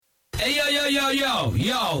Hey, yo,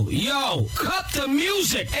 cut the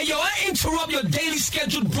music. Hey, yo, I interrupt your daily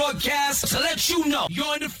scheduled broadcast to let you know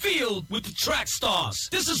you're in the field with the Track Stars.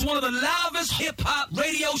 This is one of the loudest hip-hop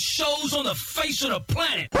radio shows on the face of the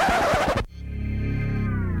planet.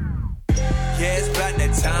 Yeah, it's about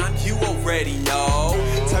that time, you already know.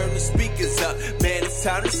 Turn the speakers up, man, it's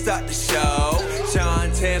time to start the show.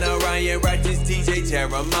 Sean Tanner, Ryan Righteous, DJ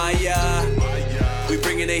Jeremiah. We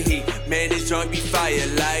bringing the heat, man, this joint be fire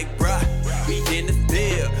like, bruh. We in the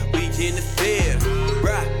field, bruh. We in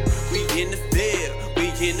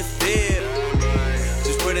the field.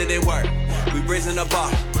 Just put it in work, we raising the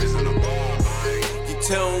bar. You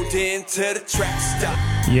tuned in to the Track Star.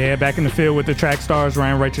 Yeah, back in the field with the Track Stars,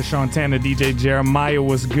 Ryan Righteous, Sean Tanner, DJ Jeremiah.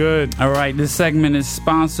 Was good. All right, this segment is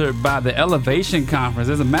sponsored by the Elevation Conference.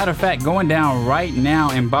 As a matter of fact, going down right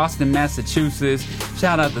now in Boston, Massachusetts.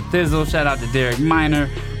 Shout out to Thizzle, shout out to Derek Minor,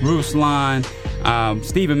 Ruslan,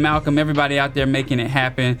 Stephen Malcolm, everybody out there making it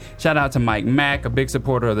happen. Shout out to Mike Mack, a big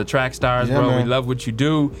supporter of the Track Stars, bro. Man. We love what you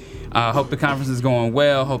do. Hope the conference is going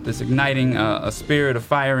well. Hope it's igniting a spirit of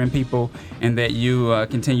fire in people, and that you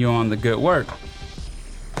continue on the good work.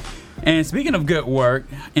 And speaking of good work,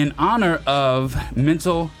 in honor of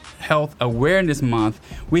Mental Health Awareness Month,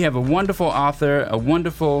 we have a wonderful author, a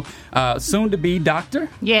wonderful soon-to-be doctor.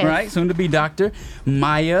 Yes. Right? Soon-to-be doctor,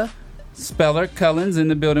 Maya Speller Cullens in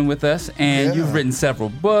the building with us. And you've written several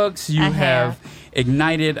books. You have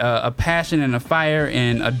ignited a passion and a fire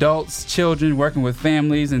in adults, children, working with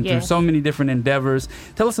families, and through so many different endeavors.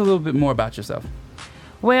 Tell us a little bit more about yourself.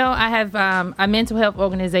 Well, I have a mental health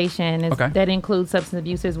organization that includes substance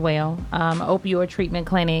abuse as well, opioid treatment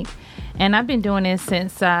clinic. And I've been doing this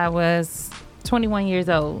since I was 21 years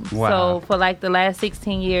old. Wow. So for like the last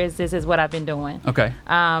 16 years, this is what I've been doing. Okay.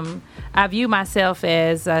 I view myself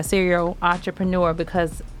as a serial entrepreneur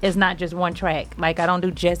because it's not just one track. Like, I don't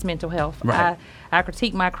do just mental health. Right. I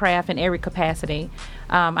critique my craft in every capacity.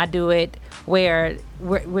 I do it where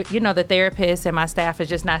the therapist and my staff is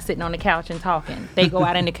just not sitting on the couch and talking. They go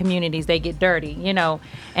out in the communities, they get dirty,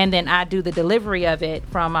 and then I do the delivery of it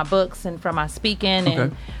from my books and from my speaking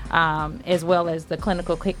and as well as the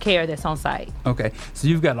clinical care that's on site. Okay. So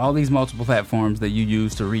you've got all these multiple platforms that you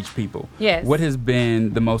use to reach people. Yes. What has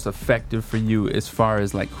been the most effective for you as far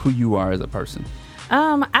as like who you are as a person?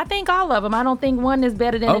 I think all of them. I don't think one is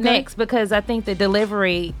better than the next, because I think the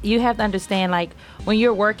delivery, you have to understand, like, when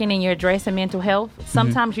you're working and you're addressing mental health,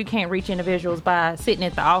 sometimes you can't reach individuals by sitting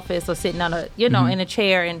at the office or sitting on in a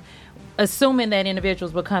chair and assuming that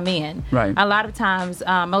individuals will come in. Right. A lot of times,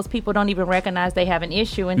 most people don't even recognize they have an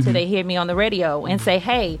issue until they hear me on the radio and say,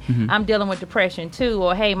 hey, I'm dealing with depression too,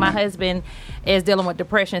 or hey, my husband is dealing with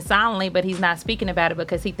depression silently, but he's not speaking about it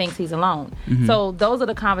because he thinks he's alone. So those are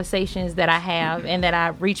the conversations that I have and that I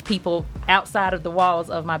reach people outside of the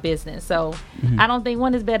walls of my business. So I don't think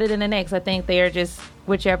one is better than the next. I think they're just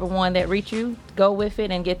whichever one that reach you, go with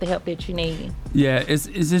it and get the help that you need. Yeah, it's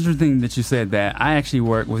interesting that you said that. I actually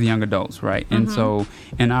work with young adults, right? And so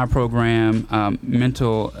in our program,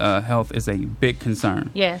 mental health is a big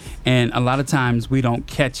concern. Yes. And a lot of times we don't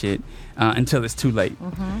catch it until it's too late.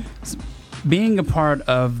 Being a part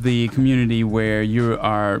of the community where you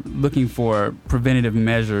are looking for preventative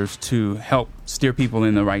measures to help steer people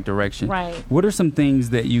in the right direction, right? What are some things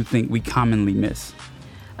that you think we commonly miss?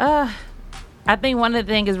 I think one of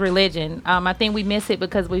the things is religion. I think we miss it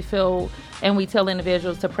because we feel and we tell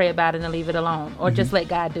individuals to pray about it and leave it alone, or just let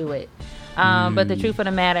God do it. But the truth of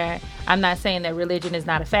the matter, I'm not saying that religion is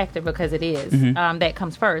not a factor, because it is. That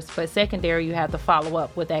comes first. But secondary, you have to follow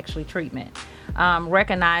up with actually treatment.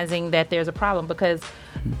 Recognizing that there's a problem, because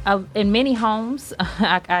in many homes,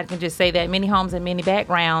 I can just say that many homes and many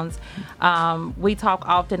backgrounds, we talk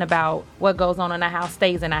often about what goes on in our house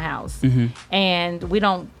stays in our house. And we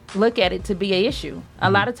don't look at it to be an issue.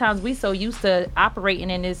 A lot of times we so used to operating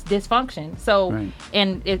in this dysfunction. So,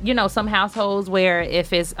 and some households where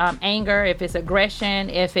if it's anger, if it's aggression,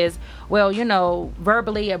 if it's,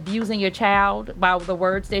 verbally abusing your child by the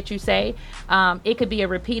words that you say, it could be a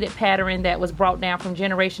repeated pattern that was brought down from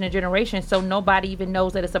generation to generation, so nobody even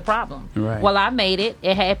knows that it's a problem. Right. Well, I made it.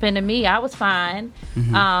 It happened to me. I was fine.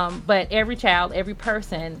 But every child, every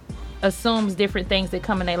person assumes different things that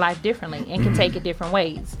come in their life differently and can take it different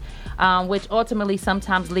ways, which ultimately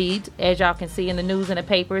sometimes lead, as y'all can see in the news and the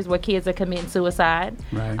papers, where kids are committing suicide.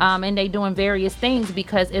 Right. And they doing various things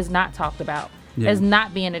because it's not talked about. It's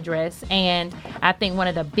not being addressed. And I think one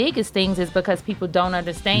of the biggest things is because people don't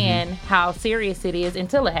understand how serious it is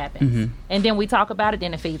until it happens. And then we talk about it,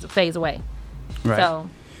 then it fades away. Right.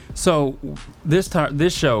 So this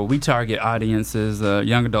show, we target audiences,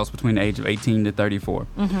 young adults between the age of 18 to 34.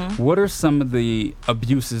 Mm-hmm. What are some of the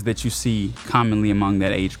abuses that you see commonly among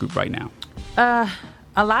that age group right now?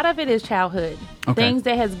 A lot of it is childhood. Okay. Things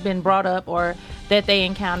that has been brought up or that they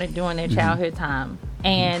encountered during their childhood time.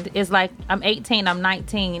 And it's like, I'm 18, I'm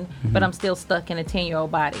 19, but I'm still stuck in a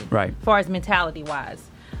 10-year-old body. Right. As far as mentality-wise.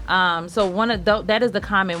 So that is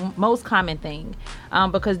the most common thing,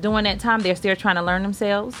 because during that time they're still trying to learn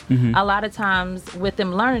themselves. A lot of times with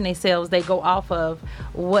them learning themselves, they go off of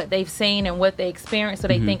what they've seen and what they experienced, so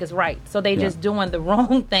they think is right. So they just doing the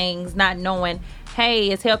wrong things, not knowing, hey,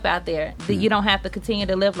 it's help out there. You don't have to continue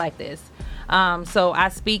to live like this. So I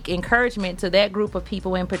speak encouragement to that group of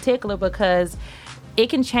people in particular, because it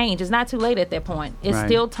can change. It's not too late at that point. It's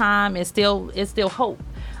still time. It's still hope.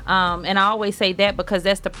 And I always say that because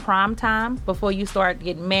that's the prime time before you start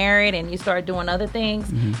getting married and you start doing other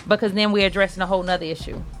things, because then we're addressing a whole nother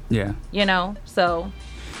issue. Yeah. So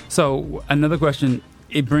another question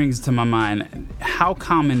it brings to my mind, how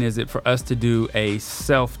common is it for us to do a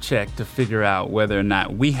self-check to figure out whether or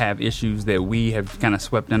not we have issues that we have kind of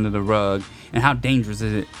swept under the rug, and how dangerous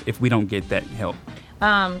is it if we don't get that help?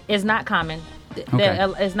 It's not common.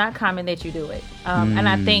 Okay. It's not common that you do it. And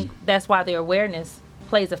I think that's why the awareness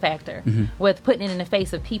plays a factor with putting it in the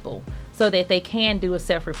face of people so that they can do a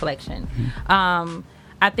self-reflection.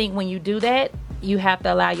 I think when you do that, you have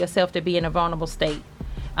to allow yourself to be in a vulnerable state.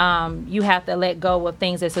 You have to let go of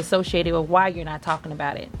things that's associated with why you're not talking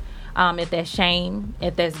about it. If that's shame,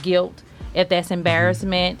 if that's guilt, if that's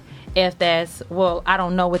embarrassment, if that's, well, I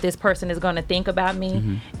don't know what this person is going to think about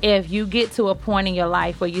me. If you get to a point in your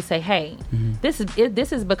life where you say, hey, this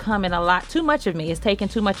is becoming a lot too much of me. It's taking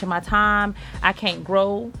too much of my time. I can't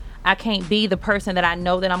grow. I can't be the person that I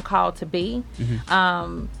know that I'm called to be,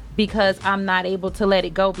 because I'm not able to let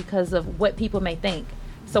it go because of what people may think.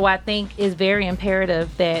 So I think it's very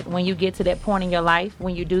imperative that when you get to that point in your life,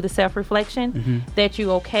 when you do the self-reflection, that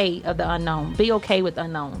you're okay of the unknown. Be okay with the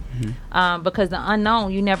unknown. Because the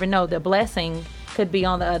unknown, you never know. The blessing could be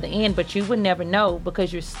on the other end, but you would never know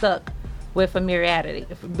because you're stuck with familiarity,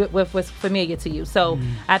 with what's familiar to you. So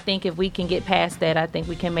I think if we can get past that, I think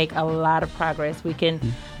we can make a lot of progress. We can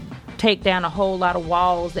take down a whole lot of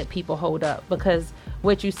walls that people hold up, because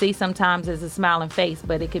what you see sometimes is a smiling face,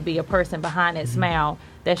 but it could be a person behind that smile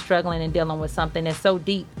that's struggling and dealing with something that's so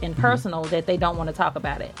deep and personal that they don't want to talk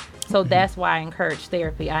about it. So that's why I encourage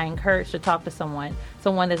therapy. I encourage to talk to someone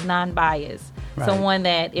that's non-biased, someone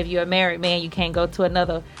that if you're a married man, you can't go to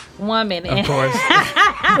another woman. Of course.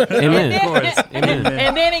 Amen. Of course. Amen.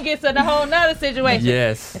 And then it gets in a whole nother situation.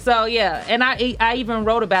 Yes. So yeah, and I even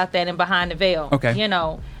wrote about that in Behind the Veil. Okay.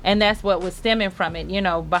 And that's what was stemming from it.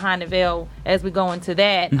 Behind the Veil, as we go into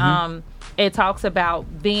that, it talks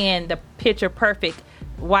about being the picture perfect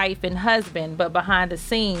wife and husband, but behind the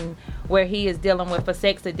scene where he is dealing with a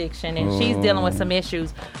sex addiction and she's dealing with some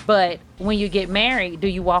issues. But when you get married, do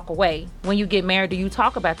you walk away? When you get married, do you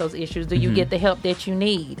talk about those issues? Do you get the help that you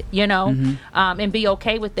need? And be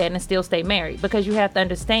okay with that and still stay married, because you have to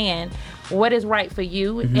understand what is right for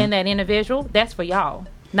you and that individual. That's for y'all,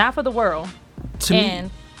 not for the world.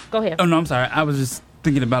 Go ahead. Oh no, I'm sorry. I was just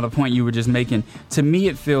thinking about a point you were just making. To me,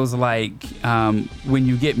 it feels like when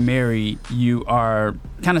you get married, you are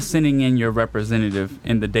kind of sending in your representative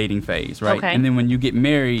in the dating phase, right? Okay. And then when you get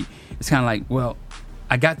married, it's kind of like, well,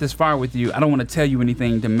 I got this far with you. I don't want to tell you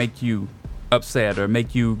anything to make you upset or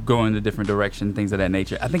make you go in a different direction, things of that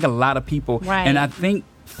nature. I think a lot of people, and I think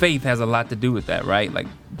faith has a lot to do with that, right? Like,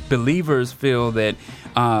 believers feel that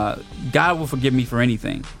God will forgive me for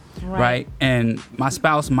anything. Right. And my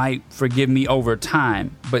spouse might forgive me over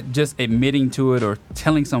time, but just admitting to it or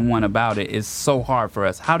telling someone about it is so hard for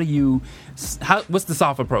us. What's the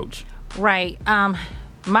soft approach? Right.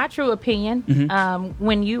 My true opinion,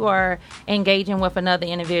 when you are engaging with another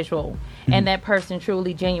individual and that person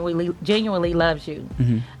truly, genuinely loves you,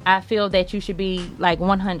 I feel that you should be like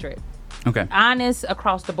 100. Okay. Honest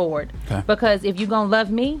across the board. Okay. Because if you're going to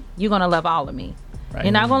love me, you're going to love all of me. Right.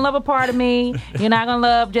 You're not going to love a part of me. You're not going to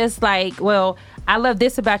love just like, well, I love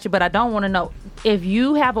this about you, but I don't want to know. If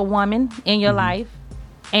you have a woman in your life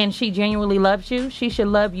and she genuinely loves you, she should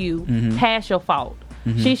love you past your fault.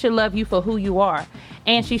 She should love you for who you are,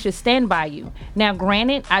 and she should stand by you. Now,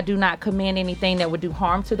 granted, I do not commend anything that would do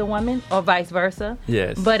harm to the woman or vice versa.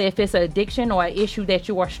 Yes. But if it's an addiction or an issue that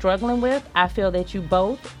you are struggling with, I feel that you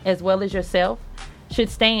both, as well as yourself, should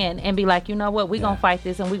stand and be like, you know what, we're going to fight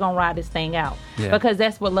this and we're going to ride this thing out. Because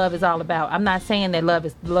that's what love is all about. I'm not saying that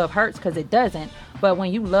love hurts, because it doesn't. But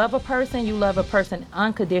when you love a person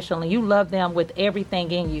unconditionally. You love them with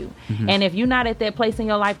everything in you. And if you're not at that place in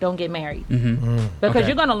your life, don't get married. Because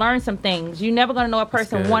you're going to learn some things. You're never going to know a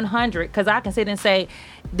person 100. Because I can sit and say,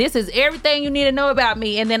 this is everything you need to know about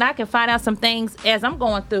me. And then I can find out some things as I'm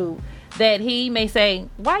going through that he may say,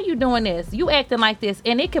 why are you doing this? You acting like this.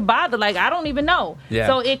 And it could bother, like, I don't even know. Yeah.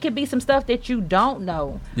 So it could be some stuff that you don't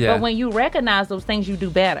know. Yeah. But when you recognize those things, you do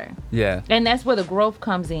better. Yeah. And that's where the growth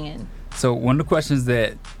comes in. So one of the questions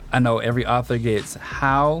that I know every author gets,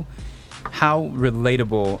 how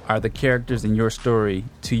relatable are the characters in your story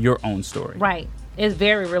to your own story? Right. It's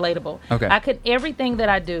very relatable. Okay. Everything that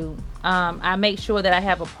I do, I make sure that I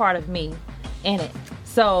have a part of me in it.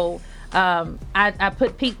 So I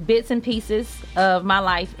put bits and pieces of my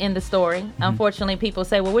life in the story. Unfortunately, people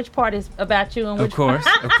say, well, which part is about you and which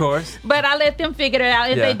Of course. But I let them figure it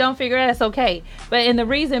out. If they don't figure it out, it's okay. And the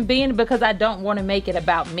reason being because I don't want to make it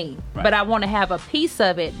about me. Right. But I want to have a piece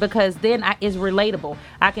of it because then it's relatable.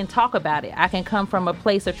 I can talk about it. I can come from a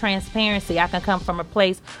place of transparency. I can come from a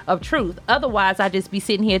place of truth. Otherwise, I'd just be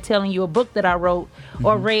sitting here telling you a book that I wrote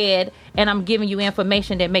or read, and I'm giving you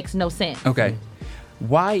information that makes no sense. Okay.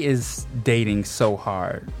 Why is dating so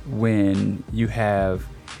hard when you have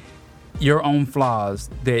your own flaws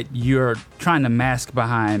that you're trying to mask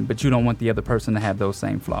behind, but you don't want the other person to have those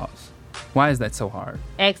same flaws? Why is that so hard?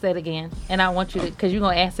 Ask that again, and I want you to, because you're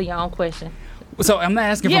going to answer your own question. So I'm not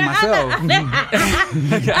asking for myself. I know.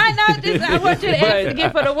 I want you to ask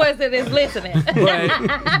again for the ones that is listening.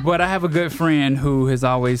 But I have a good friend who has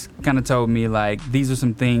always kind of told me, like, these are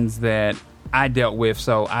some things that I dealt with,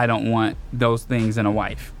 so I don't want those things in a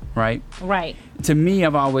wife, right? Right. To me,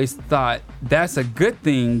 I've always thought that's a good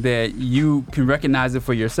thing that you can recognize it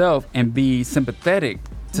for yourself and be sympathetic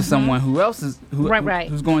to someone who else is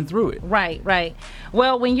who's going through it. Right.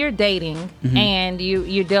 Well, when you're dating and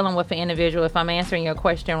you're dealing with an individual, if I'm answering your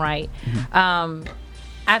question right,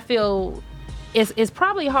 I feel it's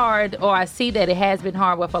probably hard, or I see that it has been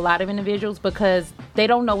hard with a lot of individuals because they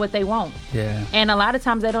don't know what they want. Yeah. And a lot of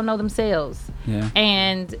times they don't know themselves. Yeah.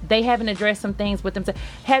 And they haven't addressed some things with themselves.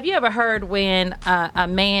 Have you ever heard when a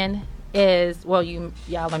man is, well,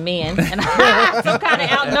 y'all are men, and I'm so kind of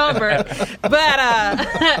outnumbered, but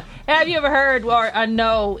have you ever heard or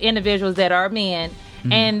know individuals that are men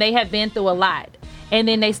and they have been through a lot, and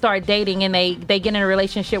then they start dating and they get in a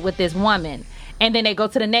relationship with this woman, and then they go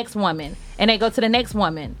to the next woman, and they go to the next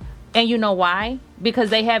woman. And you know why? Because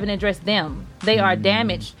they haven't addressed them. They are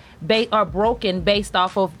damaged or broken based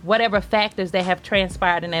off of whatever factors that have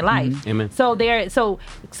transpired in their life. Amen. So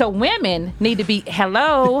women need to be,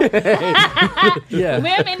 hello.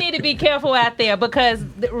 Women need to be careful out there because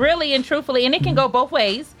really and truthfully, and it can go both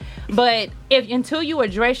ways, but until you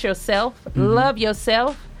address yourself, love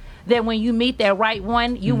yourself, then when you meet that right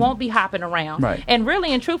one, you won't be hopping around. Right. And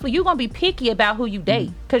really and truthfully, you're going to be picky about who you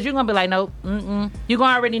date because you're going to be like, nope, you're going to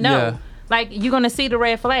already know. Yeah. Like, you're going to see the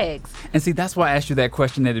red flags. And see, that's why I asked you that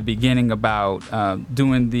question at the beginning about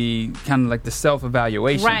doing the kind of like the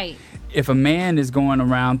self-evaluation. Right. If a man is going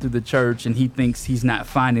around through the church and he thinks he's not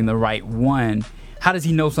finding the right one, how does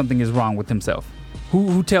he know something is wrong with himself?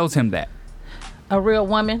 Who tells him that? A real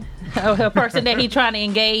woman, a person that he's trying to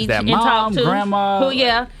engage That and mom, talk to. grandma,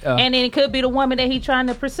 and then it could be the woman that he's trying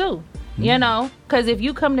to pursue. You know, because if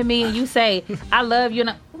you come to me and you say, I love you,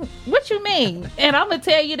 what you mean? And I'm going to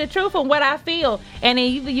tell you the truth and what I feel. And then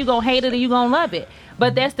either you're going to hate it or you're going to love it.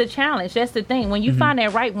 But that's the challenge. That's the thing. When you find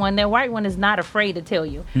that right one is not afraid to tell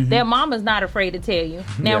you. Their mama's not afraid to tell you.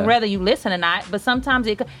 Now, whether you listen or not, but sometimes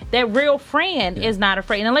that real friend is not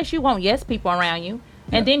afraid. Unless you want yes people around you.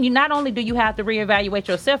 And then not only do you have to reevaluate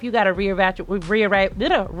yourself, you got to reevaluate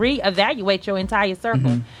your entire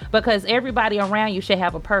circle because everybody around you should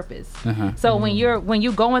have a purpose. So when you're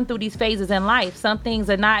going through these phases in life, some things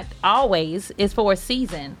are not always, it's for a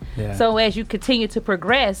season. Yeah. So as you continue to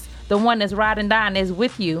progress, the one that's riding down is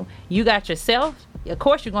with you. You got yourself. Of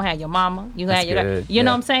course, you're gonna have your mama. You know what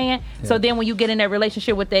I'm saying. Yeah. So then when you get in that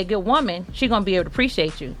relationship with that good woman, she's gonna be able to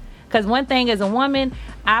appreciate you. Because one thing as a woman,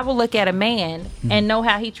 I will look at a man and know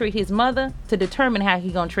how he treat his mother to determine how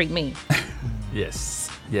he gonna treat me. Yes.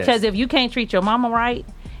 Because if you can't treat your mama right,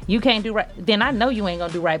 you can't do right. Then I know you ain't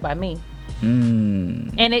gonna do right by me.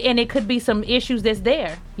 And it could be some issues that's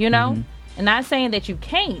there, you know. And not saying that you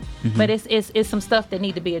can't, but it's some stuff that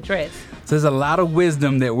need to be addressed. So there's a lot of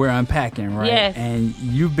wisdom that we're unpacking, right? Yes. And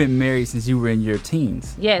you've been married since you were in your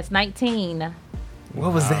teens. Yes, 19.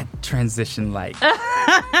 What was that transition like?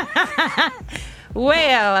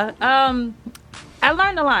 Well, I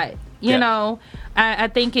learned a lot. You know, I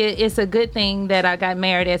think it's a good thing that I got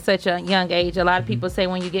married at such a young age. A lot of people say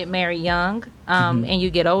when you get married young and you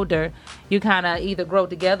get older, you kind of either grow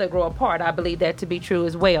together or grow apart. I believe that to be true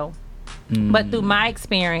as well. But through my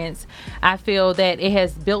experience, I feel that it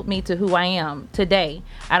has built me to who I am today.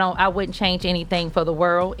 I wouldn't change anything for the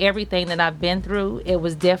world. Everything that I've been through, it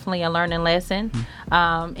was definitely a learning lesson.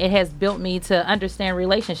 It has built me to understand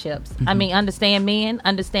relationships. I mean, understand men,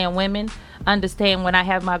 understand women, understand when I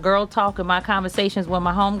have my girl talk and my conversations with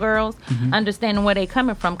my homegirls, understanding where they're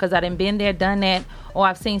coming from, because I done been there, done that, or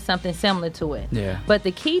I've seen something similar to it. Yeah. But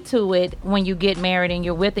the key to it, when you get married and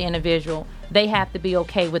you're with the individual, they have to be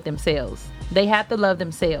okay with themselves. They have to love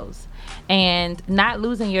themselves. And not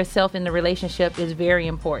losing yourself in the relationship is very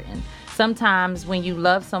important. Sometimes when you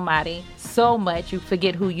love somebody so much, you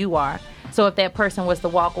forget who you are. So if that person was to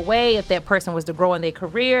walk away, if that person was to grow in their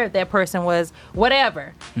career, if that person was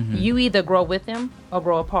whatever, you either grow with them or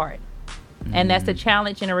grow apart. And that's the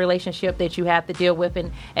challenge in a relationship that you have to deal with,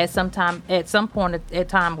 and at some point at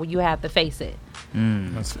time where you have to face it.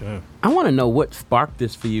 That's good. I want to know what sparked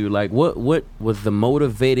this for you. Like, what was the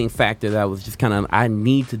motivating factor that was just kind of, I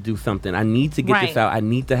need to do something. I need to get this out. I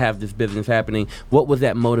need to have this business happening. What was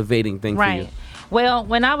that motivating thing for you? Well,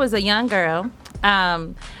 when I was a young girl, I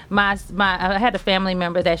had a family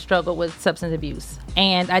member that struggled with substance abuse,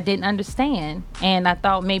 and I didn't understand, and I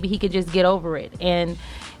thought maybe he could just get over it. And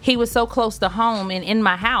he was so close to home and in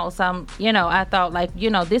my house. I thought, like,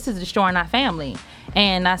 this is destroying our family.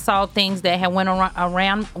 And I saw things that had went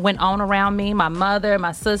on around me, my mother,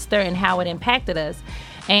 my sister, and how it impacted us.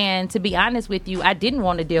 And to be honest with you, I didn't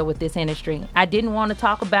want to deal with this industry. I didn't want to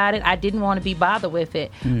talk about it. I didn't want to be bothered with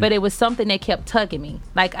it. But it was something that kept tugging me.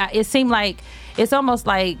 Like, it seemed like, it's almost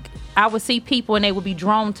like I would see people and they would be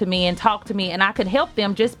drawn to me and talk to me, and I could help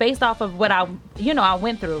them just based off of what I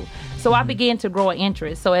went through. So I began to grow an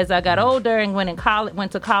interest. So as I got older and went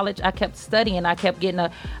to college, I kept studying. I kept getting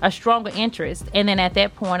a stronger interest. And then at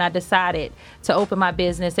that point, I decided to open my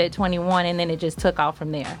business at 21, and then it just took off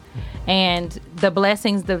from there. And the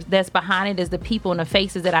blessings that's behind it is the people and the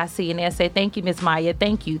faces that I see, and they say, "Thank you, Miss Maya.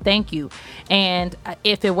 Thank you, thank you." And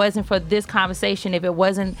if it wasn't for this conversation, if it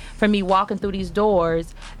wasn't for me walking through these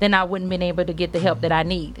doors, then I wouldn't been able to get the help that I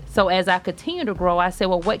need. So as I continue to grow, I said,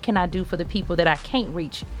 well, what can I do for the people that I can't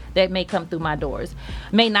reach, that may come through my doors,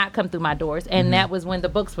 may not come through my doors? And that was when the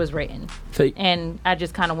books was written. And I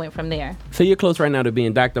just kind of went from there. So you're close right now to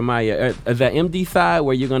being Dr. Maya. Is that MD side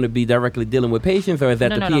where you're going to be directly dealing with patients, or is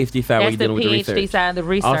that PhD side where you're dealing with the research? That's the PhD side of the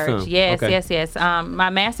research. Awesome. Yes. My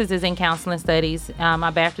master's is in counseling studies,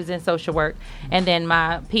 my bachelor's in social work, and then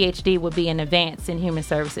my PhD would be in advanced in human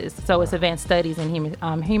services. So it's advanced studies in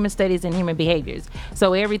human studies and human behaviors.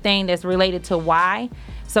 So everything that's related to why.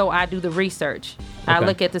 So I do the research. I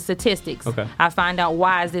look at the statistics. I find out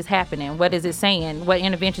why is this happening? What is it saying? What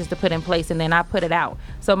interventions to put in place? And then I put it out.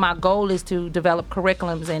 So my goal is to develop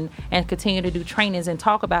curriculums and continue to do trainings and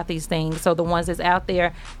talk about these things. So the ones that's out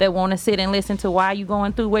there that want to sit and listen to why you're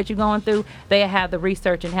going through what you're going through, they have the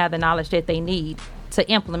research and have the knowledge that they need to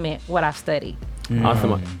implement what I've studied.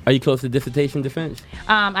 Awesome. Are you close to dissertation defense?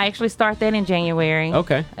 I actually start that in January.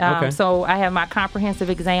 Okay. So I have my comprehensive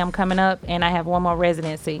exam coming up, and I have one more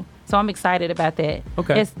residency. So I'm excited about that.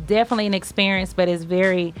 Okay. It's definitely an experience, but it's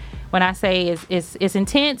very, when I say it's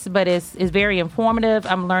intense, but it's very informative.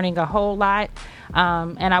 I'm learning a whole lot.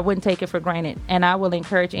 And I wouldn't take it for granted. And I will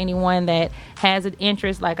encourage anyone that has an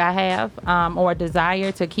interest like I have, or a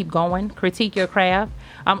desire to keep going, critique your craft.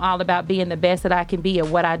 I'm all about being the best that I can be at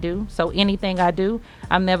what I do. So anything I do,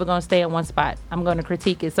 I'm never going to stay in one spot. I'm going to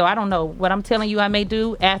critique it. So I don't know what I'm telling you I may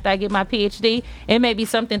do after I get my PhD. It may be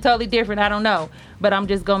something totally different. I don't know. But I'm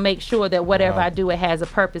just going to make sure that whatever I do, it has a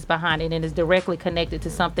purpose behind it and is directly connected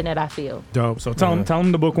to something that I feel. Dope. So tell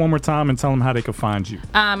them the book one more time and tell them how they can find you.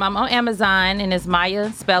 I'm on Amazon, and it's Maya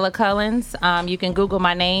Spella Cullins. You can Google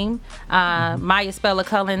my name, Maya Spella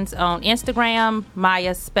Cullins on Instagram,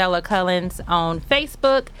 Maya Spella Cullins on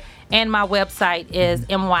Facebook, and my website is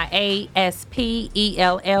MYASPELLER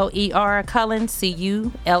Cullins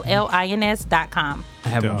CULLINS.com. I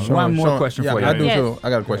have one more question for you. I do too.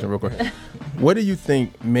 I got a question real quick. What do you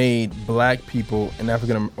think made Black people and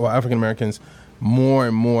African Americans more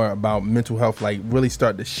and more about mental health, like really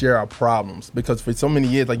start to share our problems? Because for so many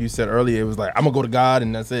years, like you said earlier, it was like, I'm gonna go to God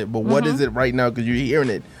and that's it. But what is it right now? Because you're hearing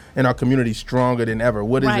it in our community stronger than ever.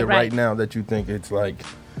 What is it right now that you think it's like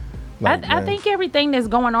I think everything that's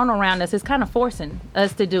going on around us is kind of forcing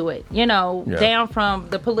us to do it. Down from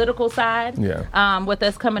the political side, with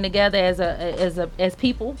us coming together as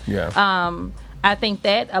people. I think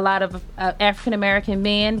that a lot of African American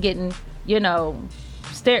men getting,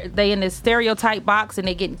 they in this stereotype box and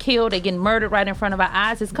they getting killed, they getting murdered right in front of our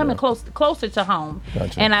eyes. It's coming closer to home.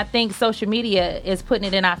 Gotcha. And I think social media is putting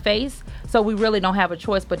it in our face. So we really don't have a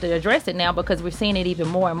choice but to address it now because we're seeing it even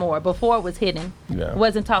more and more. Before it was hidden, Yeah. it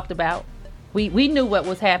wasn't talked about. We knew what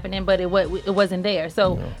was happening, but it wasn't there.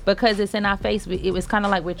 So because it's in our face, it was kind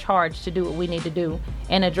of like we're charged to do what we need to do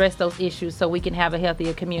and address those issues so we can have a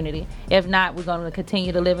healthier community. If not, we're going to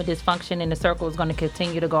continue to live in dysfunction and the circle is going to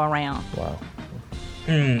continue to go around. Wow.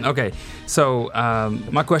 Okay, so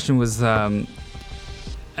my question was, I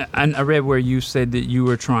read where you said that you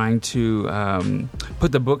were trying to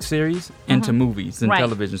put the book series into movies and Right.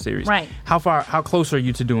 television series. Right. How close are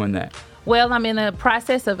you to doing that? Well, I'm in the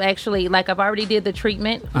process of actually, like I've already did the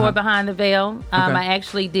treatment for Behind the Veil. I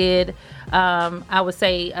actually did, I would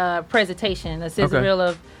say, presentation, a sizzle reel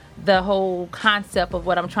of the whole concept of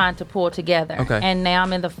what I'm trying to pull together. Okay. And now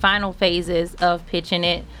I'm in the final phases of pitching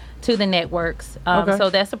it to the networks. Okay.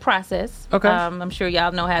 So that's a process. Okay. I'm sure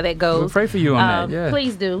y'all know how that goes. We'll pray for you on that, yeah.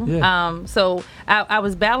 Please do. Yeah. So I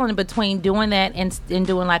was battling between doing that and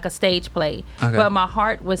doing like a stage play. Okay. But my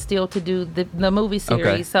heart was still to do the movie series.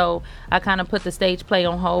 Okay. So I kind of put the stage play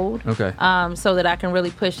on hold. Okay. So that I can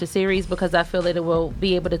really push the series because I feel that it will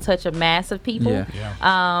be able to touch a mass of people.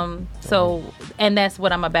 Yeah. So, and that's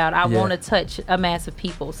what I'm about. I Yeah. want to touch a mass of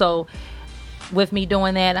people. So with me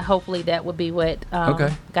doing that, hopefully that will be what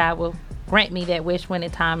God will grant me that wish when the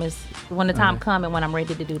time comes and when I'm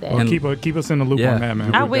ready to do that. Well, keep us in the loop Yeah. on that,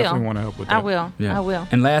 man. I We will. definitely want to help with that. I will. Yeah. I will.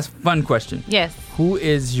 And last fun question. Yes. Who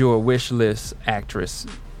is your wish list actress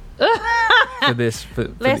for this for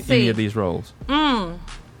Let's any see. of these roles?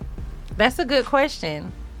 That's a good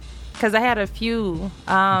question. Because I had a few.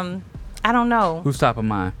 I don't know. Who's top of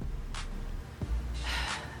mind?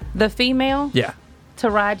 The female, Yeah.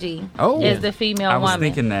 Taraji, Oh. is the female I was woman.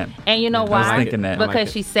 thinking that. And you know I was why? thinking that. I like Because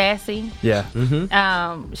it. she's sassy. Yeah.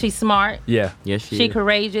 She's smart. Yeah. Yes, She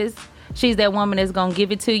courageous. She's that woman that's gonna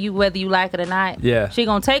give it to you whether you like it or not. Yeah. She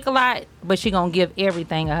gonna take a lot, but she gonna give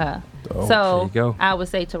everything of her. Oh, So there you go. I would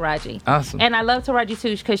say Taraji. Awesome. And I love Taraji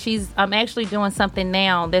too because I'm actually doing something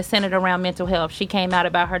now that's centered around mental health. She came out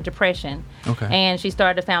about her depression. Okay. And she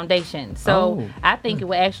started a foundation. So Oh. I think it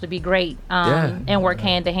would actually be great Yeah. and work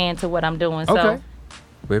hand to hand to what I'm doing. Okay. So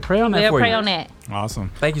We'll pray on that we'll for pray you. on that.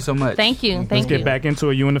 Awesome. Thank you so much. Thank you. Let's Thank get you. back into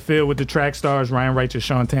it. You in the field with the track stars, Ryan Righteous,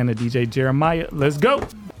 Sean Tanner, DJ Jeremiah. Let's go.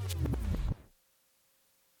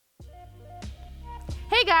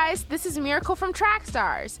 Hey guys, this is Miracle from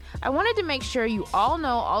Trackstars. I wanted to make sure you all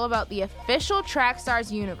know all about the official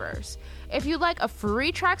Trackstars universe. If you'd like a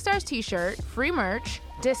free Trackstars t-shirt, free merch,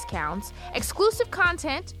 discounts, exclusive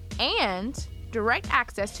content, and direct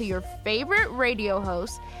access to your favorite radio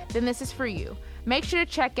hosts, then this is for you. Make sure to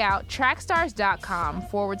check out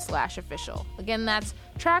trackstars.com/official. Again, that's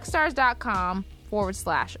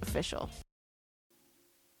trackstars.com/official.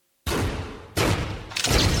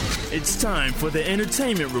 It's time for the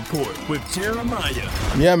Entertainment Report with Jeremiah.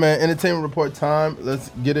 Yeah, man. Entertainment report time. Let's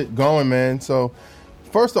get it going, man. So,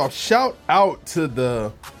 first off, shout out to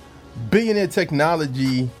the billionaire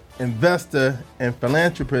technology investor and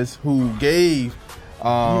philanthropist who gave,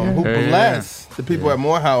 who blessed the people at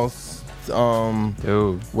Morehouse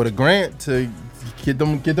Dude. with a grant to get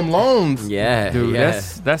them loans. Yeah, Dude, yeah.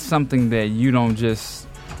 that's something that you don't just.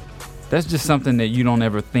 That's just something that you don't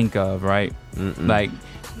ever think of, right? Like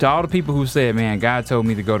to all the people who said, "Man, God told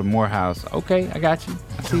me to go to Morehouse." Okay, I got you.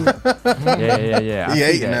 I see. Yeah. I He see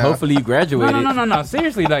ate that. now. Hopefully you graduated. No.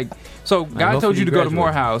 Seriously, like, so God told hopefully you to you go to graduate.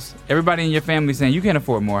 Morehouse. Everybody in your family saying you can't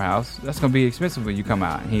afford Morehouse. That's gonna be expensive when you come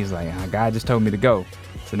out. And he's like, God just told me to go.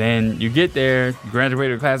 So then you get there, you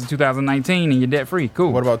graduated the class of 2019, and you're debt free.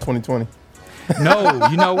 Cool. What about 2020? No,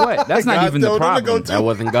 you know what? That's not God even the told him to go problem. to- That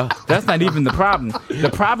wasn't God. That's not even the problem. The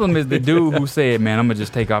problem is the dude who said, "Man, I'm gonna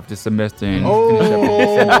just take off this semester and finish up."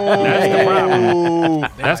 That's the problem. Oh,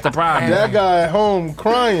 That's the problem. that guy at home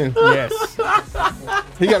crying. Yes.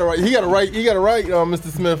 He got to write, Mr.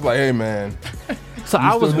 Smith, like, hey, man. So You I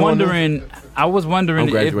still was doing wondering I'm if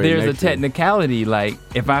graduating there's a next year. technicality, like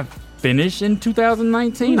if I finish in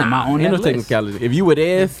 2019, am I on Ain't that no list? technicality. If you were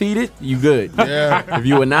there and seated, you good. Yeah. If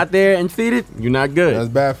you were not there and seated, you're not good. That's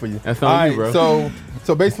bad for you. That's on All you, bro.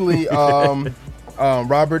 So basically,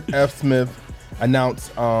 Robert F. Smith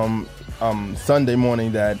announced Sunday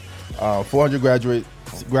morning that 400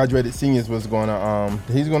 graduated seniors was going to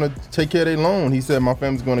he's going to take care of their loan. He said my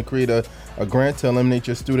family's going to create a grant to eliminate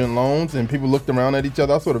your student loans, and people looked around at each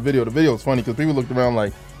other. I saw the video. The video was funny because people looked around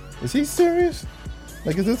like, is he serious?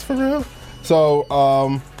 Like, is this for real? So,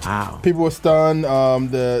 Wow. people were stunned.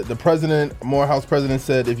 The president, Morehouse president,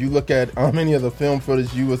 said if you look at any of the film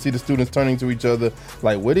footage, you will see the students turning to each other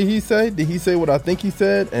like, "What did he say? Did he say what I think he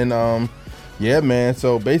said?" And yeah, man.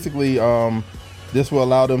 So basically, this will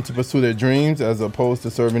allow them to pursue their dreams as opposed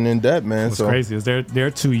to serving in debt, man. What's crazy is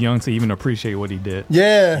they're too young to even appreciate what he did.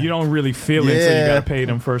 Yeah. You don't really feel it until you gotta pay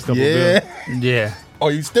them first couple bills. Yeah.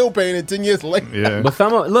 Or you still paying it 10 years later. Yeah. But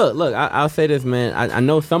some of look, I'll say this, man. I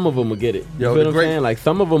know some of them will get it. You Yo, feel the what I'm saying? Like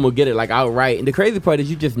some of them will get it like outright. And the crazy part is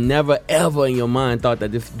you just never ever in your mind thought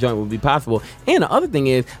that this joint would be possible. And the other thing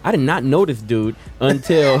is I did not know this dude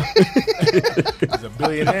until He's a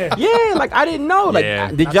billionaire. yeah, like I didn't know. Like Yeah.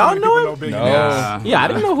 did y'all know him? No. Yeah, I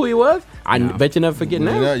didn't know who he was. I bet you never forget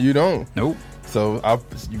now. Yeah, you don't. Nope. So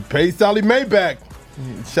you paid Sally Mae back.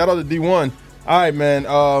 Shout out to D1. All right,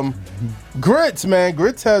 man. Grits, man.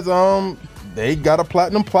 Grits has they got a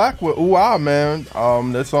platinum plaque with Ooh Ah, man.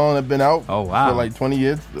 That song had been out Oh, wow. for like 20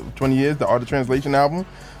 years. The Art of Translation album,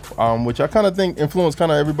 which I kind of think influenced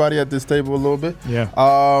kind of everybody at this table a little bit. Yeah.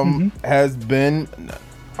 Has been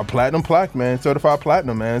a platinum plaque, man. Certified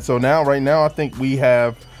platinum, man. So right now, I think we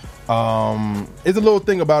have. It's a little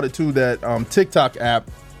thing about it too that TikTok app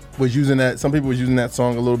was using that. Some people was using that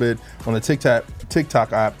song a little bit on the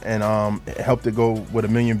TikTok app, and it helped it go with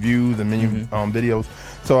 1 million views, 1 million videos.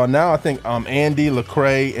 So now I think Andy,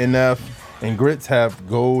 Lecrae, NF, and Grits have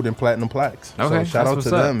gold and platinum plaques. Okay, so shout that's out what's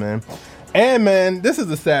to up. them, man. And man, this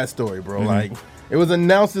is a sad story, bro. Like it was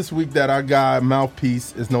announced this week that our guy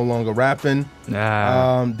Mouthpiece is no longer rapping.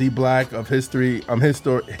 D Black of History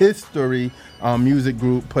Music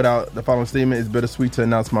Group put out the following statement: "It's bittersweet to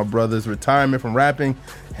announce my brother's retirement from rapping.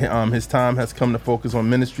 His time has come to focus on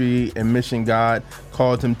ministry and mission God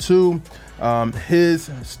called him to. His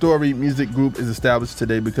Story Music Group is established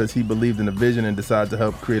today because he believed in the vision and decided to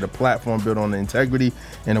help create a platform built on the integrity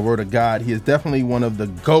and the word of God. He is definitely one of the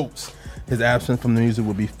GOATs. His absence from the music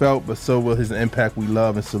will be felt, but so will his impact. We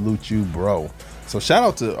love and salute you, bro." So shout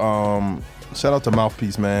out to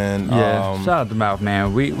Mouthpiece, man. Yeah, shout out to Mouth,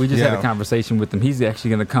 man. We just had a conversation with him. He's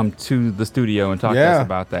actually going to come to the studio and talk to us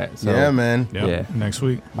about that. So, yeah, man. Yeah. Next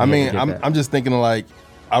week. I mean, I'm just thinking like,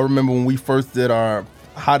 I remember when we first did our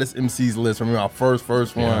hottest MCs list. Remember our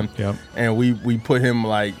first one, and we put him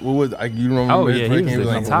like, what was you remember? Oh yeah, he was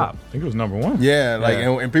like top. I think it was number one. Yeah, like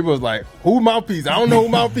and people was like, "Who Mouthpiece? I don't know who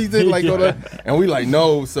Mouthpiece is." Like, and we like,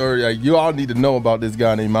 "No, sir. Like, you all need to know about this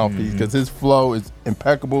guy named Mouthpiece because his flow is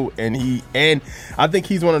impeccable, and I think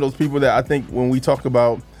he's one of those people that I think when we talk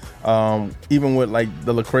about even with like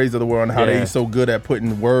the Lecrae's of the world and how they're so good at putting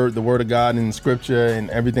the word of God in scripture and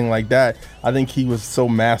everything like that, I think he was so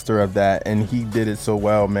master of that, and he did it so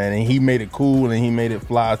well, man, and he made it cool and he made it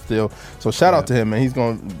fly still. So shout out to him, man. He's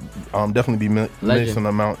gonna definitely be mixed on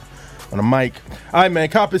the mic. All right, man.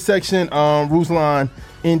 Comment section. Ruslan,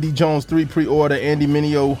 Indy Jones 3 pre-order, Andy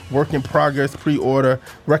Mineo Work in Progress pre-order,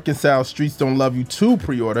 Reconcile Streets Don't Love You 2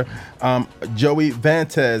 pre-order, Joey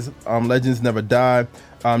Vantez, Legends Never Die,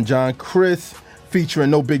 John Chris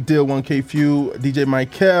featuring No Big Deal 1K Few, DJ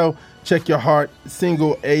Michael, Check Your Heart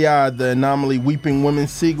single, AI The Anomaly, Weeping Women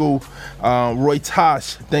single, Roy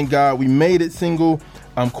Tosh, Thank God We Made It single,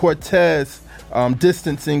 Cortez,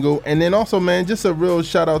 Distant single, and then also, man, just a real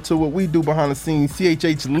shout out to what we do behind the scenes,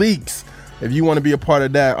 CHH Leaks. If you want to be a part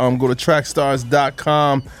of that, go to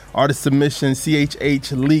trackstars.com, artist submission,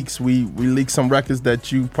 CHH Leaks. We leak some records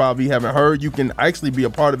that you probably haven't heard. You can actually be a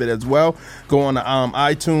part of it as well. Go on to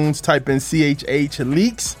iTunes, type in CHH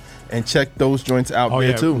Leaks, and check those joints out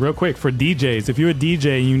there too. Real quick, for DJs, if you're a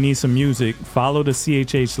DJ and you need some music, follow the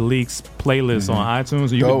CHH Leaks playlist on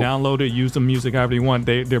iTunes. You can download it, use the music however you want.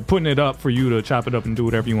 They're putting it up for you to chop it up and do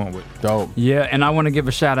whatever you want with it. Dope. Yeah, and I want to give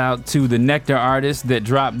a shout out to the Nectar artist that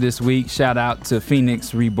dropped this week. Shout out to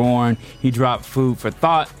Phoenix Reborn. He dropped Food for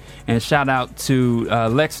Thought. And shout out to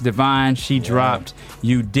Lex Divine. She dropped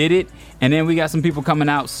You Did It. And then we got some people coming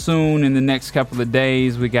out soon in the next couple of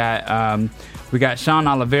days. We got Sean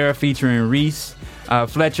Oliveira featuring Reese.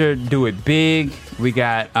 Fletcher, Do It Big. We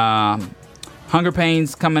got Hunger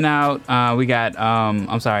Pains coming out. We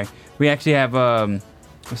actually have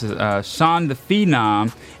Sean the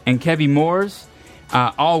Phenom and Kevy Moores.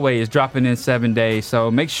 Always dropping in 7 days.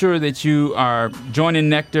 So make sure that you are joining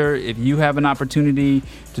Nectar. If you have an opportunity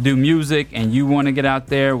to do music and you want to get out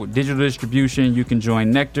there with digital distribution, you can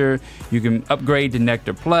join Nectar. You can upgrade to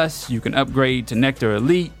Nectar Plus. You can upgrade to Nectar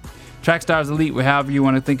Elite, Trackstars Elite, however you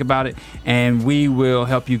want to think about it. And we will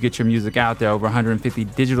help you get your music out there. Over 150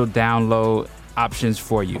 digital download options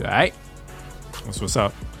for you. All right? That's what's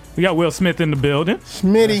up. We got Will Smith in the building.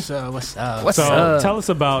 Smitty. What's up? Tell us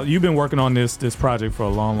about, you've been working on this project for a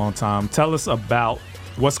long, long time. Tell us about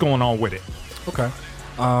what's going on with it? Okay.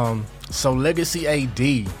 So Legacy AD,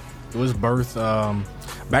 it was birthed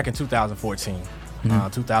back in 2014.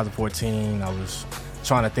 2014, I was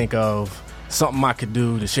trying to think of something I could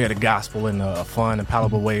do to share the gospel in a fun and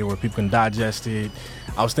palatable way where people can digest it.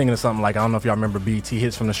 I was thinking of something like, I don't know if y'all remember BT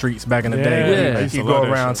Hits from the Streets back in the day. I used to go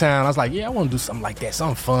around town. I was like, I want to do something like that,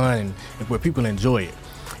 something fun and where people enjoy it.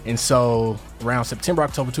 And so around September,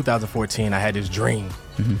 October 2014, I had this dream.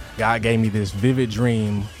 God gave me this vivid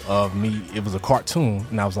dream of me. It was a cartoon,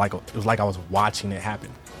 and it was like I was watching it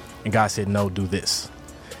happen. And God said, no, do this.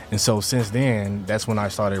 And so since then, that's when I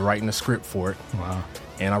started writing a script for it. Wow.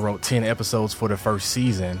 And I wrote 10 episodes for the first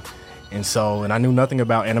season. And I knew nothing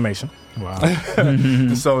about animation. Wow.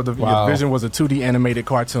 And so the vision was a 2D animated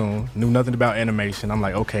cartoon. Knew nothing about animation. I'm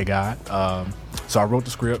like, okay, God. So I wrote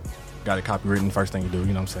the script. Got it copywritten, first thing you do, you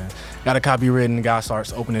know what I'm saying? Got it copywritten, the guy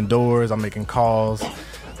starts opening doors, I'm making calls.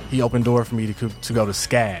 He opened door for me to go to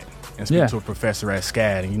SCAD and speak to a professor at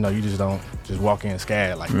SCAD. And you just don't just walk in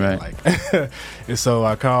SCAD like that. Like. And so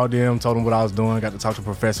I called him, told him what I was doing, got to talk to the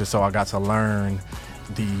professor, so I got to learn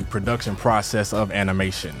the production process of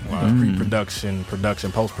animation, pre-production,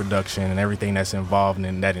 production, post-production, and everything that's involved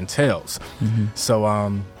and that entails.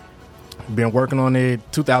 So been working on it.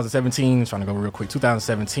 2017, trying to go real quick.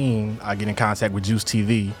 2017, I get in contact with Juice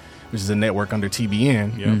TV, which is a network under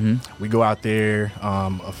TBN. We go out there.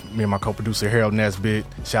 Me and my co-producer Harold Nesbitt.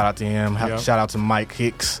 Shout out to him. Shout out to Mike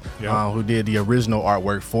Hicks, who did the original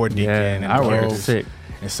artwork for Deacon. Yeah, artwork is sick.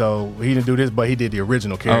 And so he didn't do this, but he did the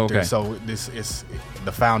original character. So this is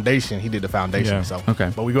the foundation. He did the foundation.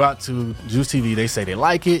 But we go out to Juice TV. They say they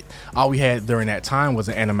like it. All we had during that time was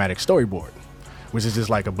an animatic storyboard, which is just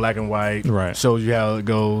like a black and white, shows you how it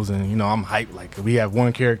goes. And, I'm hyped. Like, we have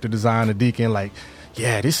one character design, the Deacon, like,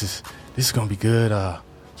 this is going to be good.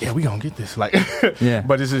 We going to get this. Like,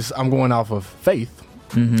 but it's just, I'm going off of faith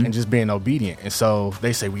and just being obedient. And so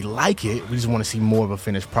they say, we like it. We just want to see more of a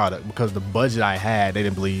finished product because the budget I had, they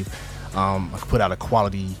didn't believe I could put out a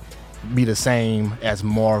quality, be the same as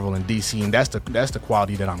Marvel and DC. And that's the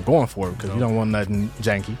quality that I'm going for because you don't want nothing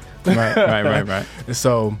janky. Right. And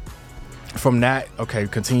so, from that,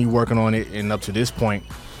 continue working on it, and up to this point,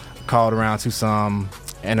 called around to some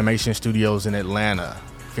animation studios in Atlanta,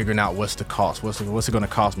 figuring out what's the cost, what's it going to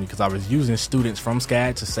cost me, because I was using students from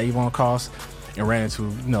SCAD to save on costs, and ran into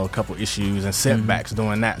a couple issues and setbacks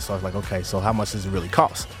doing that. So I was like, okay, so how much does it really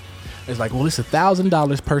cost? It's like, well, it's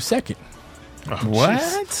 $1,000 per second.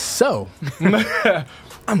 What? So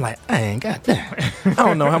I'm like, I ain't got that. I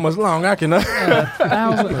don't know how much long I can. Hold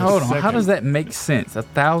on. How does that make sense?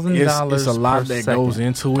 $1,000. It's a lot that goes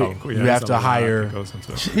into it. You have to hire.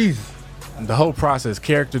 Jeez. The whole process,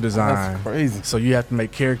 character design. That's crazy. So you have to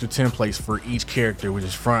make character templates for each character, which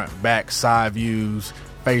is front, back, side views,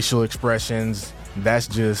 facial expressions. That's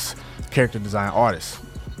just character design artists.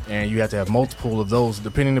 And you have to have multiple of those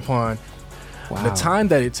depending upon the time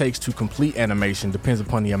that it takes to complete animation depends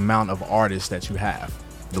upon the amount of artists that you have.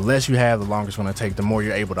 The less you have, the longer it's going to take. The more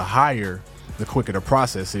you're able to hire, the quicker the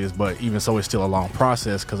process is. But even so, it's still a long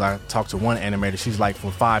process because I talked to one animator. She's like,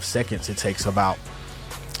 for 5 seconds, it takes about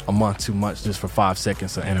a month, 2 months just for 5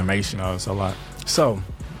 seconds of animation. No, it's a lot. So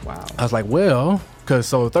I was like,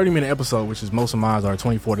 because a 30-minute episode, which is most of mine are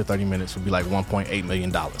 24 to 30 minutes, would be like $1.8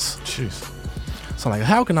 million. Jeez. So I'm like,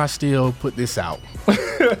 how can I still put this out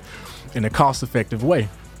in a cost-effective way?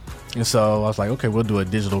 And so I was like, okay, we'll do a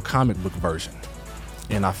digital comic book version.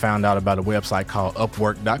 And I found out about a website called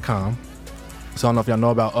Upwork.com. So I don't know if y'all know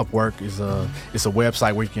about Upwork. It's a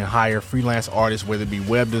website where you can hire freelance artists, whether it be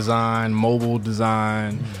web design, mobile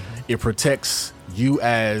design. It protects you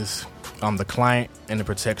as the client, and it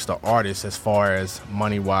protects the artist as far as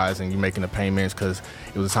money-wise and you making the payments, because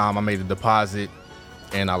it was a time I made a deposit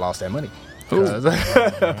and I lost that money.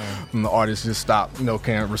 The artist just stopped,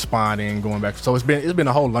 can't responding, going back. So it's been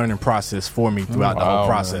a whole learning process for me throughout the whole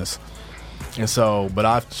process. Man. And so, but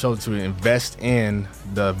I've chosen to invest in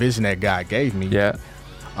the vision that God gave me. Yeah.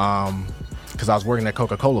 Because I was working at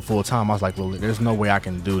Coca-Cola full time. I was like, well, there's no way I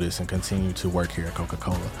can do this and continue to work here at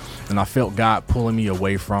Coca-Cola. And I felt God pulling me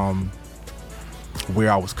away from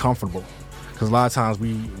where I was comfortable. Because a lot of times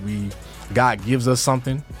God gives us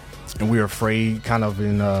something and we're afraid, kind of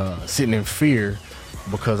sitting in fear,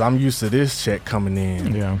 because I'm used to this check coming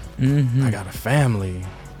in. Yeah. I got a family.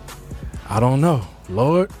 I don't know.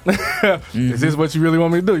 Lord, is this what you really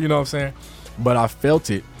want me to do? You know what I'm saying? But I felt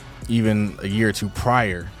it even a year or two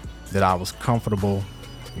prior that I was comfortable.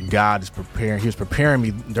 God is preparing. He was preparing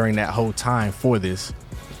me during that whole time for this.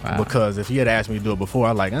 Wow. Because if he had asked me to do it before,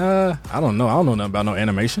 I'd like, I don't know. I don't know nothing about no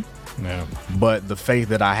animation. Yeah. But the faith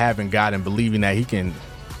that I have in God and believing that he can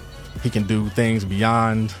he can do things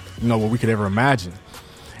beyond, what we could ever imagine.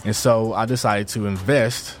 And so I decided to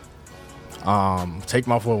invest, take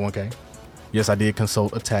my 401k. Yes, I did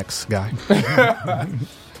consult a tax guy.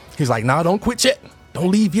 He's like, "No, don't quit yet.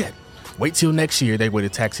 Don't leave yet. Wait till next year. That way the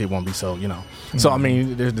tax hit won't be so, So, I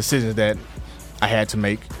mean, there's decisions that I had to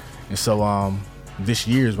make. And so this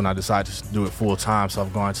year is when I decided to do it full time. So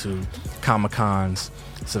I've gone to Comic-Cons,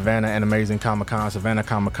 Savannah and Amazing Comic-Con, Savannah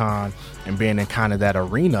Comic-Con, and being in kind of that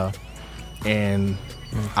arena. And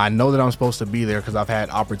I know that I'm supposed to be there because I've had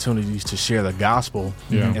opportunities to share the gospel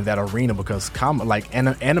in that arena because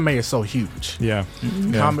anime is so huge. Yeah.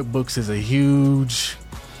 Comic books is a huge,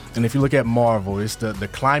 and if you look at Marvel, it's the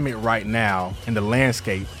climate right now and the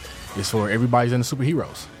landscape is for everybody's into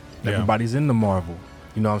superheroes. Everybody's into Marvel.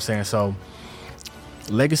 You know what I'm saying? So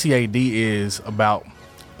Legacy AD is about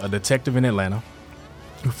a detective in Atlanta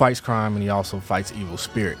who fights crime, and he also fights evil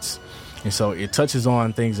spirits. And so it touches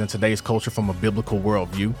on things in today's culture from a biblical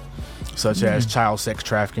worldview, such as child sex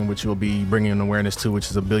trafficking, which you'll be bringing awareness to,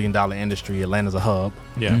 which is a $1 billion industry. Atlanta's a hub.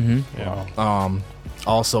 Yeah.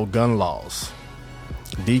 Also gun laws.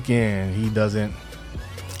 Deacon,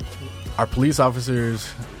 our police officers,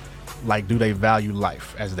 do they value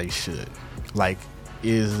life as they should?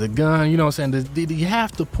 Is the gun, did he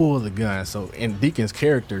have to pull the gun? So in Deacon's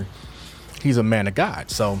character, he's a man of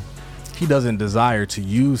God. So he doesn't desire to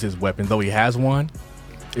use his weapon, though he has one.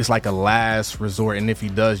 It's like a last resort, and if he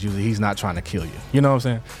does use it, he's not trying to kill you. You know what I'm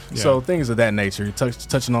saying? Yeah. So things of that nature.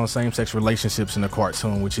 Touching on same-sex relationships in the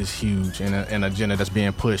cartoon, which is huge, and an agenda that's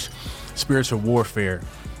being pushed. Spiritual warfare.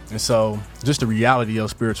 And so just the reality of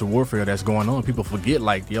spiritual warfare that's going on, people forget,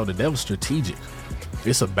 the devil's strategic.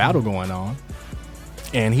 It's a battle going on.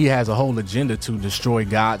 And he has a whole agenda to destroy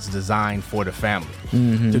God's design for the family,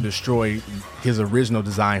 to destroy his original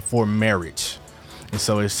design for marriage. And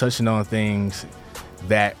so it's touching on things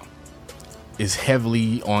that is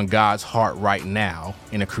heavily on God's heart right now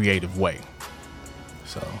in a creative way.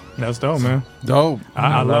 So that's dope, man. Dope.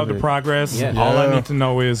 I love the progress. Yeah. All I need to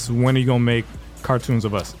know is when are you going to make cartoons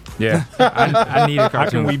of us? Yeah, I need a cartoon. How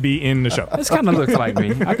can we be in the show? This kind of looks like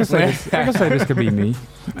me. I can say this could be me.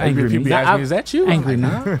 Angry people ask me, is that you? Angry me.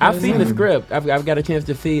 I've seen the script. I've got a chance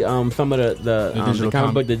to see some of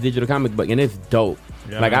the digital comic book, and it's dope.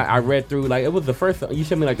 Yeah, I read through, it was the first, you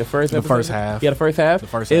showed me the first episode? The first half. Yeah, the first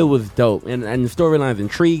half? It was dope. And the storyline's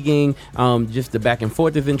intriguing. Just the back and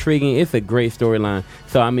forth is intriguing. It's a great storyline.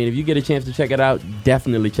 So, if you get a chance to check it out,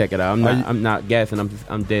 definitely check it out. I'm not gassing.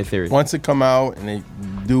 I'm dead serious. Once it come out and they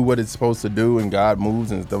do what it's supposed to do and God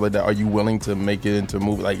moves and stuff like that, are you willing to make it into a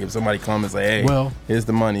movie? If somebody comes and say, hey, here's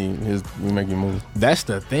the money, we make you move. That's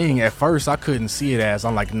the thing. At first, I couldn't see it as,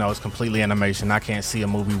 I'm like, no, it's completely animation. I can't see a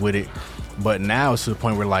movie with it. But now it's to the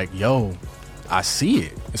point where I see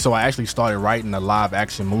it. So I actually started writing a live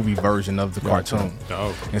action movie version of the cartoon.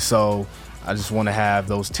 And so I just want to have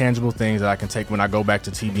those tangible things that I can take when I go back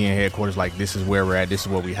to TBN headquarters, this is where we're at, this is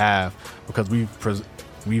what we have. Because we've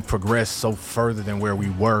progressed so further than where we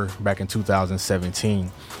were back in 2017.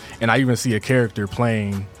 And I even see a character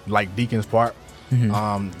playing Deacon's part.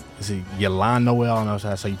 Is it Yelan Noel? I don't know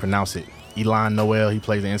that's how you pronounce it. Elon Noel, he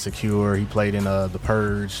plays in Insecure. He played in The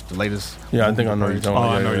Purge, the latest. Yeah, I think I know you're talking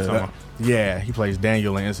about. I know you're talking about. Yeah, he plays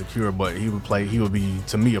Daniel in Insecure, but he would be,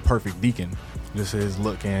 to me, a perfect Deacon. Just his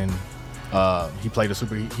look, and he played not a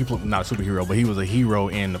superhero, but he was a hero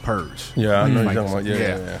in The Purge. Yeah, I know you're talking about.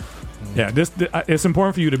 Yeah. Yeah, it's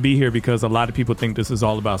important for you to be here because a lot of people think this is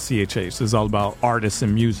all about CHH. This is all about artists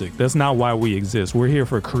and music. That's not why we exist. We're here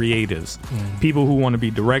for creatives, people who want to be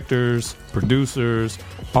directors, producers,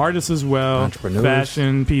 artists as well,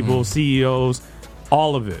 fashion people, CEOs,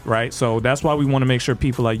 all of it, right? So that's why we want to make sure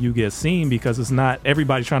people like you get seen because it's not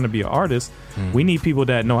everybody trying to be an artist. We need people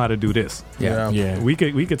that know how to do this. Yeah. We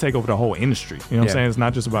could take over the whole industry. You know what I'm saying? It's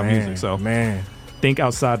not just about music. So think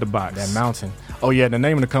outside the box. That mountain. Oh, yeah, the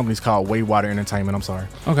name of the company is called Waywater Entertainment. I'm sorry.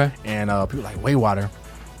 Okay. And people like, Waywater.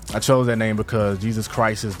 I chose that name because Jesus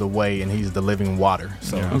Christ is the way and he's the living water.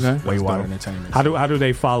 So Waywater Entertainment. How do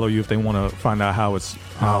they follow you if they want to find out how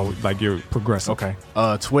you're progressing? Okay.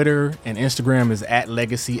 Twitter and Instagram is at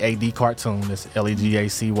Legacy AD Cartoon. That's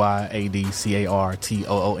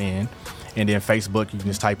LEGACYADCARTOON. And then Facebook, you can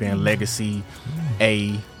just type in Legacy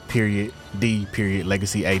A.D.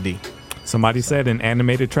 Legacy AD. Somebody said an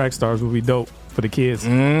animated Track Stars would be dope for the kids.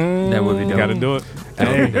 That would be dope. Got to do it. That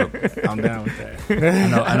would be dope. I'm down with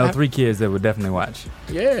that. I know 3 kids that would definitely watch.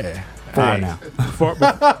 Yeah. 4 now. Before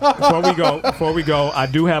we go, I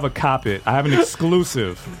do have a cop-it. I have an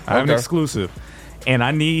exclusive. And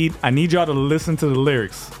I need y'all to listen to the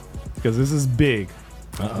lyrics because this is big.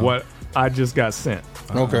 what I just got sent.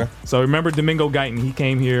 Okay. So remember Domingo Guyton? He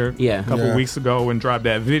came here a couple weeks ago and dropped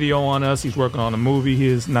that video on us. He's working on a movie. He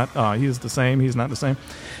is not. He is the same. He's not the same.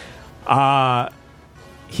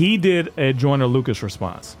 He did a Joyner Lucas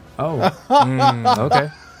response. Oh. Okay.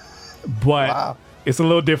 But it's a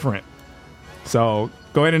little different. So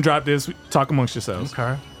go ahead and drop this. Talk amongst yourselves. Okay.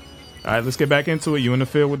 All right, let's get back into it. You in the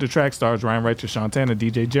field with the track stars, Ryan Righteous, Shantana,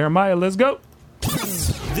 DJ Jeremiah. Let's go.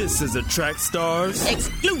 This is a Track Stars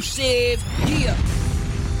Exclusive. Yeah.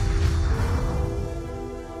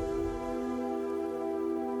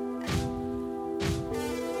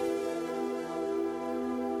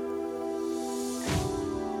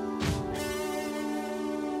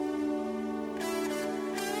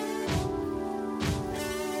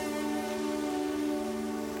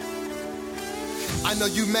 I know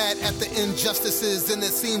you mad at the injustices, and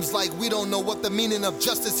it seems like we don't know what the meaning of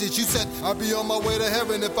justice is. You said, I'd be on my way to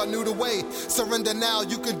heaven if I knew the way. Surrender now,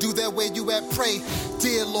 you can do that where you at, pray.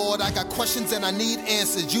 Dear Lord, I got questions and I need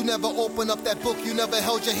answers. You never opened up that book, you never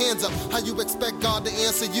held your hands up. How you expect God to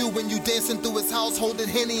answer you when you dancing through his house, holding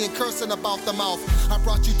Henny and cursing about the mouth? I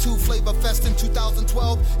brought you to Flavor Fest in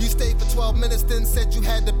 2012. You stayed for 12 minutes, then said you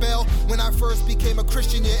had to bail. When I first became a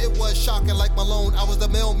Christian, yeah, it was shocking. Like Malone, I was the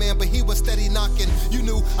mailman, but he was steady knocking. You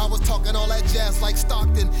knew I was talking all that jazz like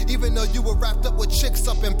Stockton, even though you were wrapped up with chicks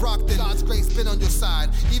up in Brockton. God's grace been on your side,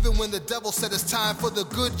 even when the devil said it's time for the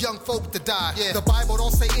good young folk to die. Yeah, the Bible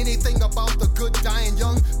don't say anything about the good dying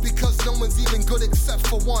young, because no one's even good except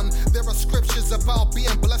for one. There are scriptures about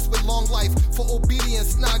being blessed with long life for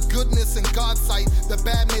obedience, not goodness in God's sight. The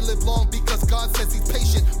bad may live long because God says he's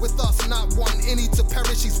patient with us, not one any to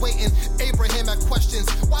perish, he's waiting. Abraham had questions,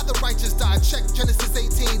 why the righteous die? Check Genesis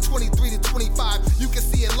 18, 23 to 25. You can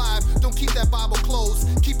see it live, don't keep that Bible closed.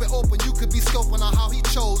 Keep it open, you could be scoping on how he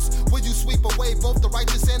chose. Will you sweep away both the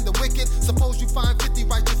righteous and the wicked? Suppose you find 50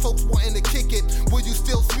 righteous folks wanting to kick it. Will you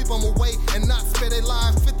still sweep them away and not spare their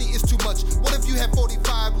lives? 50 is too much. What if you had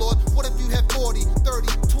 45, Lord? What if you had 40,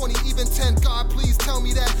 30, 20, even 10? God, please tell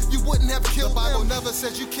me that you wouldn't have killed them. The Bible never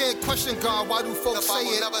says you can't question God. Why do folks say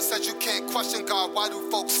it? The Bible never says you can't question God. Why do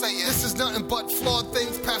folks say it? This is nothing but flawed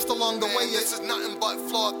things passed along the way. This is nothing but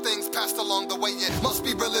flawed things passed along the way. It must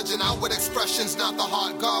be religion, outward expressions, not the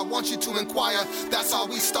heart. God wants you to inquire. That's how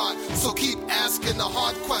we start. So keep asking the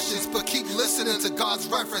hard questions, but keep listening to God's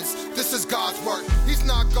reference. This is God's work. He's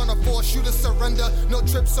not gonna force you to surrender. No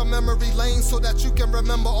trips on memory lane so that you can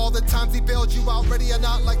remember all the times he bailed you out. Ready or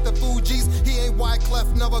not, like the Fugees. He ain't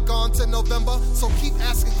Wyclef, never gone to November. So keep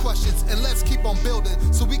asking questions and let's keep on building,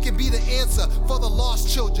 so we can be the answer for the lost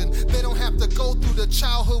children. They don't have to go through the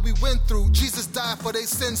childhood we went through. Jesus died for their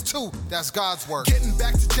sins too. That's God's work. Getting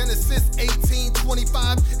back to Genesis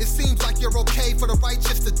 18:25, it seems like you're okay for the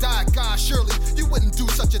righteous to die. God, surely you wouldn't do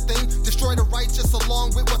such a thing. Destroy the righteous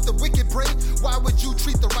along with what the wicked bring. Why would you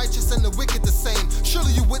treat the righteous and the wicked the same?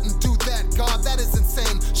 Surely you wouldn't do that, God, that is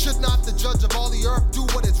insane. Should not the judge of all the earth do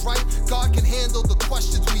what is right? God can handle the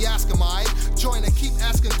questions we ask him, alright? Join and keep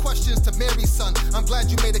asking questions to Mary's son. I'm glad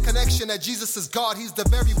you made a connection that Jesus is God, he's the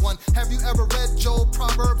very one. Have you ever read Job,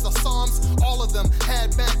 Proverbs, or Psalms? All of them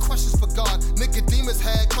had mad questions for God. Nicodemus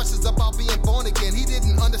had questions about being born again. He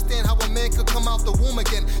didn't understand how a man could come out the womb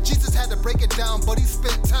again. Jesus had to break it down, but he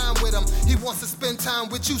spent time with him. He wants to spend time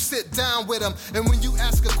with you, sit down with him. And when you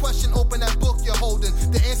ask a question, open that book you're holding.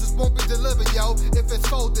 The answers won't be delivered, yo, if it's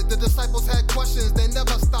folded. The disciples had questions, they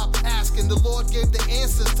never stopped asking. The Lord gave the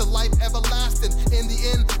answers to life everlasting. In the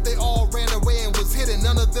end, they all ran away and was hidden.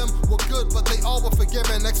 None of them were good, but they all were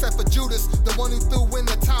forgiven, except for Judas, the one who threw in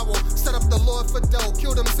the towel. Set up the Lord for dough,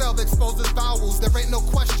 killed himself, exposed his bowels. There ain't no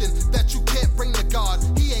question that you can't bring to God.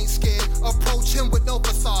 He ain't scared, approach him with no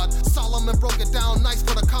facade. Solomon broke it down nice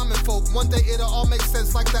for the common folk. One day it'll all make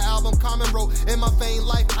sense like the album Common wrote. In my vain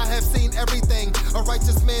life I have seen everything. A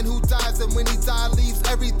righteous man who dies, and when he dies leaves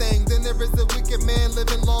everything. Then there is a wicked man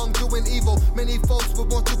living long doing evil. Many folks will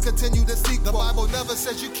want to continue to seek. The Bible never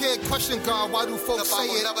says you can't question God. Why do folks say it? The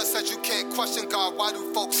Bible never says you can't question God. Why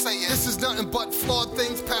do folks say it? This is nothing but flawed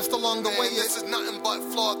things passed along the way. This is nothing but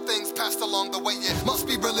flawed things passed along the way. It must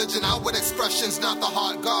be religion, outward expressions, not the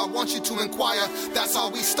heart. God wants you to inquire. That's how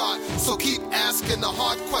we start. So keep asking the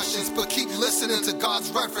hard questions, but keep listening to God's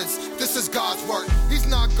reference. This is God's work. He's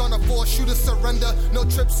not gonna force you to surrender. No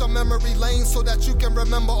trips on memory lane so that you can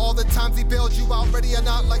remember all the times he bailed you out. Ready or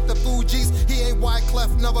not, like the Fugees. He ain't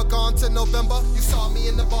Wyclef, never gone to November. You saw me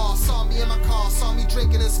in the bar, saw me in my car, saw me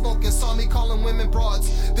drinking and smoking, saw me calling women broads.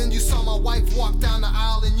 Then you saw my wife walk down the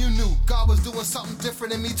aisle and you knew God was doing something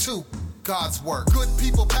different in me too. God's work. Good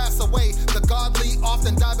people pass away. The godly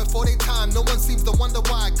often die before their time. No one seems to wonder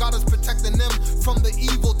why. God is protecting them from the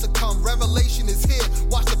evil to come. Revelation is here.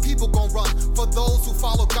 Watch the people gon' run. For those who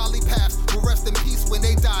follow godly paths will rest in peace when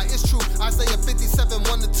they die. It's true. Isaiah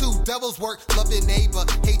 57:1-2. Devil's work, love your neighbor,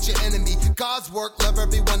 hate your enemy. God's work, love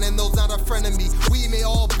everyone and those not a friend of me. We may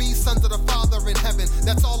all be sons of the Father in heaven.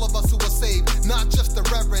 That's all of us who are saved, not just the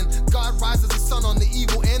reverend. God rises the sun on the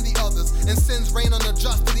evil and the others, and sins rain on the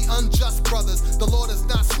just and the unjust brothers. The Lord is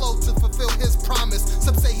not slow to fulfill his promise.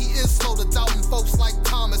 Some say he is slow to doubting folks like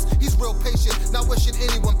Thomas. He's real patient, not wishing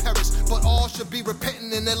anyone perish, but all should be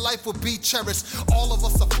repentant and their life will be cherished. All of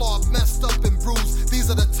us are flawed, messed up and bruised.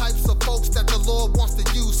 These are the types of folks that the Lord wants to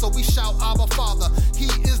use. So we shout, Abba Father. He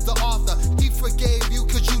is the author. He forgave you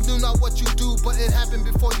because you knew not what you do, but it happened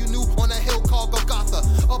before you knew on a hill called Golgotha.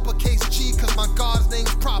 Uppercase G because my God's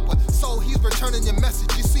name's proper. So he's returning your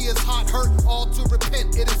message. You see his heart hurt, all to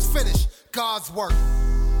repent. It is finished. God's work.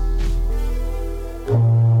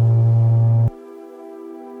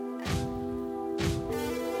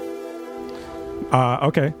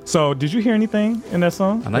 Okay, so did you hear anything in that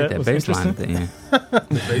song? I like that bass line at the end.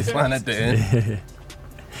 The bass line at the end.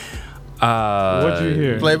 What did you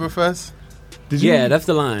hear? Flavor Fest? Yeah, that's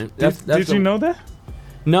the line. Did you know that?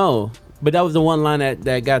 No, but that was the one line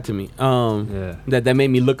that got to me. That made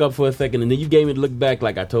me look up for a second, and then you gave me the look back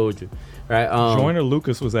like I told you. Right? Joyner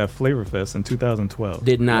Lucas was at Flavor Fest in 2012.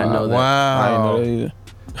 Did not know that. Wow. I didn't know that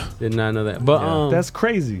either. Did not know that. But That's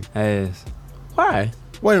crazy. Yes. Why?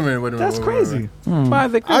 Wait a minute. That's crazy. Why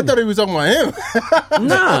is it crazy? I thought he was talking about him.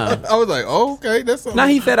 Nah. I was like, oh, okay. That's something. Now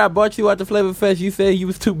he said I brought you out to Flavor Fest. You said you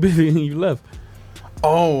was too busy and you left.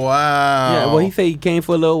 Oh, wow. Yeah, well, he said he came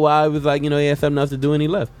for a little while. He was like, he had something else to do and he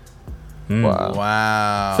left.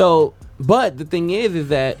 Wow. So, but the thing is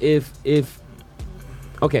that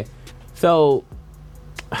okay, so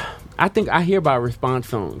I think I hear about response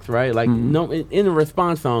songs, right? Like, no, in a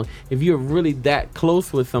response song, if you're really that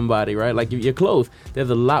close with somebody, right? Like, if you're close, there's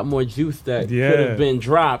a lot more juice that could have been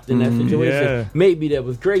dropped in that situation. Yeah. Maybe there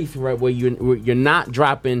was grace, right, where you're not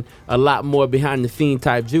dropping a lot more behind the scene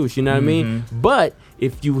type juice. You know what I mean? But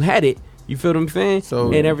if you had it, you feel what I'm saying?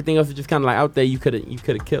 So, and everything else is just kind of like out there. You could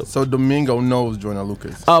have killed. So Domingo knows Joyner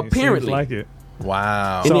Lucas. Apparently, Seems like it.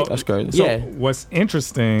 Wow. So, That's crazy. So Yeah. what's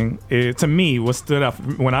interesting to me, what stood out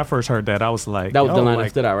when I first heard that, I was like, That was the line that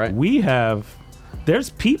stood out, right? There's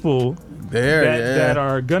people that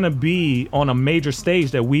are gonna be on a major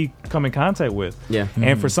stage that we come in contact with. Yeah.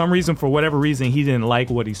 And for some reason, for whatever reason, he didn't like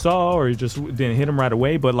what he saw, or he just didn't hit him right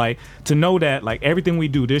away. But like, to know that like everything we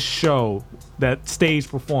do, this show, that stage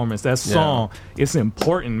performance, that song, it's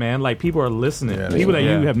important, man. Like, people are listening. People that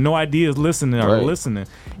you have no idea is listening are listening.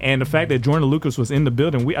 And the fact that Joyner Lucas was in the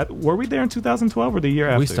building, were we there in 2012 or the year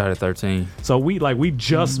after? We started 13. So we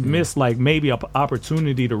just missed like maybe an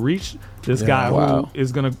opportunity to reach this guy who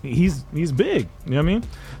is gonna he's big. You know what I mean?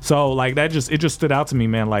 So like it just stood out to me,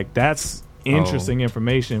 man. Like, that's interesting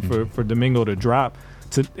information for Domingo to drop.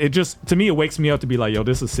 To me, it wakes me up to be like, yo,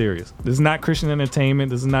 this is serious. This is not Christian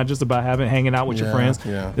entertainment. This is not just about hanging out with your friends.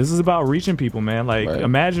 Yeah. This is about reaching people, man. Like,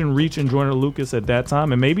 imagine reaching Joyner Lucas at that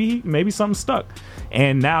time, and maybe something stuck.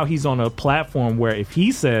 And now he's on a platform where if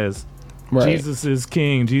he says Jesus is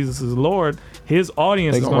King, Jesus is Lord, his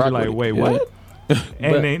audience is gonna be like, wait, what?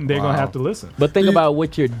 And they're gonna have to listen. But think about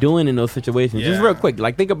what you're doing in those situations. Just real quick,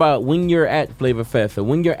 like, think about when you're at Flavor Fest or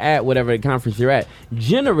when you're at whatever conference you're at.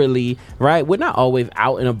 Generally, right, we're not always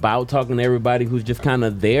out and about talking to everybody who's just kind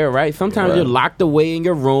of there, right? Sometimes you're locked away in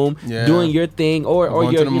your room doing your thing,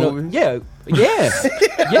 or you're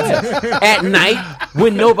at night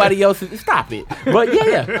when nobody else is. Stop it. But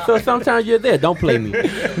so sometimes you're there. Don't play me.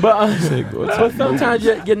 But sometimes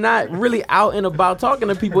you're not really out and about talking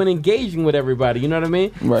to people and engaging with everybody. You know what I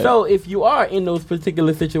mean? Right. So if you are in those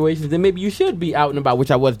particular situations, then maybe you should be out and about, which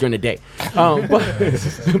I was during the day.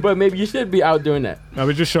 But maybe you should be out during that. No,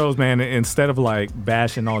 it just shows, man, instead of like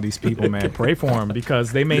bashing all these people, man, pray for them,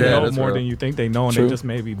 because they may know more than you think they know, and they just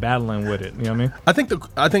may be battling with it. You know what I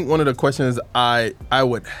mean? I think one of the questions I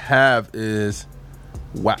would have is,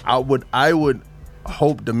 I would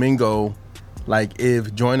hope Domingo, like,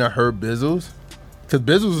 if Joyner heard Bizzles, because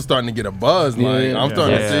Bizzles is starting to get a buzz. Like, I'm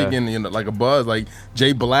starting to see getting like a buzz. Like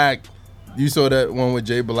Jay Black. You saw that one with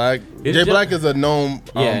Jay Black. Jay Black is a known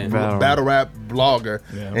battle rap blogger,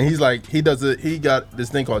 and he's like, he got this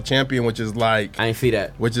thing called Champion, which is like, I ain't see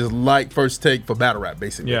that, which is like First Take for battle rap,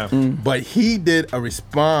 basically. Yeah. But he did a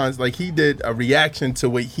response, like he did a reaction to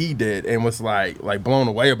what he did, and was like blown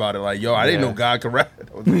away about it. Like, yo, I didn't know God could rap.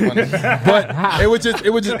 But it was just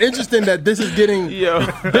interesting that this is getting.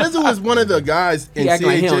 Bizzle is one of the guys in He act CHH.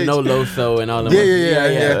 like he don't know Loso and all them.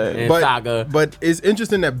 Yeah. And But, Saga. but it's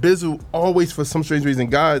interesting that Bizzle always, for some strange reason,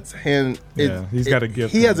 God's hand. He's got a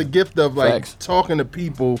gift. He has a gift of like Facts. talking to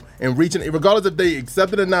people and reaching, regardless if they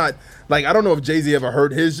accept it or not. Like I don't know if Jay-Z ever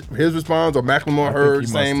heard his response or Macklemore heard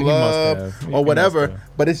 "Same Love" or whatever.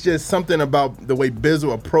 But it's just something about the way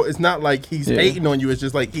Bizzle approach. It's not like he's hating on you. It's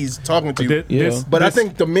just like he's talking to you. But I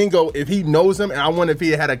think Domingo, if he knows him, and I wonder if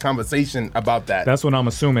he had a conversation about that. That's what I'm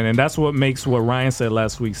assuming, and that's what makes what Ryan said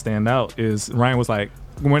last week stand out. Is Ryan was like,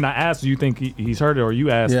 when I asked, do you think he's heard it, or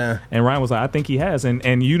you asked, and Ryan was like, I think he has,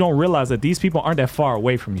 and you don't realize that these people aren't that far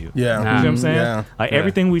away from you. You know what I'm saying? Like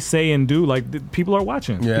everything we say and do, like people are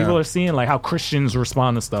watching. People are seeing like how Christians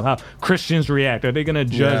respond to stuff, how Christians react. Are they gonna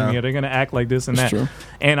judge me? Are they gonna act like this and that? True.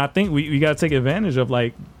 And I think we got to take advantage of,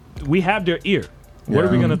 like, we have their ear. What are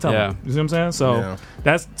we gonna tell them? You see what I'm saying? So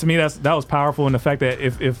that's, to me, that was powerful, and the fact that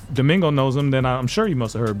if Domingo knows him, then I'm sure he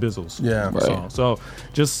must have heard Bizzle's song. So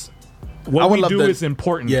just what we do is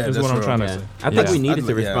important. Is what I'm trying to say. I think we needed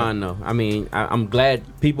to respond though. I mean, I'm glad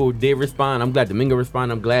people did respond. I'm glad Domingo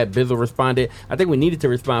responded. I'm glad Bizzle responded. I think we needed to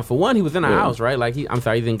respond. For one, he was in our house, right? Like he's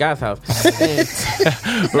in God's house.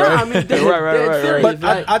 Right. But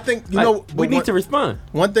I think we need to respond.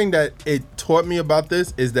 One thing that it taught me about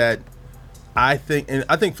this is that I think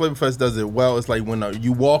Flavor Fest does it well. It's like when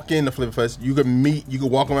you walk in the Flavor Fest, you can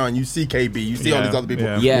walk around and you see KB, you see all these other people.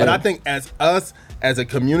 But I think as a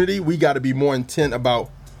community, we got to be more intent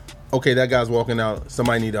about, okay, that guy's walking out,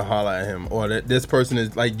 somebody need to holler at him, or that this person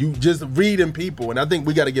is like, you just reading people. And I think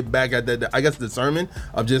we got to get back at that, I guess, discernment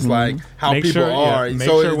of just like how people are.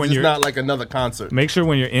 So it's just not like another concert. Make sure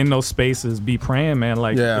when you're in those spaces, be praying, man.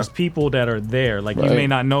 Like there's people that are there. Like you may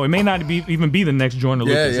not know. It may not even be the next Jordan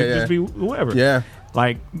Lucas. It could just be whoever. Yeah.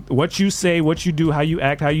 Like what you say, what you do, how you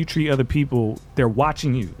act, how you treat other people, they're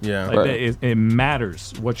watching you. It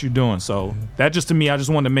matters what you're doing. So that just, to me, I just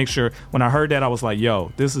wanted to make sure when I heard that, I was like,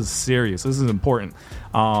 yo, this is serious. This is important.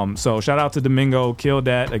 So shout out to Domingo, killed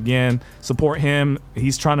that again. Support him.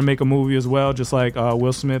 He's trying to make a movie as well, just like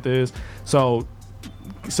Will Smith is. So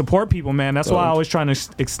support people, man. That's why I always try to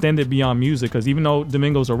extend it beyond music, because even though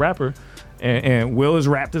Domingo's a rapper, and Will is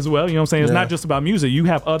rapped as well. You know what I'm saying? It's not just about music. You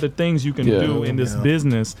have other things you can do in this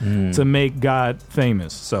business to make God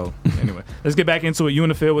famous. So anyway, let's get back into it. You in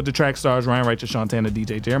the field with the Track Stars, Ryan Righteous, Sean Tanner,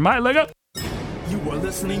 DJ Jeremiah. Leg up. You are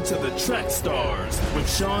listening to the Track Stars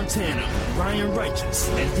with Sean Tanner, Ryan Righteous,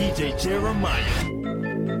 and DJ Jeremiah.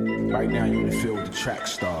 Right now, you're in the field with the Track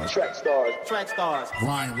Stars. Track Stars.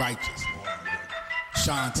 Ryan Righteous,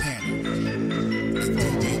 Sean Tanner,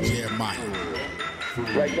 DJ Jeremiah.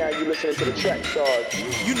 Right now, you're listening to the Track Stars.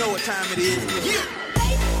 You know what time it is.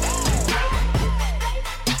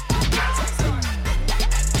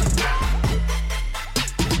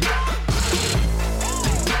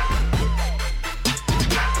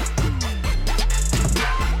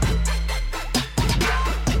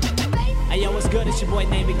 Hey yo, what's good? It's your boy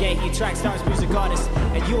Name Gay, you Track Stars music artist,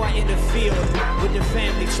 and you are in the field with the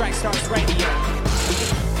family Track Stars Radio.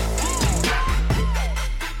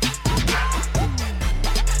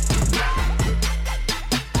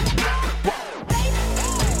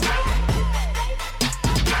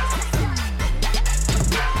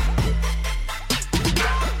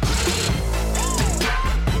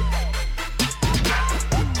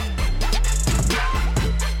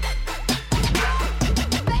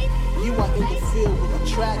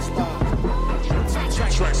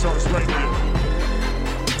 Track Stars Radio.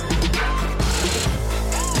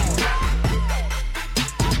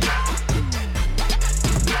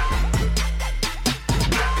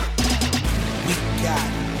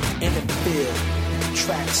 In the field,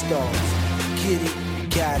 Track Stars. Get it,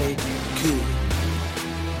 got it, good.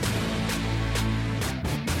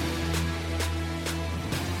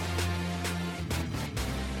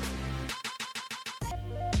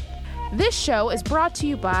 This show is brought to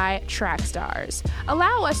you by Trackstars.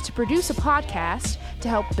 Allow us to produce a podcast to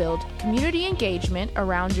help build community engagement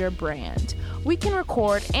around your brand. We can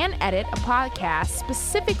record and edit a podcast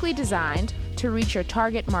specifically designed to reach your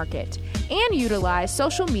target market and utilize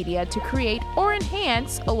social media to create or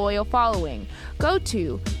enhance a loyal following. Go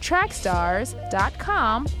to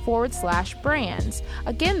trackstars.com/brands.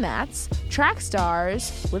 Again, that's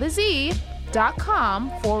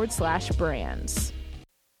trackstars.com/brands.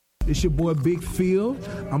 It's your boy Big Phil.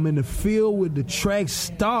 I'm in the field with the Track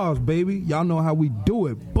Stars, baby. Y'all know how we do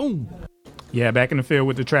it. Boom. Yeah, back in the field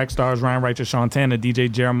with the Track Stars, Ryan Righteous, Sean Tanner, DJ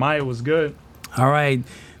Jeremiah was good. All right.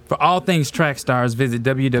 For all things Track Stars, visit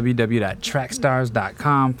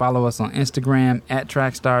www.trackstars.com. Follow us on Instagram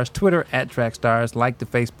 @TrackStars, Twitter @TrackStars, like the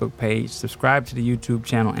Facebook page, subscribe to the YouTube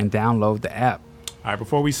channel, and download the app. All right,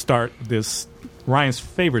 before we start this, Ryan's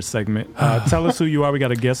favorite segment, tell us who you are. We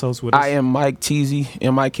got a guest host with us. I am Mike Teezy,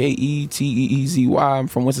 Miketeezy. I'm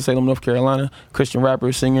from Winston-Salem, North Carolina. Christian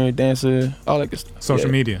rapper, singer, dancer, all that good stuff. Social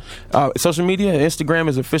media. Social media, Instagram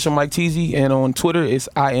is official Mike Teezy, and on Twitter it's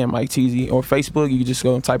I am Mike Teezy. Or Facebook, you can just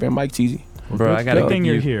go and type in Mike Teezy. Bro, I gotta Good thing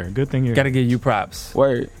you're here. Good thing you're here. Gotta give you props.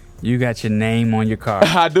 Word. You got your name on your car.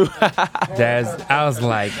 I do. I was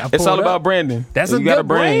like, it's all about branding. That's a you got good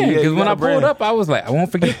brand. Yeah, Because when I pulled up, I was like, I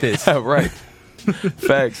won't forget this. Right.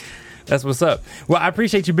 Facts. That's what's up. Well, I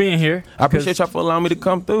appreciate you being here. I appreciate y'all for allowing me to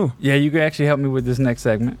come through. Yeah, you can actually help me with this next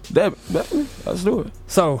segment. Definitely. Let's do it.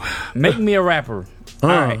 So, make me a rapper. All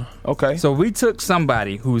right. Okay. So we took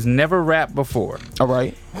somebody who's never rapped before. All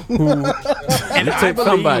right. And I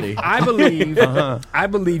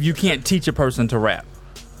believe you can't teach a person to rap.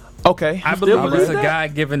 Okay. I believe it's a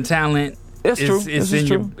God-given talent. It's true. It's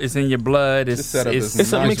in your blood. It's a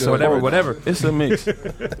mix. Whatever. It's a mix.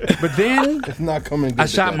 But then it's not coming. I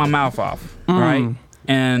shot my mouth off. Right.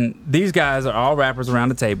 And these guys are all rappers around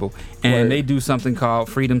the table, and they do something called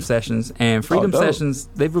Freedom Sessions. And Freedom Sessions,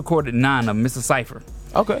 they've recorded 9 of them. It's a cipher.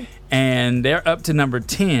 Okay. And they're up to number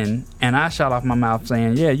 10, and I shot off my mouth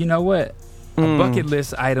saying, yeah, you know what? A bucket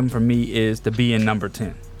list item for me is to be in number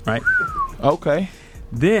 10, right? Okay.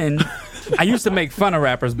 Then I used to make fun of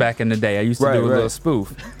rappers back in the day. I used to do a little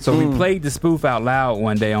spoof. So we played the spoof out loud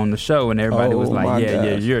one day on the show, and everybody was like,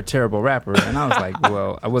 yeah, you're a terrible rapper. And I was like,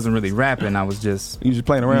 well, I wasn't really rapping. I was just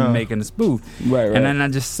playing around, making a spoof. Right. And then I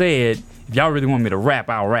just said, if y'all really want me to rap,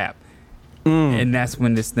 I'll rap. And that's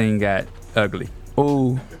when this thing got ugly.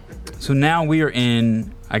 Oh. So now we are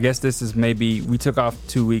in, I guess this is maybe, we took off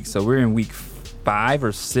 2 weeks, so we're in week 5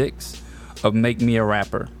 or 6 of Make Me a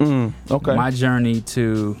Rapper. Okay. My journey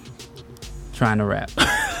to trying to rap.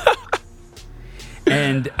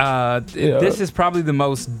 And this is probably the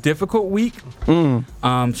most difficult week.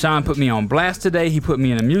 Sean put me on blast today. He put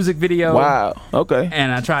me in a music video. Wow. Okay.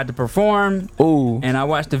 And I tried to perform. Ooh. And I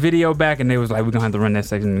watched the video back, and they was like, we're going to have to run that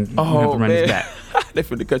section. We're going to have to run this back. They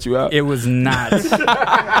finna cut you out. It was not.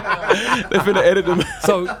 They finna edit them.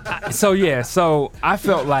 So I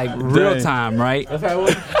felt like real time, right? That's how it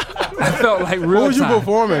was. I felt like real time. What was you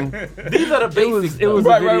performing? These are the basics. It was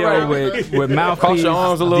a video with mouthpiece. Cross your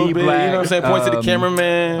arms a little bit. D-Black, you know what I'm saying? Point to the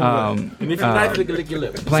cameraman. And if you're nice, lick your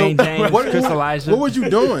lips. Plain Jane, Chris Elijah. What was you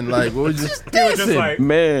doing? Like, what was you? Just like,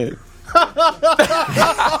 man.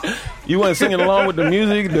 You wasn't singing along with the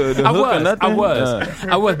music, the hook or nothing?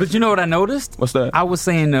 I was. But you know what I noticed? What's that? I was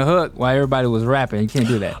saying the hook while everybody was rapping. You can't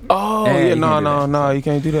do that. Oh, yeah, no, you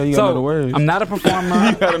can't do that. You gotta know the words. I'm not a performer.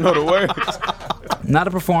 You gotta know the words. Not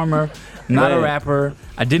a performer, not a rapper.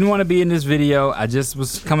 I didn't want to be in this video. I just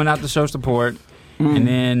was coming out to show support. And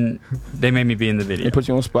then they made me be in the video. They put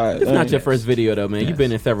you on spot. It's not your first video, though, man. You've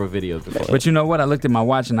been in several videos before. But you know what? I looked at my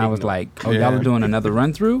watch and I was like, oh, y'all are doing another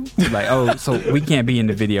run through? Like, oh, so we can't be in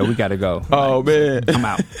the video. We got to go. Oh, man. I'm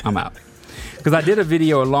out. Because I did a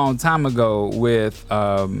video a long time ago with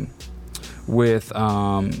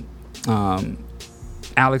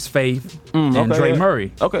Alex Faith and Dre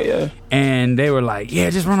Murray. Okay, yeah. And they were like,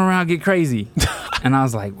 yeah, just run around, get crazy. And I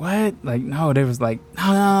was like, what? Like, no, they was like,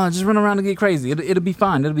 no, just run around and get crazy. It'll be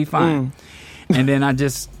fine. It'll be fine. And then I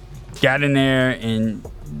just got in there and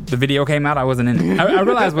the video came out. I wasn't in it. I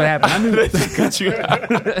realized what happened. I knew they cut you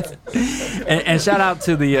out. and shout out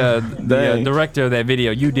to the director of that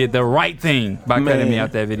video. You did the right thing by cutting me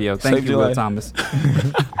out that video. Thank you, Will Thomas.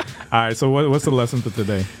 All right, so what's the lesson for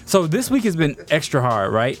today? So this week has been extra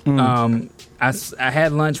hard, right? I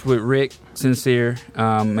had lunch with Rick Sincere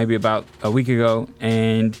maybe about a week ago,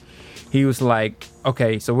 and he was like,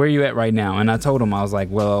 okay, so where are you at right now? And I told him, I was like,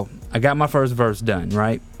 well, I got my first verse done,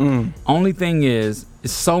 right? Only thing is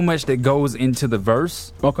so much that goes into the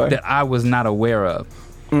verse that I was not aware of.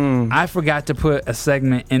 I forgot to put a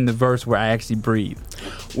segment in the verse where I actually breathe.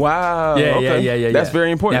 Wow. Yeah. That's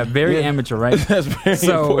very important. Yeah, very amateur, right? That's very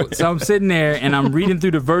important. So I'm sitting there and I'm reading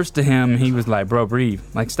through the verse to him. And he was like, bro, breathe.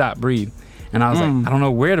 Like, stop, breathe. And I was like, I don't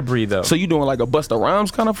know where to breathe, though. So you doing like a Busta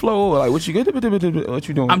Rhymes kind of flow? Or like what you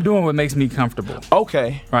doing? I'm doing what makes me comfortable.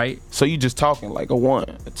 Okay. Right? So you just talking like a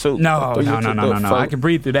 1, 2. No. I can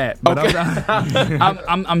breathe through that. But okay.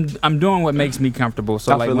 I'm doing what makes me comfortable.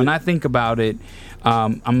 So like when I think about it,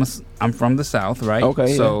 I'm from the South, right?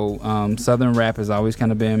 Okay. So Southern rap has always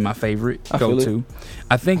kind of been my favorite go-to.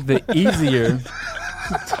 I think the easier.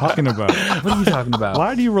 Talking about? What are you talking about?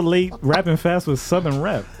 Why do you relate rapping fast with Southern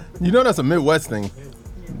rap? You know that's a Midwest thing.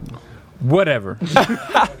 Whatever.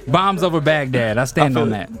 Bombs over Baghdad. I stand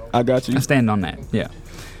on that. I got you. I stand on that. Yeah.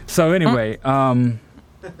 So anyway,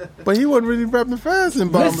 But he wasn't really rapping fast in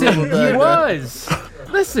Bombs listen, Over Baghdad. he was.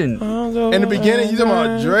 Listen. In the beginning, you talking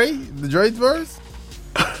about Dre? The Dre's verse?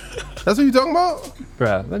 That's what you talking about?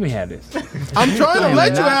 Bruh, let me have this. I'm trying to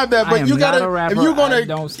let you have that, I but am you not gotta. a rapper. If you're I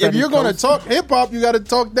don't study talk hip hop, you gotta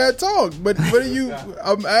talk that talk. But what are you?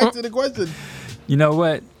 I'm asking the question. You know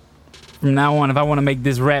what? From now on, if I want to make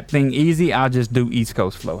this rap thing easy, I'll just do East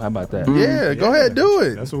Coast flow. How about that? Yeah, go ahead, do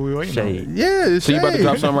it. That's what we waiting Shade. Yeah, it's So you about to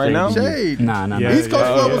drop something right now? Shade. Nah. East Coast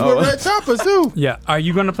Flow was with Red Chopper too. Yeah. Are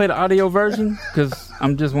you going to play the audio version? Because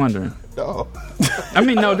I'm just wondering. No. I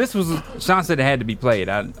mean, no, this was... Sean said it had to be played.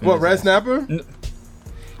 What, Red Snapper?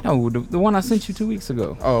 No, the one I sent you 2 weeks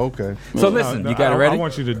ago. Oh, okay. So listen. You got it ready? I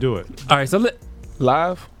want you to do it. All right, so...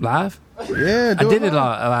 Live? Live? Yeah, I did it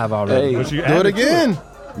live already. Hey, do it again.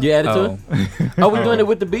 You added to it? Are we doing it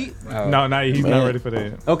with the beat? No, he's not ready for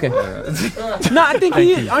that. Okay. No, I think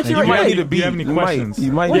he is. Aren't you ready? Do you have any questions?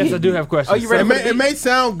 Yes, I do have questions. Are you ready? It may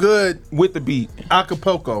sound good with the beat.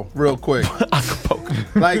 Acapulco, real quick. Acapulco.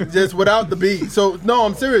 Like just without the beat. So no,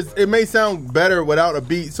 I'm serious. It may sound better without a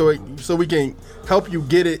beat, so we can help you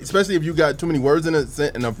get it, especially if you got too many words in a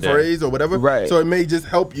phrase or whatever. Right. So it may just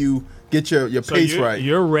help you get your pace right.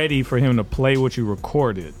 You're ready for him to play what you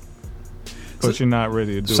recorded. But you're not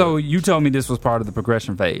ready to do it. So you told me this was part of the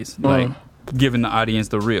progression phase, like giving the audience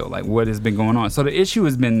the real, like what has been going on. So the issue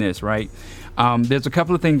has been this, right? There's a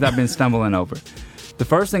couple of things I've been stumbling over. The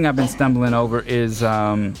first thing I've been stumbling over is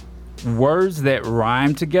words that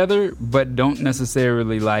rhyme together but don't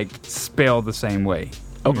necessarily like spell the same way.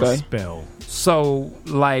 Okay. Spell. So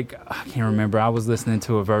like I can't remember. I was listening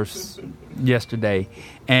to a verse yesterday,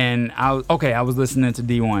 and I was listening to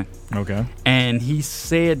D1. Okay. And he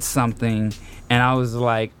said something, and I was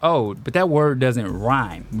like, "Oh, but that word doesn't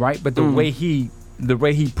rhyme, right?" But the way he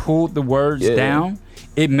pulled the words down,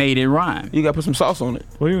 it made it rhyme. You gotta put some sauce on it.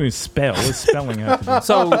 What do you mean spell? What's spelling have to do?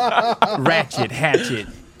 So ratchet, hatchet.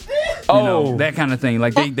 You know, that kind of thing.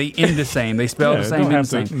 Like they end the same. They spell the same, end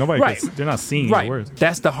the same. They're not seeing the words.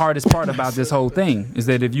 That's the hardest part about this whole thing, is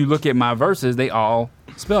that if you look at my verses, they all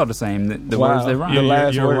spell the same. The words they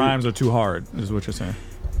rhyme. Your rhymes are too hard, is what you're saying.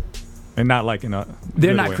 And not like in a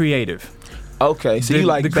They're not way. creative. Okay, so you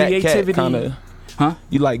like the Bat creativity, Cat kind of? Huh?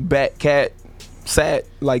 You like Bat Cat, Sat,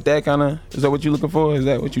 like that kind of? Is that what you're looking for? Is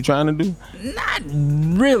that what you're trying to do? Not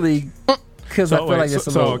really. Because I feel like it's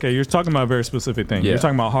a little... okay, you're talking about a very specific thing. Yeah. You're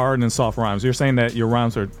talking about hard and soft rhymes. You're saying that your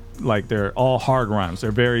rhymes are like they're all hard rhymes.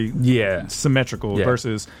 They're very symmetrical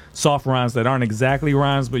versus soft rhymes that aren't exactly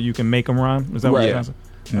rhymes, but you can make them rhyme. Is that what you're trying to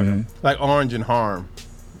say? Okay. Like orange and harm.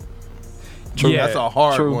 True. Yeah, that's a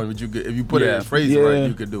hard true. one, but if you put it in a phrase right,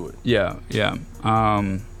 you could do it. Yeah.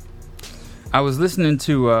 I was listening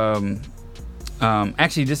to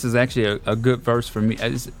actually, this is actually a good verse for me.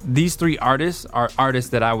 These three artists are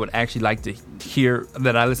artists that I would actually like to hear,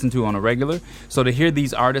 that I listen to on a regular. So to hear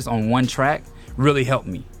these artists on one track really helped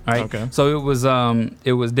me. Right. Okay. So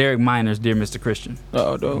it was Derek Miner's "Dear Mr. Christian."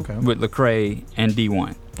 Oh, dope. Okay. With Lecrae and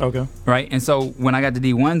D1. Okay. Right. And so when I got to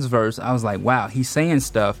D1's verse, I was like, wow, he's saying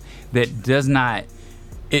stuff that does not.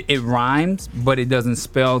 It rhymes, but it doesn't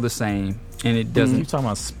spell the same. And it doesn't. You're talking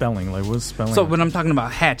about spelling. Like, what's spelling? So when I'm talking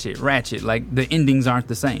about hatchet, ratchet, like the endings aren't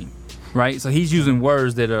the same, right? So he's using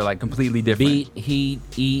words that are like completely different. Beat, heat,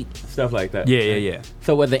 eat, stuff like that. Yeah.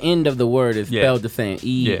 So where the end of the word is spelled the same,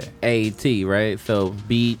 E-A-T, right? So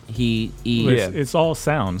beat, heat, eat. It's all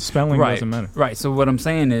sound. Spelling doesn't matter. Right. So what I'm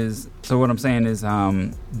saying is,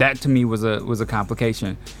 that to me was a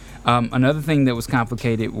complication. Another thing that was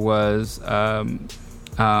complicated was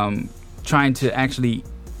trying to actually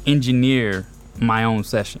engineer my own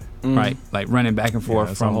session, right? Like running back and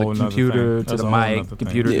forth from the computer to the mic,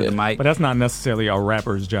 computer to the mic. But that's not necessarily a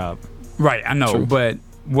rapper's job. Right, I know. True. But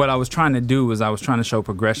what I was trying to do was I was trying to show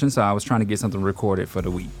progression, so I was trying to get something recorded for the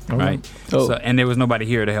week, right? Oh. So, and there was nobody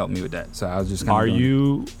here to help me with that, so I was just kind of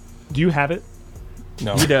do you have it?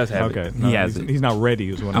 No. He does have it. Okay. He has it. He's not ready.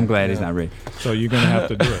 Is what I'm glad he's not ready. So you're going to have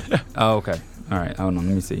to do it. Oh, okay. All right. Hold on.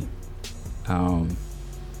 Let me see.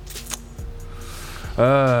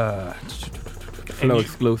 Flow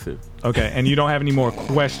exclusive. Okay, and you don't have any more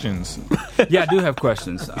questions? Yeah, I do have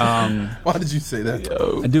questions. Why did you say that?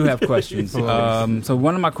 I do have questions. So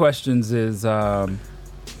one of my questions is, I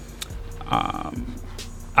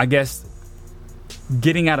guess,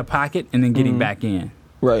 getting out of pocket and then getting back in.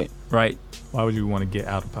 Right. Why would you want to get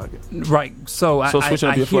out of pocket? Right. So switching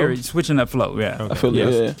up your flow? Switching up flow, yeah. Okay. I feel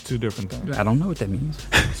Yes. Two different things. I don't know what that means.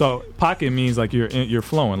 So pocket means like you're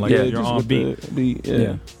flowing, like you're on beat.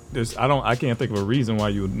 Yeah. I can't think of a reason why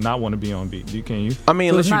you would not want to be on beat. Can you? I mean,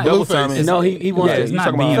 unless you double time it. No, he wants to. It's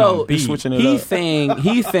not being on beat. Switching it He's up.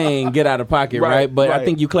 saying get out of pocket, right? But I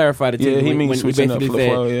think you clarified it too. Yeah, he when means he switching basically up the said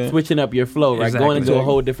flow, yeah. switching up your flow, right? Exactly. Going into a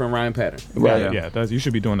whole different rhyme pattern. Right. Yeah, you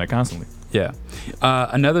should be doing that constantly. Yeah.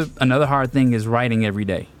 Another hard thing is writing every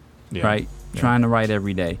day. Yeah. Right? Yeah. Trying to write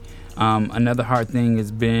every day. Another hard thing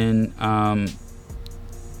has been, I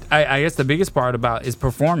guess the biggest part about is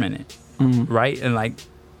performing it, right? And like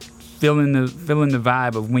feeling the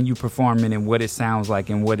vibe of when you perform it and what it sounds like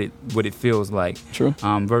and what it feels like. True.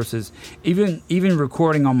 Versus even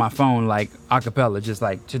recording on my phone like a cappella, just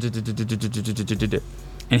like and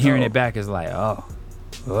hearing it back is like,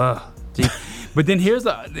 gee. But then here's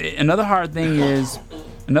another hard thing is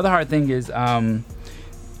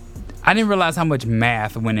I didn't realize how much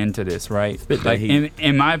math went into this, right? Like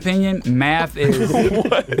in my opinion, math is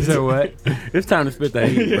what? So what? It's time to spit that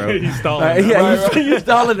heat, bro. He's stalling. You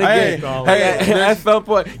stalling again. Hey, at some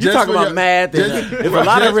point, you talking about math. There's a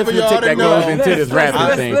lot of arithmetic that goes into this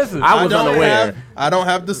rapping thing. Listen, I was unaware. I don't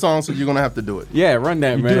have the song, so you're gonna have to do it. Yeah, run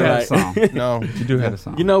that, You man. do have a song. No, You do have a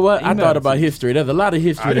song. You know what? I thought about history. There's a lot of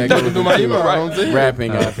history that goes do my into email, right?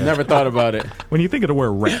 rapping. I've never thought about it. When you think of the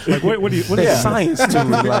word rap, like what is Science too.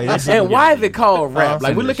 Like, And why is it called rap?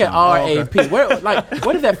 Like we look at RAP. Where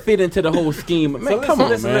does that fit into the whole scheme? Man, come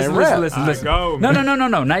on, man. Rap. Listen. Go, No, man.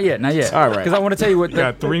 not yet. All right. Because I want to tell you what. You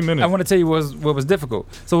got 3 minutes. I want to tell you what was difficult.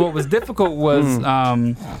 So what was difficult was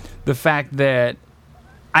the fact that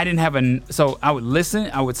I didn't have so I would listen,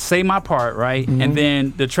 I would say my part, right, and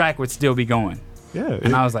then the track would still be going. Yeah,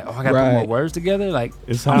 And I was like, oh, I got to put more words together. Like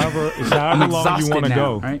it's however long you exhausted want to now,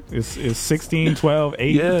 go. right? It's 16, 12,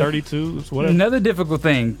 8, 32, it's whatever. Another difficult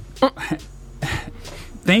thing.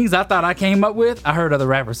 Things I thought I came up with, I heard other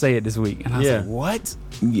rappers say it this week, and I was like, what?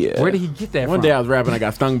 Yeah. Where did he get that from? One day I was rapping, I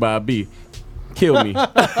got stung by a bee. Kill me.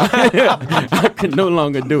 I could no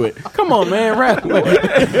longer do it. Come on, man, rap. All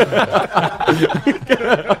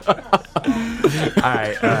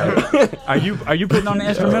right. Are you putting on the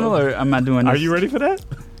instrumental, or am I doing this? Are you ready for that?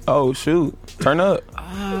 Oh shoot! Turn up.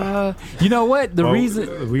 You know what? The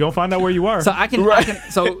reason we gonna find out where you are. So I can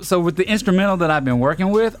so with the instrumental that I've been working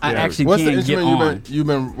with, I actually What's the can't get instrument on. you've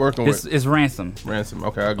been working with? It's Ransom. Ransom.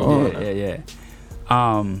 Okay, I'll go. Yeah.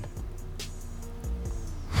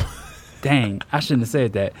 Dang, I shouldn't have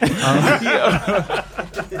said that.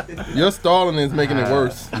 Your stalling is making it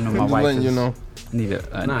worse. I know I'm my just wife letting you is- know.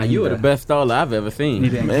 You are the best staller I've ever seen.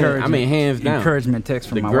 Need an Man, I mean, hands down. encouragement text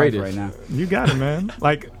from The my greatest. wife right now. You got it, man.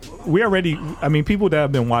 Like we already. I mean, people that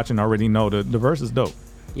have been watching already know the verse is dope.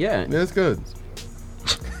 Yeah, it's good.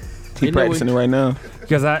 He practicing it right now.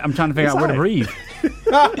 Because I'm trying to figure out where to breathe. He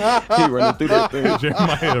running through that thing.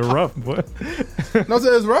 Jeremiah rough, boy. No,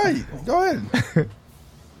 so it's right. Go ahead.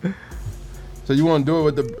 So you want to do it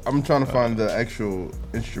with the? I'm trying to find the actual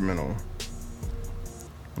instrumental.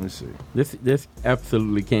 Let me see. This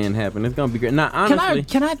absolutely can happen. It's gonna be great. Now, honestly,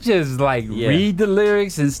 Can I just read the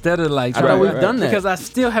lyrics instead of like? I thought we've done that. Because I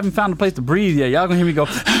still haven't found a place to breathe yet. Y'all gonna hear me go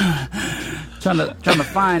trying to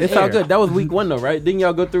find. It's air. all good. That was week 1 though, right? Didn't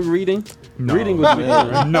y'all go through reading? No. Reading was week 1,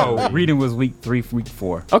 right? No, reading was week 3, week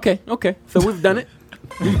 4. Okay. So we've done it.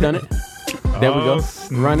 There we go.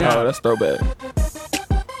 Run it. Oh, that's throwback.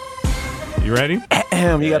 You ready? You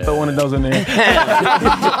got to throw one of those in there.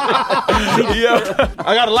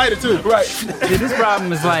 I got to light it too. Right. See, this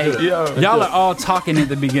problem is like y'all are all talking at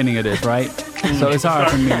the beginning of this, right? So it's hard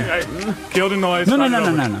for me. Kill the noise. No.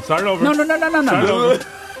 Start it over. No. Start it over.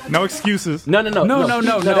 No excuses. No.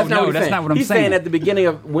 That's not what I'm He's saying. saying at the beginning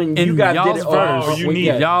of when In you guys did y'all's it.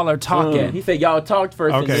 verse, y'all are talking. He said y'all talked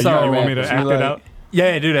first. Okay, and you then want me to act it out?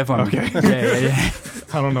 Yeah, do that for me. Okay. Yeah.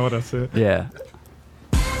 I don't know what I said. Yeah.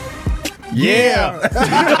 Yeah.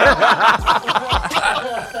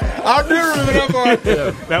 I do remember that part.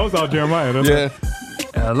 That was all Jeremiah. That's Yeah.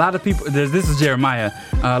 A lot of people. This is Jeremiah.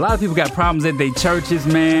 A lot of people got problems at their churches,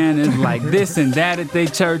 man. It's like this and that at their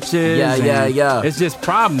churches. Yeah. It's just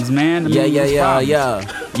problems, man. I mean, it's problems.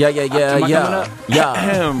 Am I coming up?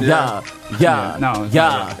 No.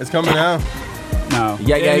 It's coming out. No.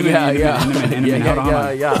 Yeah. In a minute. Hold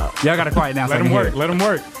on. Y'all gotta quiet down. Let him work. Let him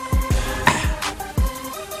work.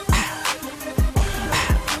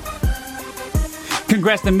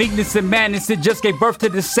 Congrats to meekness and madness. It just gave birth to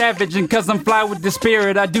the savage. And cause I'm fly with the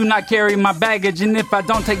spirit, I do not carry my baggage. And if I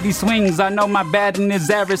don't take these swings, I know my batting is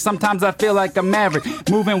average. Sometimes I feel like a maverick,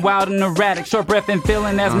 moving wild and erratic, short breath and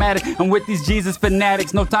feeling asthmatic. I'm with these Jesus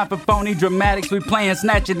fanatics, no time for phony dramatics. We playing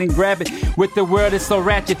snatch it and grab it. With the world is so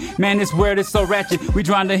ratchet, man, this word is so ratchet. We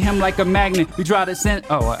drawn to him like a magnet. We draw to send.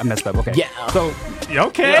 Oh, I messed up. Okay. Yeah. So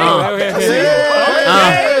Okay. okay.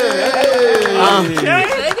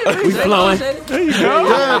 We flowing. There you go.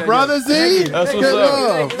 Good, brother Z. That's what's Good up.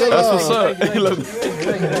 love. Good That's love. what's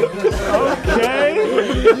up. Okay.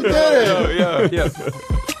 You did it.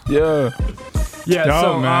 Yeah. Yeah, Oh,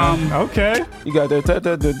 so man. Okay. You got that.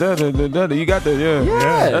 You got that. Yeah.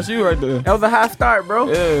 Yeah. That's you right there. That was a high start, bro.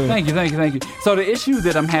 Yeah. thank you. So the issue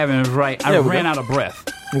that I'm having is I ran out of breath.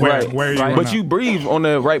 Where are you? Right. But you breathe on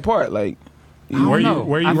the right part, like. I don't Where you- know.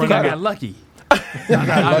 where you I think running I out? got lucky.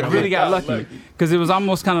 I really got lucky because it was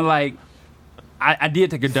almost kind of like I did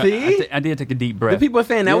take a See? I did take a deep The breath. people are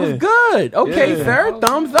saying that was good. Okay, Yeah. sir.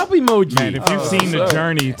 Thumbs up emoji. Man, if you've seen the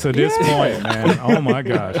journey to this point, man, oh my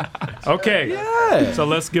gosh. Okay, Yeah. so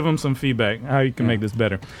let's give them some feedback how you can make this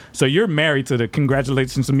better. So you're married to the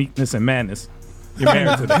Congratulations to Meekness and Madness. You're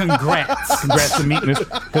married to that. Congrats to Meekness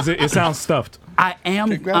because it sounds stuffed. I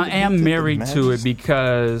am married to it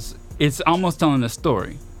because it's almost telling a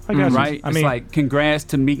story. I got you. Right? I It's mean, like congrats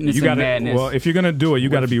to Meekness You and got to Madness. well, if you're gonna do it, you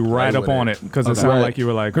got to be right up on it because it sounded like you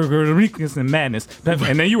were like Meekness and Madness,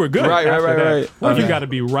 and then you were good. Right, after that. right. Well, Okay. you got to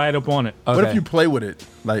be right up on it. What if you play with it?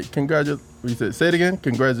 Like, congratulations. What you said? Say it again.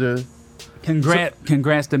 Congratulations.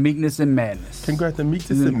 Congrats to Meekness and Madness. Congrats to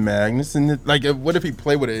Meekness and Magnus. And like, what if he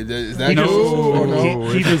play with it? Is that No, good? Or no?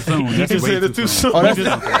 he just soon. That's way too soon. Oh, He that's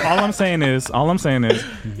just- all I'm saying is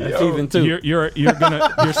Season 2.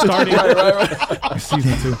 you're starting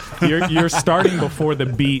season 2. You're starting before the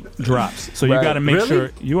beat drops, so you Right. got to make Really?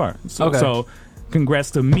 sure you are. So, Okay. so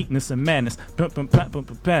congrats to Meekness and Madness.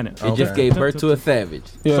 It just gave birth to a savage.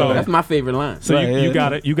 Yeah. So- That's my favorite line. So Right, you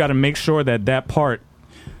yeah. gotta make sure that part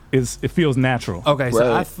it feels natural. Okay, so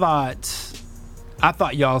Right. I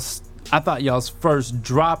thought y'all's first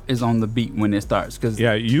drop is on the beat when it starts because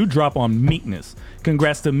Yeah, you drop on Meekness.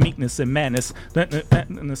 Congrats to Meekness and Madness.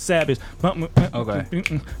 And the Savage. Okay.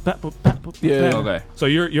 Yeah. Okay. So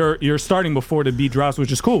you're starting before the beat drops,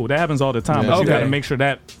 which is cool. That happens all the time. But you Okay. got to make sure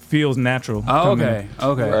that feels natural. Oh, coming in.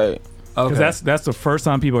 okay. Right. Because that's the first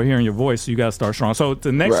time people are hearing your voice, so you got to start strong. So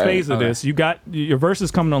the next Right. phase of Okay. this, you got your verse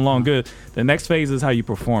is coming along good. The next phase is how you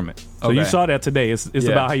perform it. So you Okay. saw that today. It's Yeah.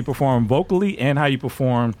 about how you perform vocally and how you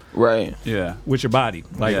perform Right. Yeah. with your body.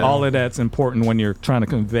 Like Yeah. all of that's important when you're trying to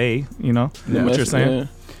convey, what you're saying. Yeah.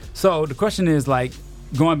 So the question is like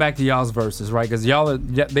going back to y'all's verses, right? Because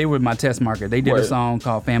they were my test marker. They did a Right. song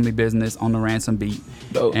called "Family Business" on the Ransom beat,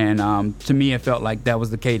 Dope. and to me it felt like that was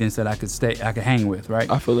the cadence that I could hang with,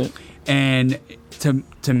 right? I feel it. And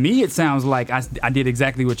to me, it sounds like I did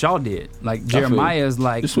exactly what y'all did. Like feel Jeremiah's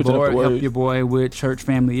like, Just switching up the Lord, help words. your boy with church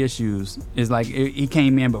family issues. Is like he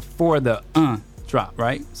came in before the drop,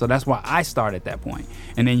 right? So that's why I started at that point.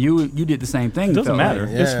 And then you did the same thing. It doesn't felt matter.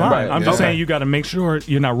 like. It's fine. Right. I'm just Okay. saying you got to make sure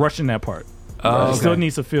you're not rushing that part. It still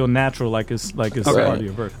needs to feel natural, like it's Okay. part of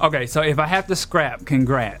your verse. Okay, so if I have to scrap,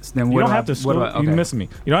 congrats. Then You what don't do have to. what do I- You missing me.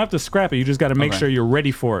 You don't have to scrap it. You just got to make Okay. sure you're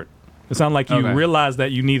ready for it. It sounded like you Okay. realized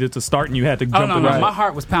that you needed to start and you had to jump. Oh no, the no! right. My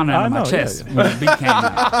heart was pounding out I of my know, chest yeah. when the beat came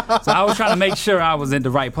in. So I was trying to make sure I was in the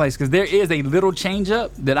right place because there is a little change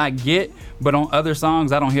up that I get, but on other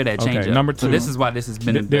songs I don't hear that change Okay, up. number So two. this is why this has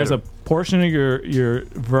been. There's a better. portion of your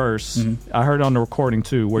verse I heard on the recording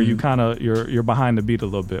too, where you kind of you're behind the beat a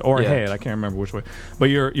little bit or Yeah. ahead. I can't remember which way, but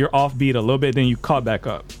you're off beat a little bit. Then you caught back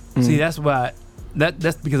up. See, that's why.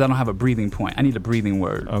 That's because I don't have a breathing point. I need a breathing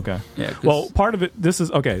word. Okay. Yeah. 'cause- Well, part of it. This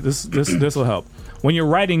is okay. This will help. When you're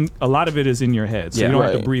writing, a lot of it is in your head, so Yeah. you don't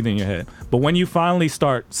have to Right. breathe in your head. But when you finally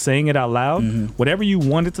start saying it out loud, whatever you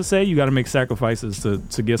wanted to say, you got to make sacrifices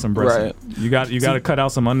to get some breath. in. Right. You got to cut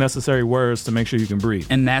out some unnecessary words to make sure you can breathe.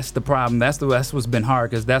 And that's the problem. That's what's been hard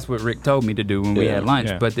because that's what Rick told me to do when we Yeah. had lunch.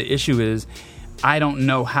 Yeah. But the issue is, I don't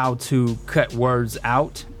know how to cut words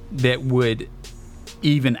out that would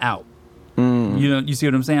even out. You know, you see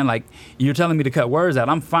what I'm saying? Like you're telling me to cut words out.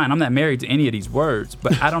 I'm fine. I'm not married to any of these words,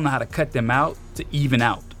 but I don't know how to cut them out to even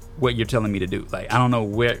out what you're telling me to do. Like I don't know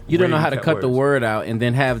where You don't where know how to cut the words. word out and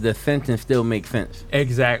then have the sentence still make sense.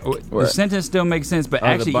 Exactly. The Right. sentence still makes sense, but Oh,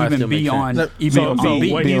 the actually bar even still makes be sense. on So- even So, on so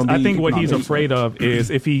beat. what be he's, on I beat, think what keep on he's beat. afraid of is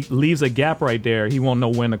if he leaves a gap right there, he won't know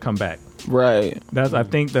when to come back. Right. I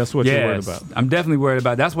think that's what you're worried about. I'm definitely worried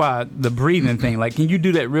about. That's why the breathing thing. Like, can you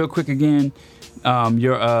do that real quick again?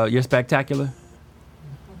 You're spectacular.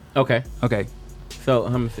 Okay. Okay. So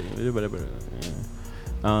let me see.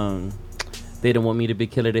 They don't want me to be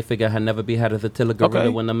killer. They figure I'll never be hot as a tiller gorilla. Okay.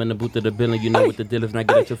 When I'm in the booth of the building, you know what the deal is. And I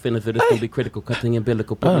get at your feelings, so this gonna be critical. Cutting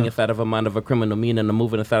umbilical, put me inside of a mind of a criminal. Me and I'm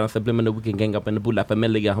moving inside of subliminal. We can gang up in the booth like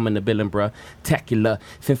familiar. I'm in the building, bruh. Tacular.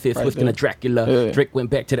 Since it's Right whisking there. a Dracula. Yeah. Drake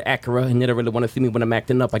went back to the Acura. And they don't really want to see me when I'm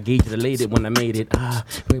acting up. I gauge it, laid it when I made it.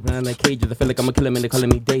 Wait, when I'm like cages, I feel like I'm a killer man. They calling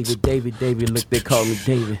me David. Look, they call me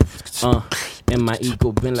David. And my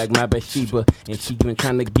ego been like my Bathsheba. And she been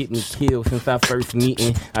trying to get me killed since our first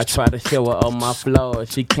meeting. I try to show her all my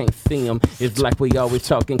flaws, she can't see them. It's like we always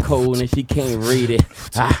talking cold and she can't read it.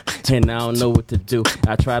 And I don't know what to do.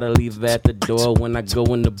 I try to leave her at the door when I go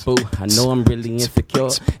in the booth. I know I'm really insecure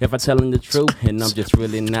if I tell him the truth. And I'm just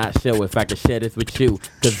really not sure if I can share this with you.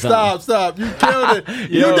 Stop. You killed it.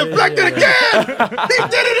 You deflected again. He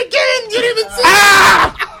did it again. You didn't even see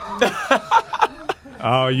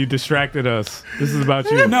Oh, you distracted us. This is about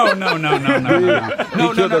you. No.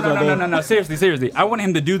 Seriously. I wanted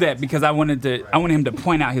him to do that because I wanted him to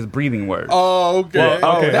point out his breathing word. Oh, okay.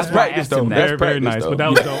 Well, okay. That's practice, though. Very nice. But that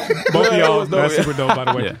was dope. Both of y'all, that's super dope, by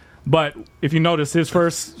the way. Yeah. But if you notice, his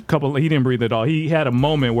first couple, he didn't breathe at all. He had a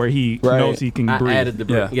moment where he knows he can breathe. I added the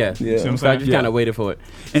breath. Yeah. See what I'm So I saying? just kind of waited for it.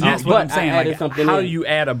 And that's what I'm saying. I added Like, something how in. do you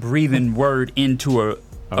add a breathing word into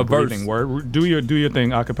a breathing verse? word. Do your thing,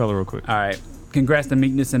 acapella, real quick. All right. Congrats to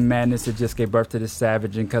meekness and madness that just gave birth to this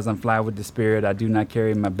savage. And because I'm fly with the spirit, I do not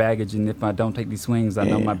carry my baggage. And if I don't take these swings, I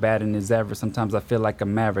know my batting is average. Sometimes I feel like a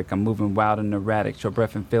maverick. I'm moving wild and erratic. Short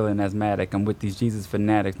breath and feeling asthmatic. I'm with these Jesus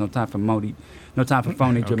fanatics. No time for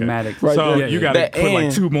phony dramatics. Right, so yeah, you got to put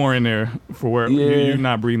like two more in there for where you're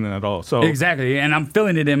not breathing at all. So exactly. And I'm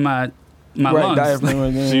feeling it in my lungs.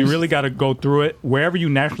 So you really got to go through it. Wherever you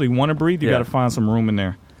naturally want to breathe, you got to find some room in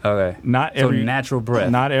there. Okay. Not every natural breath.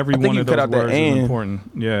 Not every one of those words is important.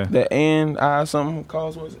 Yeah. The and something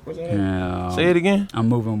calls what's that? Yeah. Say it again. I'm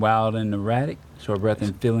moving wild and erratic. Short breath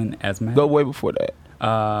and feeling asthmatic. Go way before that.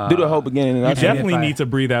 Do the whole beginning. You definitely need to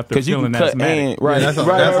breathe after feeling asthmatic. Right. That's a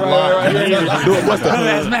lot. Do it. What's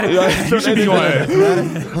the You should be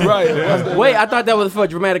going. Right. Wait, I thought that was for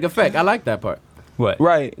dramatic effect. I like that part. What?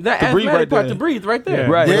 Right. That to breathe asthmatic right part there. to breathe right there.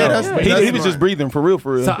 Yeah. Right. Yeah, he was just breathing for real.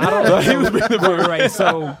 So I don't. He was breathing for real. Right.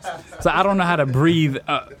 So I don't know how to breathe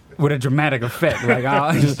with a dramatic effect. Like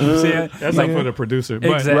I just see it. That's like for the producer.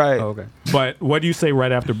 But, Exactly. Right. Oh, okay. But what do you say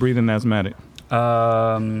right after breathing asthmatic?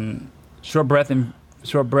 Short breath and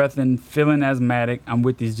feeling asthmatic. I'm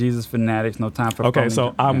with these Jesus fanatics. No time for. Okay,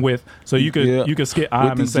 so I'm with. So you could skip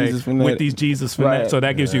I'm and say with these Jesus fanatics. So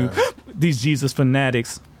that gives you these Jesus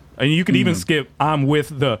fanatics. And you could even skip I'm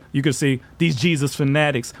with the. You could see these Jesus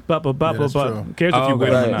fanatics. But. Who cares if you with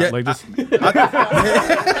them or not? Yeah, Like just.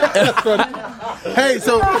 Hey,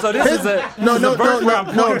 so this is a verse where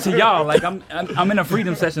I'm pointing to y'all. Like I'm in a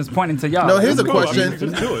freedom sessions pointing to y'all. No, here's a question.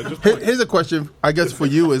 Just do it. Just Here's a question. I guess for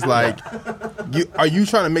you is like, are you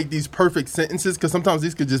trying to make these perfect sentences? Because sometimes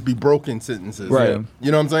these could just be broken sentences. Right.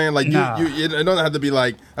 You know what I'm saying? Like Nah. it don't have to be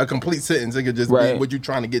like a complete sentence. It could just be what you're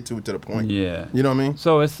trying to get to the point. Yeah. You know what I mean?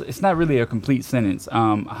 So it's not really a complete sentence.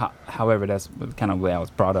 However, that's kind of the way I was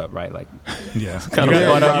brought up, right? Like, yeah. Kind of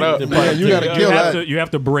brought up. Yeah, you gotta kill that. You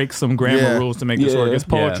have to break some grammar rules to make this work. It's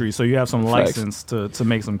poetry, so you have some license to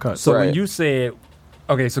make some cuts. So when you said,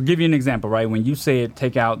 okay, so give you an example, right? When you said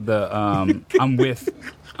take out the I'm with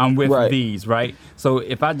these, right? So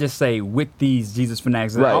if I just say with these Jesus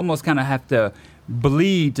fanatics, I almost kind of have to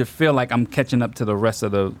bleed to feel like I'm catching up to the rest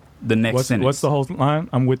of the next sentence. What's the whole line?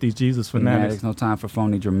 I'm with these Jesus fanatics. No time for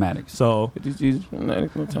phony dramatics. So These Jesus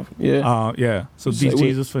fanatics, no time for So these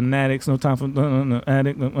Jesus fanatics, no time for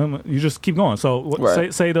addict. You just keep going. So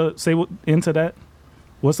say into that.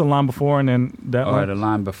 What's the line before and then that All line? right, the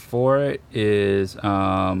line before it is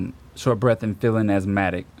short breath and feeling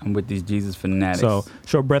asthmatic. I'm with these Jesus fanatics. So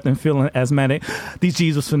short breath and feeling asthmatic. These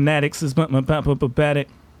Jesus fanatics is bad.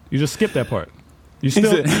 You just skip that part. You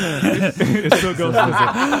still it still goes.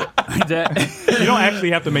 You don't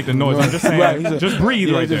actually have to make the noise. I'm just saying, just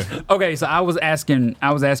breathe right there. Okay, so I was asking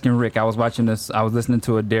Rick. I was watching this. I was listening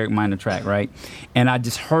to a Derek Minor track, right? And I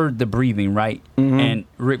just heard the breathing, right? Mm-hmm. And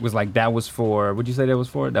Rick was like, "That was for." What'd you say that was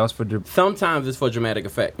for? That was for. Sometimes it's for dramatic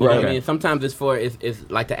effect. You know what I mean? Sometimes it's for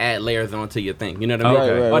it's like to add layers onto your thing. You know what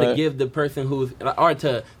I mean? Or to give the person or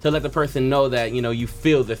to let the person know that you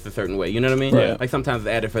feel this a certain way. You know what I mean? Right. Like sometimes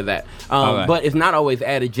it's added for that. But it's not always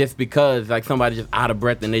added just because like somebody's just out of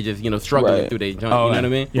breath and they just struggling through their joint. You know what I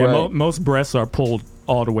mean? Yeah, most breaths are pulled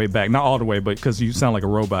all the way back. Not all the way, but because you sound like a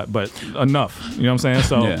robot, but enough. You know what I'm saying?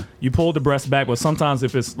 So you pull the breath back, but sometimes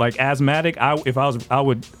if it's like asthmatic, I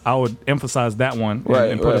would emphasize that one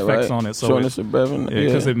and put effects on it. So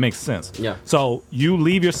because it makes sense. Yeah. So you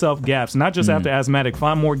leave yourself gaps, not just after asthmatic.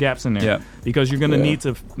 Find more gaps in there because you're going to need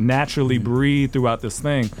to naturally breathe throughout this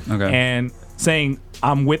thing. Okay. And saying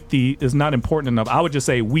I'm with thee is not important enough. I would just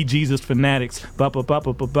say we Jesus fanatics.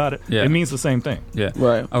 It means the same thing. Yeah.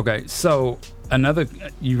 Right. Okay. So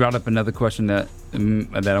you brought up another question that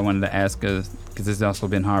I wanted to ask because this has also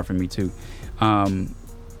been hard for me too.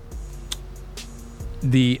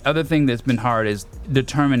 The other thing that's been hard is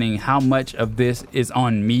determining how much of this is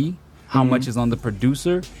on me, how much is on the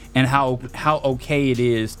producer, and how okay it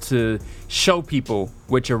is to show people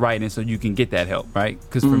what you're writing so you can get that help, right?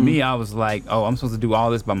 Because for me, I was like, oh, I'm supposed to do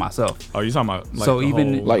all this by myself. Oh, you're talking about like so the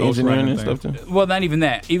even whole like ghost engineering writing and thing? stuff too. well, not even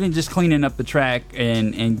that. Even just cleaning up the track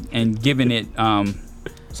and giving it.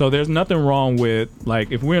 So there's nothing wrong with,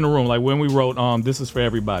 like, if we're in a room, like when we wrote This Is For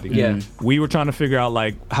Everybody. Yeah. We were trying to figure out,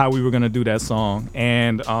 like, how we were going to do that song.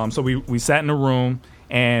 And so we sat in a room,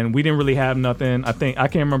 and we didn't really have nothing. I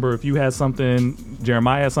can't remember if you had something,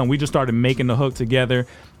 Jeremiah had something. We just started making the hook together.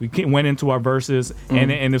 We went into our verses, and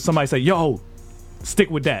if somebody said, yo, stick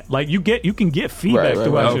with that. Like, you can get feedback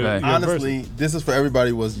throughout your honestly, This Is For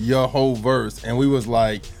Everybody was your whole verse, and we was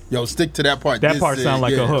like, yo, stick to that part. That part sound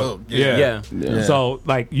like a hook. Yeah. So,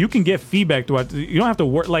 like, you can get feedback throughout. You don't have to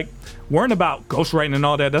worrying about ghostwriting and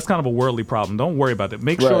all that. That's kind of a worldly problem. Don't worry about that.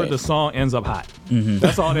 Make sure the song ends up hot.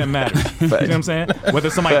 That's all that matters. You know what I'm saying? Whether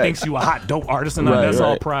somebody thinks you a hot dope artist or not, that's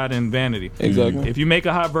all pride and vanity. Exactly. If you make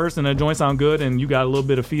a hot verse and a joint sound good and you got a little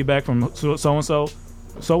bit of feedback from so and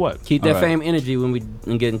so what? Keep that same energy when we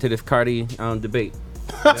get into this Cardi debate.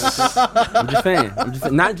 I'm just saying.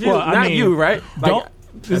 Not you, you, right? Like,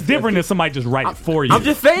 it's different than somebody just write it for you. I'm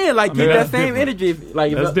just saying, like, keep that same energy.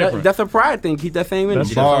 Like, that's a pride thing. Keep that same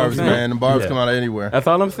energy. That's barbs, man. The barbs come out of anywhere. That's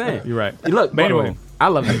all I'm saying. You're right. Look, but anyway, I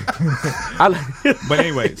love it. But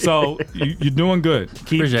anyway, so you're doing good.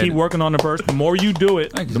 Keep working on the verse. The more you do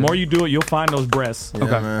it, you'll find those breaths.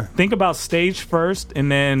 Yeah, man. Think about stage first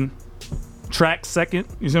and then track second.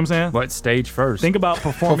 You see what I'm saying? What stage first? Think about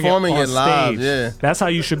performing it on live. stage. Yeah. That's how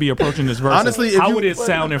you should be approaching this verse. Honestly, how would it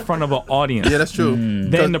sound in front of an audience? Yeah, that's true.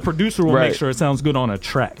 Then the producer will make sure it sounds good on a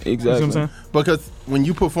track. Exactly. You see what I'm saying? Because when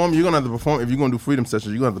you perform, you're gonna have to perform. If you're gonna do freedom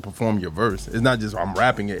sessions, you're gonna have to perform your verse. It's not just I'm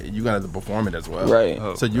rapping it. You're gonna have to perform it as well. Right.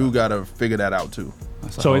 So you gotta figure that out too.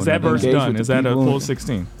 So is that verse done? Is that a full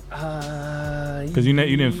 16? Because Because you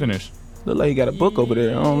didn't finish. Look like he got a book over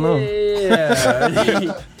there. I don't know.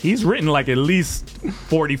 Yeah. He's written like at least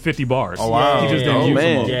 40, 50 bars. Oh, wow. He just didn't use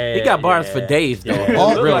them all. He got bars for days, though.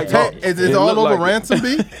 Is it all over Ransom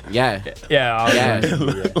B? Yeah.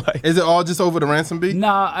 Is it all just over the Ransom B?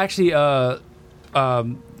 No, actually,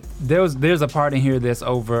 there's a part in here that's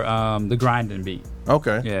over the grinding beat.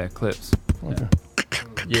 Okay. Yeah, clips. Okay.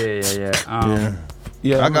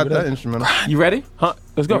 Yeah. I got that instrumental. You ready? Huh?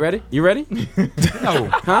 Let's go. You ready? No.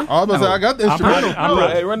 Huh? I was about to say, I got the instrumental.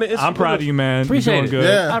 I'm proud of you, man. Appreciate You're it. doing good.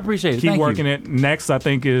 Yeah. I appreciate it. Keep Thank working you. it. Next, I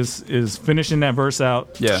think is finishing that verse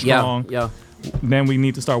out strong. Yeah. Then we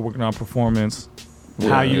need to start working on performance.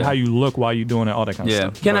 How you look while you're doing it, all that kind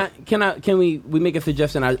of stuff. Can we make a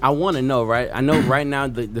suggestion? I want to know, right? I know right now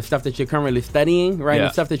the stuff that you're currently studying, right? Yeah.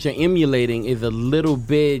 The stuff that you're emulating is a little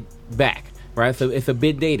bit back, right? So it's a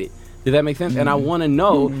bit dated. Does that make sense? And I want to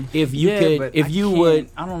know if you would.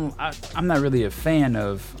 I'm not really a fan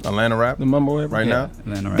of Atlanta rap, the mumble rap right now.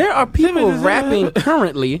 Atlanta rap. There are people rapping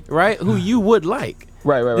currently, right, who you would like.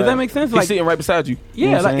 Right. Does that make sense? He's sitting right beside you.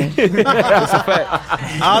 Yeah, it's a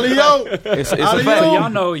fact. Alio. It's a Alio. fact. So y'all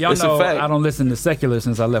know It's a fact. I don't listen to secular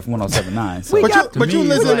since I left 107.9. So But you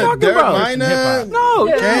listen to Derek Minor. No,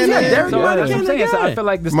 Derek So Minor. that's what I'm saying. So I feel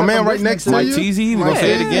like the My stuff man I'm right listening next to- to Mike you. Teasy, we gonna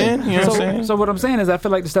say it again. You know what I'm saying? So what I'm saying is I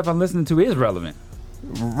feel like the stuff I'm listening to is relevant.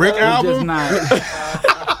 Rick It's just album. not.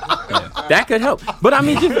 that could help. But I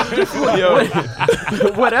mean,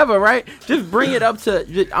 just whatever, right? Just bring it up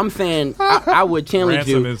to. I'm saying I would challenge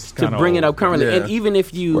Ransom you is to kinda bring it up old. currently, Yeah. and even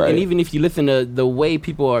if you listen to the way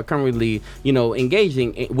people are currently,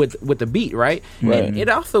 engaging with the beat, right? Right. And it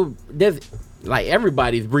also there's. Like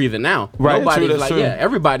everybody's breathing now. Right, Nobody's true, that's like, true.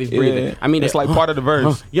 everybody's breathing. Yeah. I mean, it's like part of the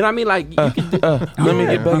verse. You know what I mean? Like, you could Let me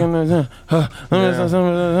get back in the.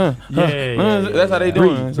 That's how they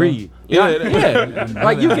doing. breathe. Yeah.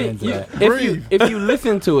 Like you can, if you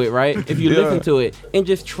listen to it, right? If you listen to it and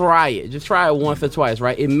just try it once or twice,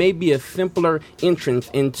 right? It may be a simpler entrance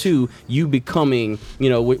into you becoming,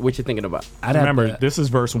 what you're thinking about. Remember, this is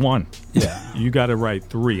verse 1. Yeah. You got to write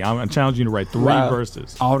 3. I'm challenging you to write 3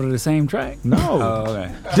 verses. All to the same track? No. Oh,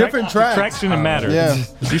 okay. Different tracks. Tracks shouldn't matter. Yeah.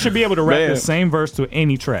 You should be able to rap Man. the same verse to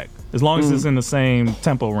any track as long as it's in the same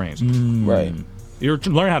tempo range. Right. You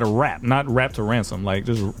learn how to rap, not rap to ransom. Like,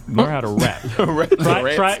 just learn how to rap.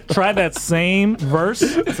 Try that same verse.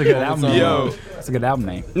 It's a good album name. Yo. It's a good album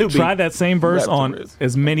name. Try that same verse Rap to on ransom.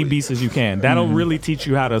 as many beats as you can. That'll really teach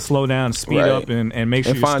you how to slow down, speed Right. up, and make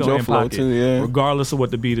sure And you're find still your in flow pocket, too, yeah. regardless of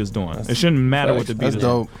what the beat is doing. It shouldn't matter what the beat That's is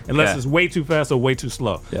dope. doing, unless Yeah. it's way too fast or way too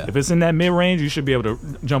slow. Yeah. If it's in that mid range, you should be able to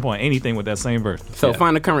jump on anything with that same verse. So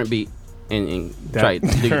find a current beat and try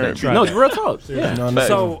it. Try No, that. real talk. Yeah. No,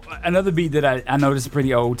 So another beat that I know this is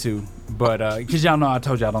pretty old too, but because y'all know I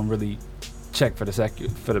told you I don't really check for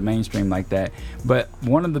the mainstream like that. But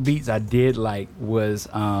one of the beats I did like was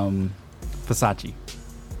Versace.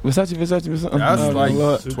 Versace. That's like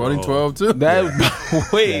 2012 too. That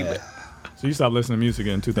wait. So you stopped listening to music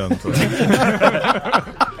in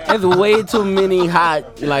 2012. There's way too many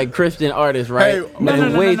hot like Christian artists, right? Hey,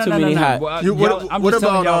 There's way too many hot. What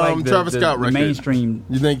about Travis Scott record? Mainstream.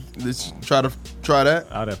 You think let's try that?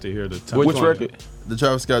 I'd have to hear the Which record? The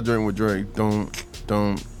Travis Scott joint with Drake. Don't.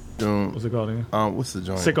 What's it called again? What's the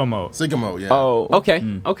joint? Sicko Mode. Sicko Mode, yeah. Oh, okay,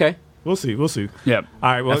 okay. We'll see. Yep. All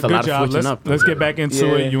right, well, That's a good lot of job. switching up. Let's get back into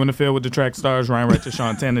Yeah. it. You in the field with the track stars, Ryan Righteous,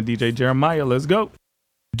 Sean Tanner, DJ Jeremiah. Let's go.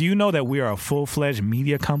 Do you know that we are a full-fledged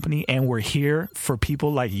media company and we're here for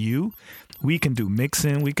people like you? We can do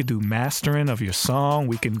mixing, we can do mastering of your song,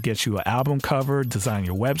 we can get you an album cover, design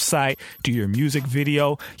your website, do your music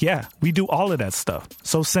video. Yeah, we do all of that stuff.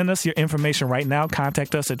 So send us your information right now.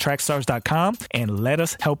 Contact us at trackstars.com and let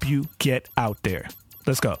us help you get out there.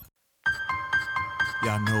 Let's go.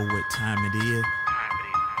 Y'all know what time it is.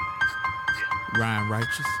 Ryan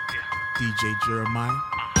Righteous, DJ Jeremiah,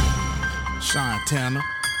 Sean Tanner.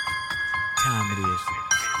 Time it is.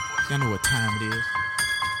 Y'all know what time it is.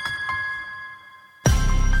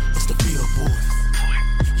 It's the Field Boys.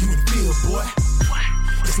 You in the field, boy.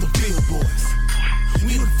 It's the Field Boys.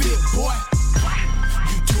 We in the field, boy.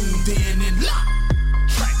 You tuned in and locked.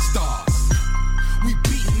 Track stars. We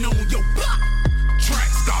beating on your block. Track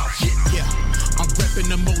stars. Yeah. I'm repping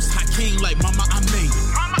the most high king like mama, I made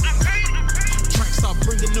it. Track star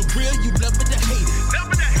bringing the real, you love it to hate it.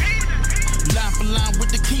 Line for line with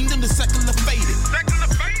the kingdom, the secular faded.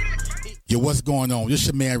 Yo, what's going on? This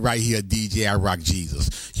your man right here, DJ I Rock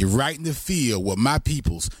Jesus. You're right in the field with my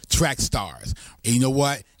peoples, Track Stars. And you know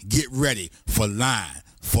what? Get ready for line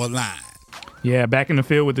for line. Yeah, back in the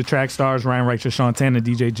field with the track stars, Ryan Righteous, Sean Tanner,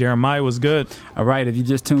 DJ Jeremiah. Was good. All right, if you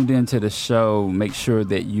just tuned into the show, make sure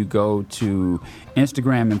that you go to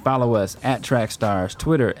Instagram and follow us at Trackstars,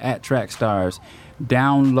 Twitter at Trackstars.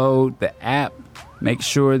 Download the app. Make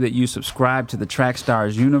sure that you subscribe to the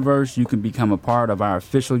Trackstars universe. You can become a part of our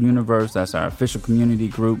official universe. That's our official community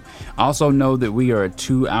group. Also know that we are a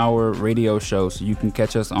 2-hour radio show, so you can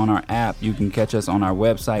catch us on our app. You can catch us on our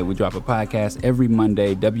website. We drop a podcast every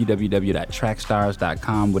Monday,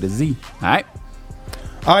 www.trackstars.com with a Z. All right?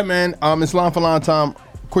 All right, man. It's line for line time.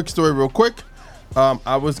 Quick story real quick.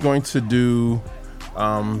 I was going to do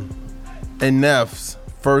NF's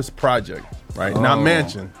first project, right? Not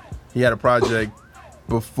Mansion. He had a project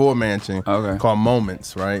before Mansion called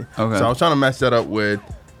Moments, right? Okay. So I was trying to match that up with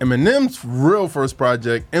Eminem's real first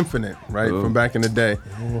project, Infinite, right? From back in the day.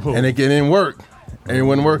 And it didn't work. And it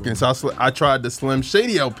wasn't working. So I tried the Slim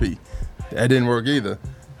Shady LP. That didn't work either.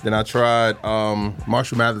 Then I tried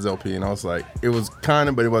Marshall Mathers LP, and I was like, it was kind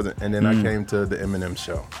of, but it wasn't. And then I came to the Eminem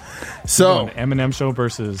show. So Eminem show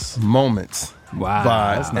versus Moments. Wow.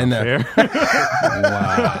 By That's not NF. fair.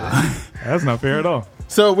 Wow. That's not fair at all.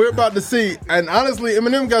 So we're about to see, and honestly,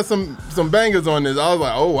 Eminem got some bangers on this. I was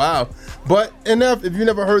like, oh wow. But NF, if you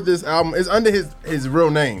never heard this album, it's under his real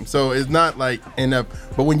name, so it's not like NF.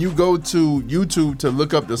 But when you go to YouTube to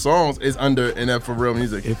look up the songs, it's under NF for Real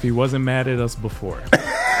Music. If he wasn't mad at us before,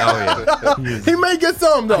 he may get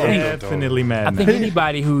some though. Definitely mad. I think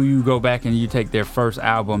anybody who you go back and you take their first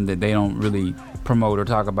album that they don't really promote or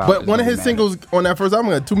talk about. But one of his singles on that first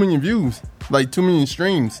album got 2 million views, like 2 million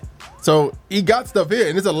streams. So he got stuff here,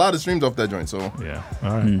 and there's a lot of streams off that joint. So yeah,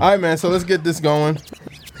 all right, all right, man. So let's get this going.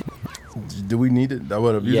 Do we need it?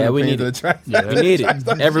 Yeah, we need it. We need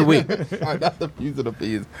it every week. Not the views of the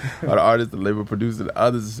fees. Or the artist, the label producer, the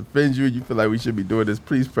others that offend you. You feel like we should be doing this?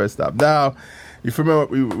 Please press stop now. You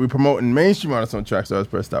remember we promoting mainstream artists on Trackstars.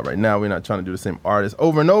 Press stop right now. We're not trying to do the same artist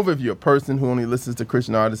over and over. If you're a person who only listens to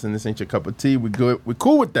Christian artists and this ain't your cup of tea, we good. We're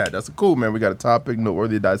cool with that. That's cool, man. We got a topic,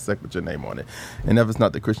 noteworthy to dissect with your name on it. And if it's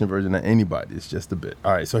not the Christian version of anybody, it's just a bit.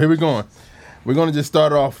 All right, so here we're going. We're going to just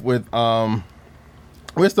start off with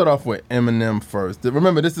we'll start off with Eminem first.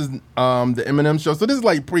 Remember, this is the Eminem show, so this is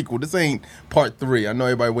like prequel. This ain't part 3. I know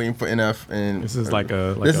everybody waiting for NF, and this is like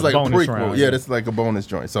a this is like a bonus prequel. round. Yeah, this is like a bonus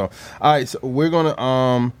joint. So, all right, so we're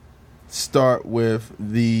gonna start with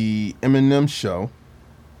the Eminem show,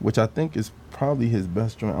 which I think is probably his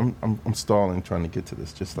best joint. I'm stalling trying to get to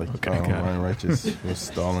this, just like Ryan Righteous was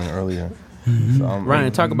stalling earlier. So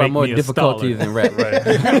Ryan, talk about more difficulties in rap. All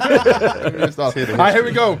right, here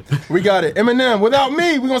we go. We got it. Eminem, Without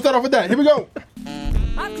Me. We're going to start off with that. Here we go.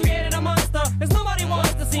 I've created a monster, cause nobody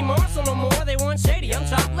wants to see Marshall no more. They want Shady, I'm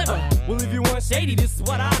chopped liver. Well, if you want shady, this is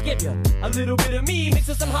what I'll give you. A little bit of me mixed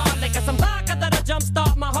with some hard liquor, some vodka that'll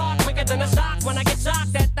jumpstart my heart quicker than a shock when I get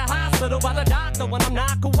shocked at the hospital by the doctor when I'm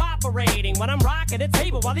not cooperating. When I'm rocking the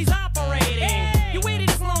table while he's operating. Hey! You waited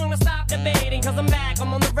this long to stop debating, cause I'm back,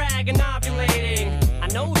 I'm on the rag and ovulating. I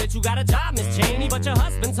know that you got a job, Miss Cheney, but your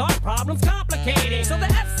husband's heart problem's complicating. So the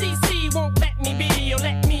FCC won't let me be, or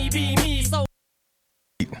let me be me, so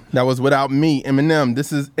That was Without Me, Eminem.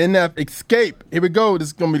 This is NF Escape. Here we go. This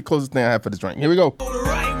is going to be the closest thing I have for this drink. Here we go. The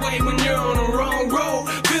right way when you're on the wrong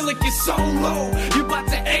road. Feel like you're so low. You're about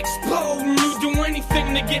to explode. And you do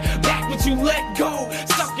anything to get back what you let go.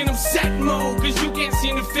 Stuck in upset mode. Cause you can't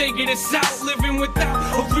seem to figure this out. Living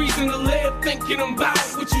without a reason to live. Thinking about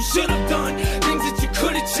what you should have done. Things that you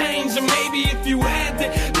could have changed. Or maybe if you had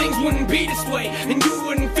that, things wouldn't be this way. And you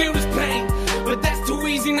wouldn't feel this pain. But that's too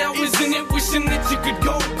easy now, isn't it? Wishing that you could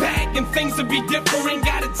go back and things would be different.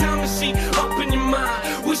 Got a time machine up in your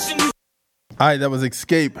mind. Wishing you. All right, that was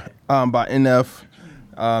Escape by NF.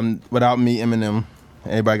 Without Me, Eminem.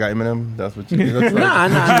 Anybody got Eminem? That's what you get. Nah, I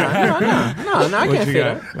What can't you say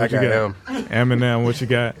got? that. What you got? Eminem, what you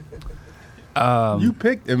got? You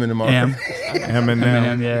picked Eminem already.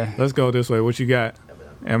 Eminem. Yeah. Let's go this way. What you got?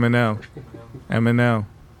 Eminem. Eminem.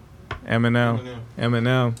 Eminem.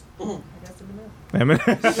 Eminem.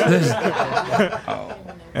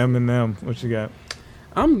 Eminem, what you got?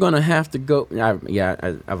 I'm gonna have to go.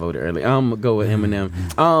 I voted early. I'm gonna go with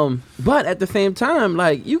Eminem. But at the same time,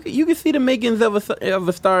 like you can see the makings of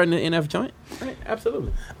a star in the NF joint. Right?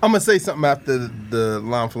 Absolutely. I'm going to say something after the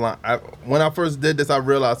line for line. When I first did this, I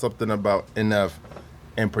realized something about NF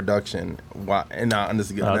and production. Why? And I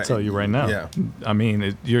understand. I'll tell you right now. Yeah. I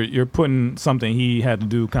mean, you're putting something he had to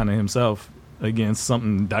do kind of himself against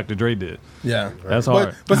something Dr. Dre did. Yeah. That's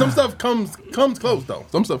hard. But some stuff comes close, though.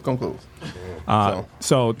 Some stuff comes close.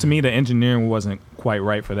 So to me, the engineering wasn't quite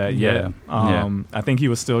right for that yet. I think he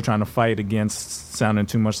was still trying to fight against sounding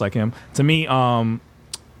too much like him. To me,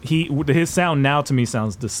 his sound now to me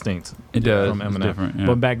sounds distinct. It does. From Eminem. It's different, yeah.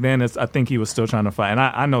 But back then, I think he was still trying to fight, and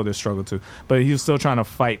I know this struggle too. But he was still trying to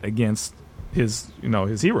fight against his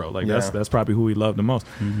hero. Like that's probably who he loved the most.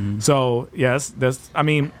 Mm-hmm. So yes, I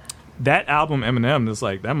mean. That album, Eminem, is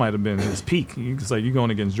like that might have been his peak. It's like you going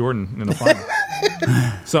against Jordan in the final.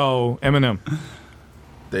 So Eminem,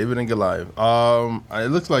 David and Goliath. It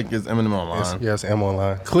looks like it's Eminem online. Yes, M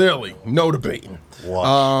online. Clearly, no debating.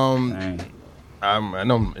 Watch. I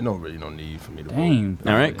know really no need for me to Dang. vote.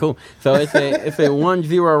 All right, cool. So it's a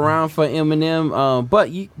 1-0 round for Eminem. But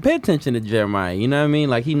you pay attention to Jeremiah. You know what I mean?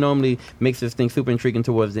 Like he normally makes this thing super intriguing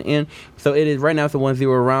towards the end. So it is right now. It's a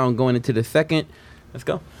 1-0 round going into the second. Let's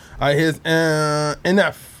go. All right, here's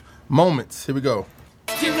NF Moments. Here we go.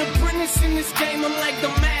 You're an apprentice in this game, I'm like the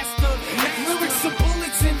master. If lyrics are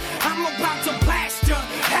bullets and I'm about to blast ya.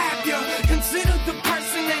 Have ya consider the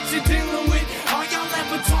person that you're dealing with? All y'all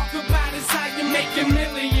ever talk about is how you're making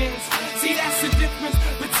millions. See, that's the difference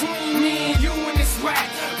between me and you in this rap.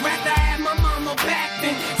 Rather have my mama back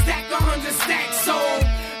than stack 100 stacks. So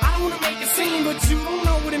I don't wanna make a scene, but you don't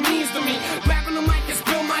know what it means to me. Grabbing the mic and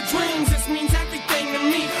spill my dreams, this means everything to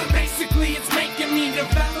me. Basically, it's making me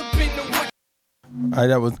develop into what. All right,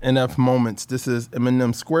 that was NF Moments. This is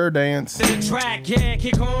Eminem Square Dance. The track, yeah,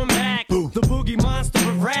 kick on back. The boogie monster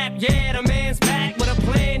of rap, yeah, the man's back with a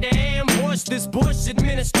plan to ambush this Bush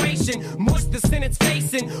administration. Mush the Senate's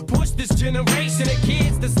facing, push this generation of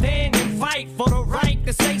kids to stand and fight for the right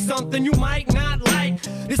to say something you might not like.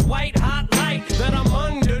 This white hot light that I'm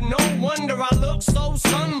under, no wonder I look so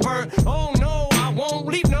sunburned. Oh no, I won't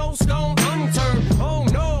leave no stone unturned. Oh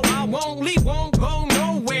no, I won't leave, won't go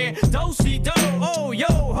nowhere. Do-si-do, oh yo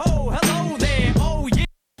ho, hello there, oh yeah.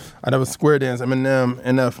 That was Square Dance, Eminem,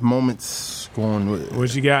 NF Moments going with.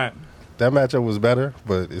 What you got? That matchup was better,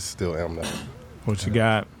 but it's still Eminem. What you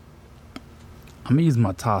got? I'm gonna use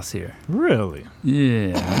my toss here. Really?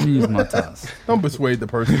 Yeah, I'm gonna use my toss. Don't persuade the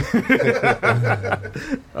person.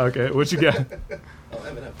 Okay, what you got?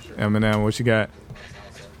 Eminem, what you got?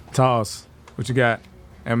 Toss, what you got?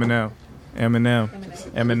 Eminem. I'm not a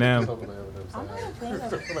fan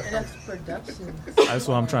of NF's production. That's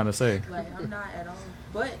what I'm trying to say. Like, I'm not at all.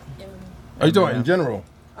 But Are you talking in general?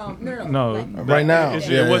 No, right now.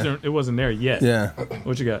 It wasn't there yet. Yeah.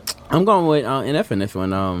 What you got? I'm going with NF in this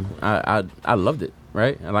one. I loved it.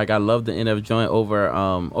 Right, like I love the NF joint over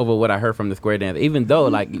what I heard from the Square Dance. Even though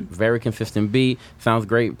like very consistent beat, sounds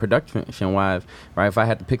great production wise. Right, if I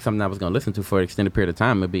had to pick something I was going to listen to for an extended period of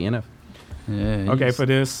time, it'd be NF. Yeah. Okay, for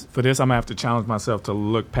this, I'm gonna have to challenge myself to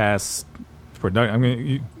look past production. I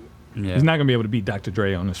mean, he's not gonna be able to beat Dr.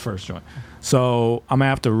 Dre on his first joint. So I'm gonna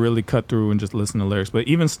have to really cut through and just listen to lyrics. But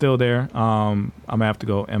even still, there, I'm gonna have to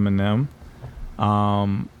go Eminem.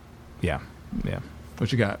 Yeah.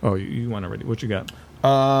 What you got? Oh, you went already. What you got?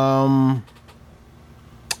 I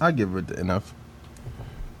give it to NF.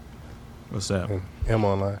 What's that? M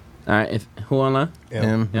online. All right, who online?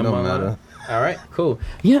 M. No online? matter. All right, cool.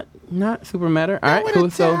 Yeah, not super matter. All right, cool.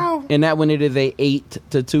 So in that one, it is a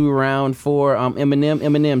 8-2 round for Eminem.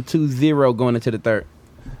 Eminem 2-0 going into the third.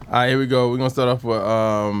 All right, here we go. We're gonna start off with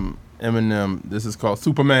Eminem. This is called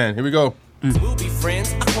Superman. Here we go. We'll be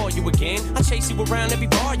friends. I call you again. I chase you around every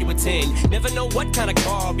bar you attend. Never know what kind of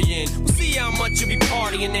car I'll be in. We'll see how much you be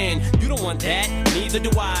partying in. You don't want that, neither do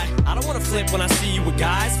I. I don't want to flip when I see you with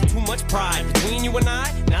guys. Too much pride between you and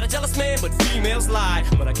I. Not a jealous man, but females lie.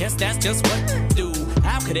 But I guess that's just what do.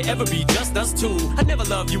 How could it ever be just us two? I never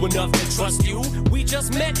loved you enough to trust you. We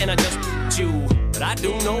just met and I just you. But I do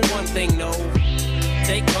know one thing, no.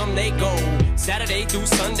 They come, they go. Saturday through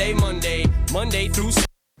Sunday, Monday through.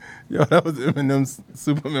 Yo, that was Eminem's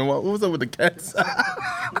Superman. What was up with the cats?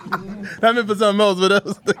 That meant for something else, but that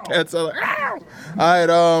was the cats. I was like,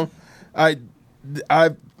 all right,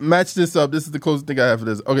 I matched this up. This is the closest thing I have for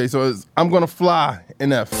this. Okay, so it's I'm Gonna Fly,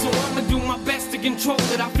 NF. So I'ma do my best to control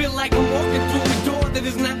it. I feel like I'm walking through the door that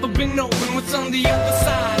has never been open. What's on the other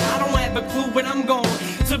side? I don't have a clue where I'm going.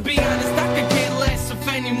 To be honest, I could care less if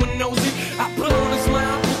anyone knows it. I put on a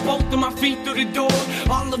smile, put both of my feet through the door.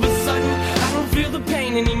 All of a sudden, I don't feel the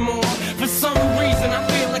pain anymore. For some reason, I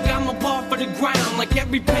feel like I'm a bar for the ground. Like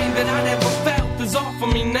every pain that I'd ever felt is off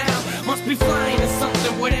of me now. Must be flying or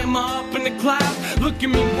something. What am I up in the clouds? Look at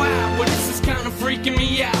me, wow. Well, this is kind of freaking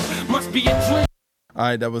me out. Must be a dream. All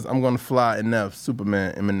right, that was I'm Gonna Fly, NF,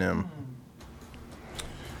 Superman, Eminem.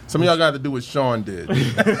 Some of y'all got to do what Sean did.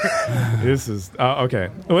 This is okay.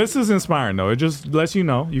 Well, this is inspiring though. It just lets you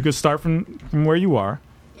know you could start from where you are,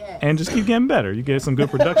 and just keep getting better. You get some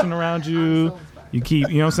good production around you. You keep,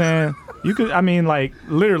 you know what I'm saying? You could, I mean, like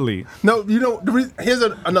literally. No, you know, here's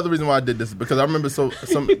another reason why I did this, because I remember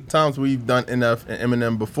sometimes we've done NF and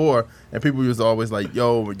Eminem before, and people was always like,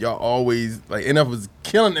 "Yo, y'all always like NF was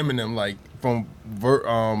killing Eminem like from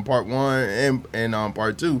part 1 and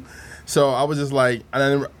part 2." So I was just like,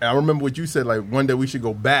 and I remember what you said, like one day we should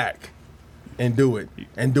go back and do it,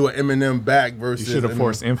 and do an Eminem back versus. You should have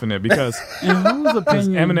forced Infinite, because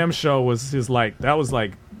Eminem's show was his that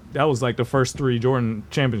was like the first 3 Jordan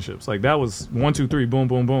championships. Like that was 1, 2, 3, boom,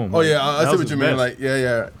 boom, boom. Oh yeah, I see what you mean. Best. Like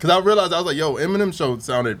yeah. Because I realized I was like, yo, Eminem show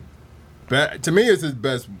sounded bad. To me, it's his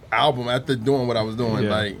best album after doing what I was doing.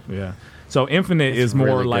 Yeah. So Infinite is more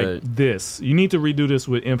really like good. This. You need to redo this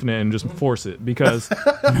with Infinite and just force it, because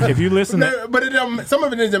if you listen, but some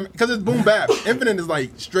of it is because it's boom bap. Infinite is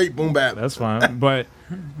like straight boom bap. That's fine, but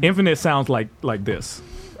Infinite sounds like this.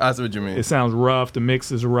 I see what you mean. It sounds rough. The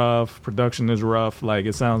mix is rough. Production is rough. Like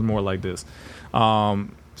it sounds more like this.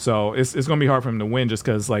 So it's gonna be hard for him to win just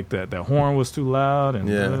because like that horn was too loud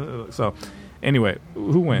and so anyway,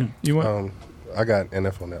 who went? You went. I got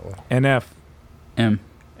NF on that one. NF.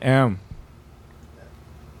 M.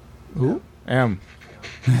 Who? M.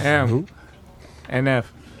 Who? NF.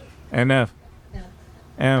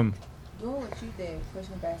 M. Doing what you did,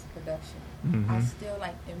 pushing back to production. Mm-hmm. I still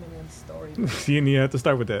like Eminem's story. You have to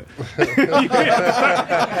start with that.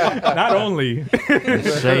 Not only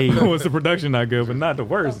was the production not good, but not the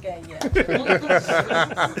worst. Okay, yeah.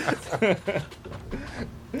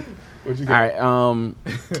 What you got? All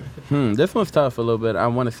right. This one's tough a little bit. I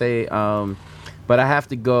want to say, but I have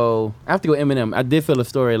to go Eminem. I did feel the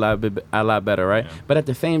story a lot better, right? Yeah. But at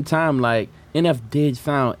the same time, like NF did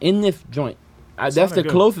sound in this joint. That's the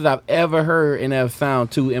closest I've ever heard NF sound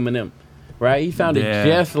to Eminem. Right? He sounded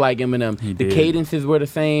just like Eminem. The cadences were the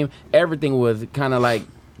same. Everything was kind of like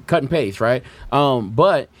cut and paste, right?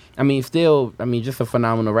 But I mean, still, just a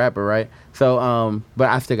phenomenal rapper, right? So, but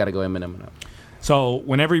I still got to go Eminem. So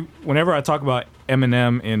whenever I talk about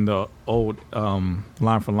Eminem in the old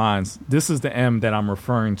Line for Lines, this is the M that I'm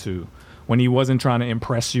referring to. When he wasn't trying to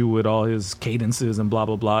impress you with all his cadences and blah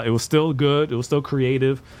blah blah, it was still good. It was still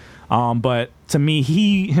creative. But to me,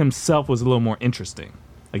 he himself was a little more interesting.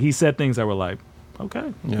 Like he said things that were like,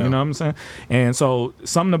 okay, you know what I'm saying? And so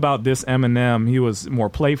something about this Eminem, he was more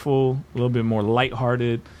playful, a little bit more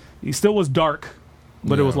lighthearted. He still was dark,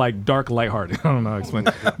 but it was like dark lighthearted. I don't know how to explain.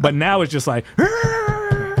 But now it's just like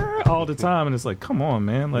all the time, and it's like, come on,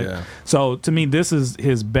 man. Like, so to me, this is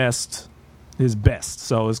his best.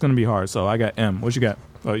 So it's gonna be hard. So I got M. What you got?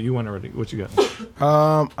 Oh, you went already. What you got?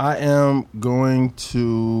 I am going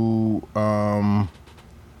to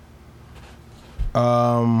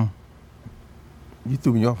you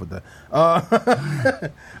threw me off with that.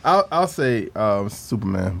 I'll say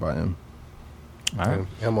Superman by him. All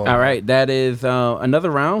right, that is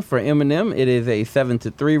another round for Eminem. It is a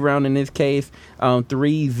 7-3 round in this case.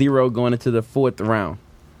 3-0 going into the fourth round.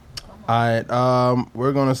 All right,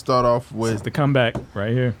 we're gonna start off with the comeback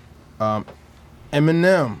right here.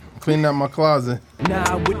 Eminem, Clean Out My Closet. Nah,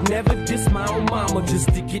 I would never diss my own mama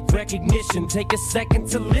just to get recognition. Take a second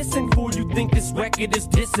to listen, fool. You think this record is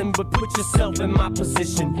dissing, but put yourself in my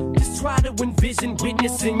position. Just try to envision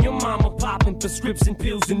witnessing your mama popping prescription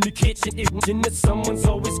pills in the kitchen. Imagine that someone's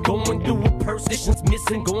always going through a person's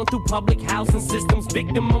missing, going through public housing systems,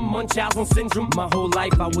 victim of Munchausen syndrome. My whole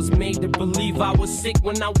life I was made to believe I was sick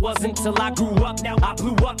when I wasn't till I grew up. Now I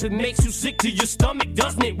blew up. It makes you sick to your stomach,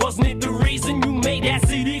 doesn't it? Wasn't it the reason you made that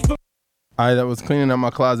CD for? All right, that was Cleaning Out My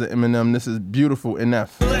Closet, Eminem. This is Beautiful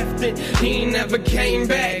enough. Left it, he ain't never came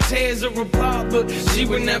back. Tears her apart, but she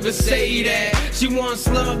would never say that. She wants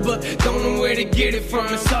love, but don't know where to get it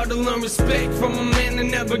from. It's hard to learn respect from a man that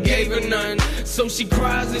never gave her none. So she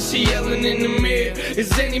cries and she yelling in the mirror.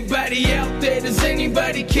 Is anybody out there? Does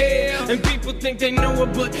anybody care? And people think they know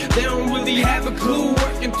her, but they don't really have a clue.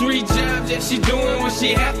 Working 3 jobs, yeah, she doing what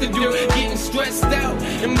she have to do. Getting stressed out,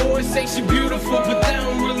 and boys say she beautiful, but they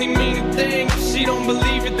don't really mean a thing. She don't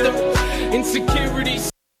believe it though. Insecurities.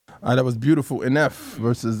 All right, that was Beautiful enough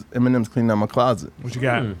versus Eminem's Clean Out My Closet. What you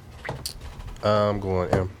got? I'm going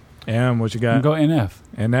M. M, what you got? Go NF.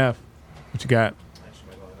 NF. What you got?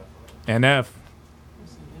 NF.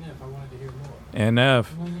 NF.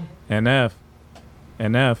 NF.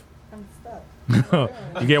 NF.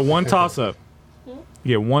 You get one toss up. You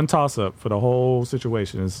get one toss up for the whole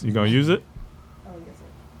situation. You gonna use it? Oh, yes,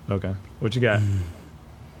 sir. Okay. What you got?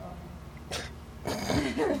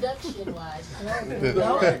 Production wise.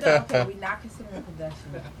 No, okay, we're not considering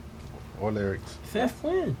production. Or lyrics. That's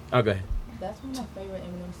when. Oh, go ahead. That's one of my favorite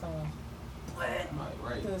Eminem songs.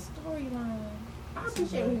 What? The storyline. I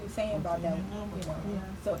appreciate what he was saying about that.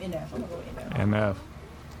 So enough. I'm gonna go enough. NF.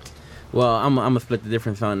 Well, I'm gonna split the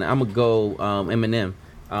difference on that. I'm gonna go Eminem.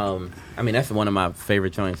 I mean, that's one of my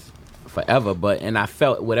favorite joints forever. And I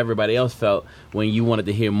felt what everybody else felt when you wanted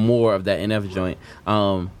to hear more of that NF joint.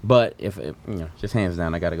 But if just hands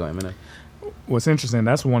down, I gotta go Eminem. What's interesting,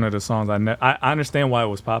 that's one of the songs I understand why it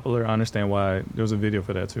was popular. I understand why there was a video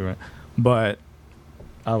for that too, right? But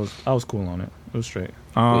I was cool on it. It was straight.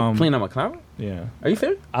 Clean Out My Closet? Yeah. Are you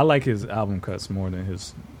serious? I like his album cuts more than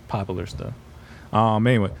his popular stuff.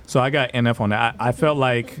 Anyway, so I got NF on that. I felt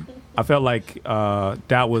like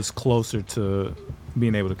that was closer to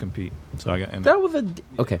being able to compete. So I got NF. That was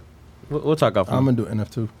okay. We'll talk off. I'm gonna do NF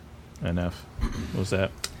too. NF. What's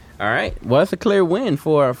that? All right. Well, it's a clear win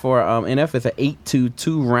for NF. It's an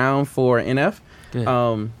 8-2 round for NF.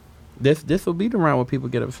 Good. This will be the round where people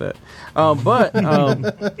get upset. But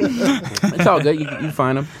it's all good. You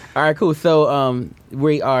find them. All right, cool. So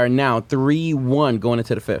we are now 3-1 going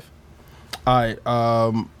into the fifth. All right.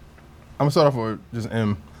 I'm gonna start off with just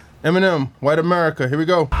M. Eminem, White America. Here we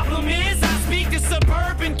go. Problem is, I speak to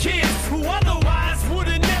suburban kids who otherwise would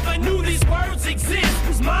have never knew these words exist.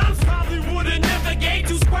 Whose moms probably would have never gave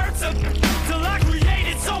 2 squirts of till I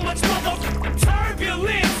created so much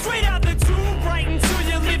turbulence. Straight out the tube, right into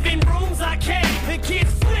your living rooms I came. And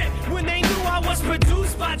kids flipped when they knew I was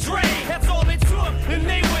produced by Dre. That's all it took, and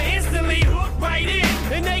they were instantly hooked right in.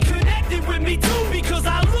 And they connected with me too because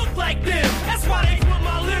I look like them. That's why they put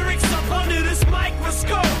my lyrics up under this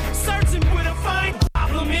microscope. Searching with a fine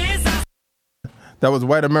problem is That was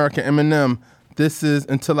White America, Eminem. This is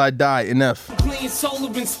Until I Die, NF. Clean soul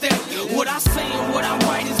of instead. What I say and what I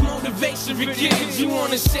write is motivation for kids. You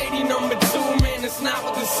want a shady number 2, man, it's not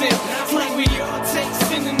what this is. Like we all take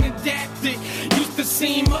sin and adapt it. Used to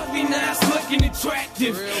seem ugly, now it's looking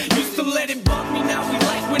attractive. Used to let it bug me, now we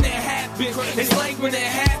like when it happens. It's like when it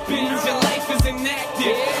happens, your life is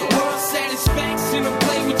inactive. World satisfaction to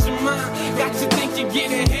play with your mind. Got you think you're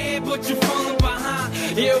getting ahead, but you're falling behind.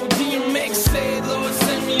 Yo, DMX said, Lord,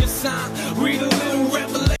 send me a sign. Read a little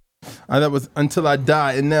revelation. That was Until I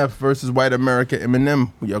Die, NF versus White America,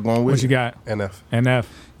 Eminem. Who y'all going with? What you got? NF. NF.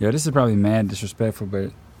 Yeah, this is probably mad disrespectful,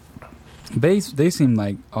 but they seem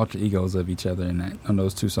like alter egos of each other on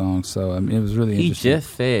those 2 songs. So I mean, it was really interesting. He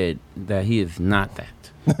just said that he is not that.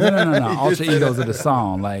 No. Alter egos of the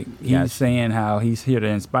song. Like he's saying how he's here to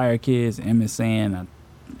inspire kids. M is saying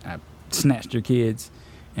I snatched your kids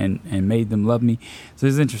and made them love me. So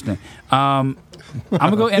it's interesting. I'm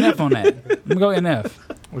gonna go NF on that. I'm gonna go NF.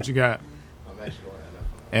 What you got? I'm actually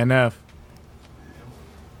going NF.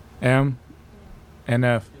 M.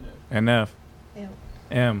 NF. NF.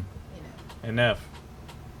 M. NF.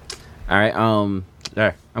 All right.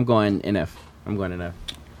 There. I'm going NF. NF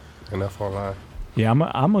online. Yeah, I'm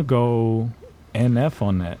gonna go NF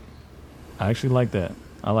on that. I actually like that.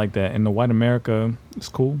 I like that. And the White America is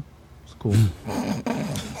cool. It's cool.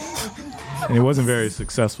 And it wasn't very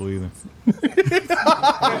successful either.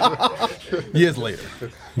 Years later.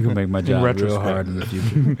 You can make my job real hard in the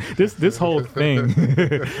future. this whole thing,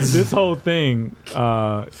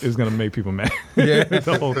 is gonna make people mad. Yeah,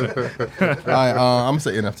 the whole thing. All right, I'm gonna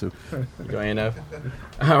say NF too. Go NF.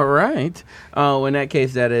 All right. Well, in that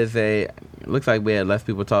case, that is looks like we had less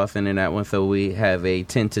people tossing in that one, so we have a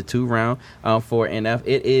 10-2 round for NF.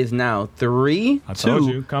 It is now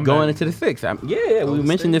 3-2 going into the 6th. We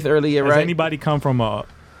mentioned this earlier, right? Has anybody come from a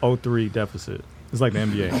 0-3 deficit? It's like the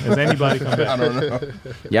NBA. Has anybody come back? I don't know.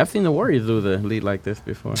 Yeah, I've seen the Warriors lose a lead like this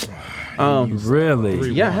before. Really?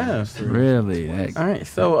 Yeah, I have. Really? All right.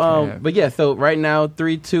 So, so right now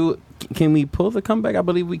 3-2. Can we pull the comeback? I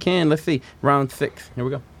believe we can. Let's see. Round 6. Here we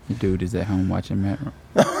go. Dude is at home watching Matt.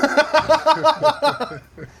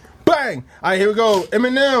 Bang! All right, here we go.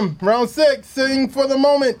 Eminem, round 6. Sing for the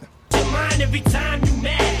moment. Mind every time you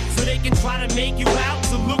mad, so they can try to make you out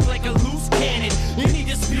to look like a loose cannon. Any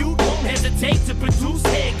dispute won't hesitate to produce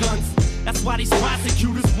handguns. That's why these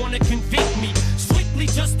prosecutors wanna convict me, strictly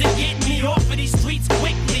just to get me off of these streets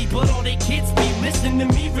quickly. But all they kids be listening to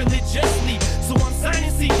me religiously, so I'm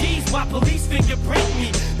signing CDs while police fingerprint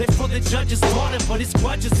me. They're for the judge's daughter, but it's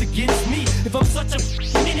grudges against me. If I'm such a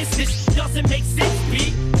menace, this doesn't make sense,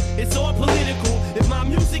 B. It's all political. If my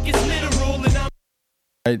music is literal, and I'm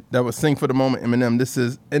All right, that was Sing for the Moment, Eminem. This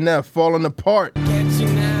is NF, Falling Apart. Can't you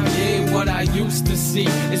now? You ain't what I used to see.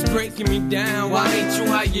 It's breaking me down. Why ain't you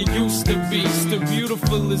how you used to be? Still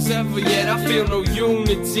beautiful as ever, yet I feel no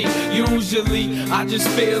unity. Usually, I just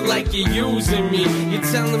feel like you're using me. You're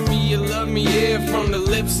telling me you love me, yeah, from the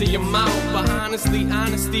lips of your mouth. But honestly,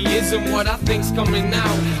 honesty isn't what I think's coming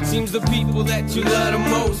out. Seems the people that you love the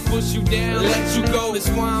most push you down, let you go. That's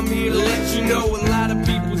why I'm here to let you know. A lot of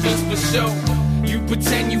people just for show. You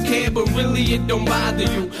pretend you care, but really it don't bother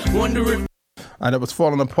you. Wonder if... All right, that was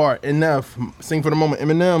Falling Apart. Enough. Sing for the Moment.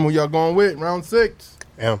 Eminem, who y'all going with? Round 6.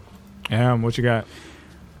 What you got?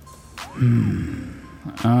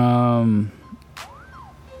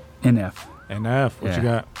 NF. What you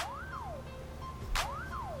got?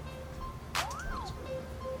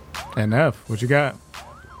 NF. What you got?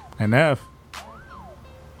 NF.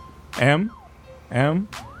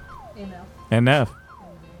 NF.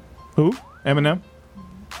 Who? Eminem.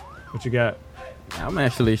 What you got? I'm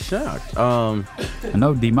actually shocked. I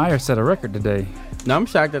know D. Meyer set a record today. No, I'm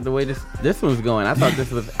shocked at the way this one's going. I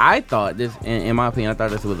thought this, in my opinion, I thought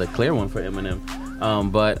this was a clear one for Eminem.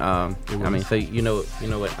 I mean, so you know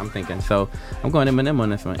what I'm thinking. So I'm going Eminem on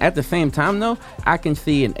this one. At the same time, though, I can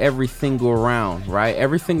see in every single round, right?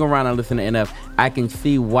 Every single round I listen to NF, I can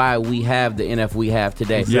see why we have the NF we have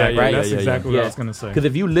today. Right? That's exactly what I was gonna say. Because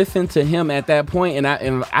if you listen to him at that point, and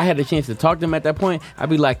I had the chance to talk to him at that point, I'd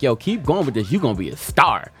be like, "Yo, keep going with this. You're gonna be a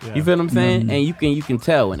star." Yeah. You feel what I'm saying? Mm-hmm. And you can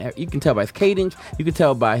tell, and you can tell by his cadence, you can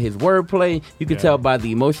tell by his wordplay, you can tell by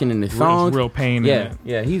the emotion in the songs. Real pain.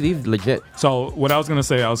 Yeah, he's legit. So what I was gonna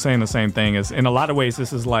say, I was saying the same thing. Is in a lot of ways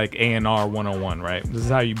this is like A&R 101, right? This is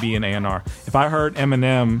how you be an A&R. If I heard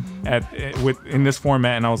Eminem in this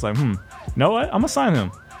format and I was like, you know what? I'm gonna sign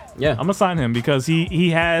him. Yeah, I'm gonna sign him because he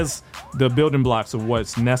has the building blocks of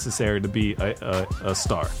what's necessary to be a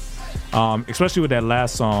star. Especially with that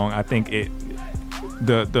last song, I think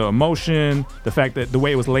the emotion, the fact that the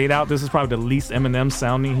way it was laid out, this is probably the least Eminem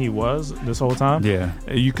sounding he was this whole time. Yeah,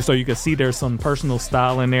 you could see there's some personal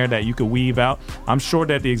style in there that you could weave out. I'm sure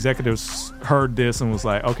that the executives heard this and was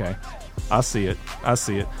like, okay, I see it.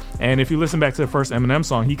 And if you listen back to the first Eminem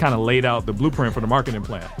song, he kind of laid out the blueprint for the marketing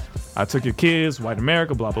plan. I took your kids, white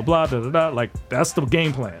America, blah blah blah, da da da. Like that's the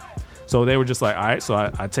game plan. So they were just like, all right,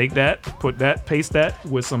 so I take that, put that, paste that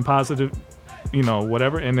with some positive,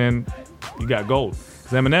 whatever, and then you got gold.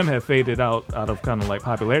 Eminem had faded out of kind of like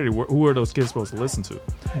popularity. Who are those kids supposed to listen to?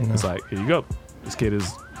 Mm-hmm. It's like, here you go. This kid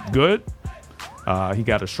is good. He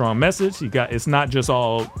got a strong message. It's not just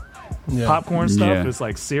all popcorn stuff. Yeah. It's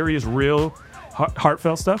like serious, real,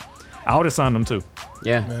 heartfelt stuff. I would have signed him too.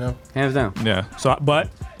 Yeah, hands down. Yeah. So, but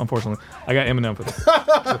unfortunately, I got Eminem for this.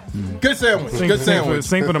 Good sandwich.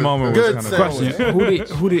 Sing for the moment. Good was sandwich.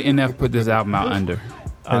 Question. Who did NF put this album out under?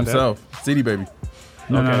 Himself. CD Baby.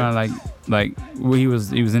 No, like he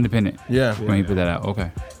was independent. Yeah. When he put that out.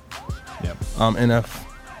 Okay. Yep. NF.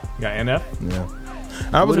 You got NF? Yeah.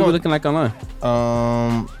 What are we looking like online? It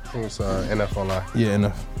was NF online. Yeah,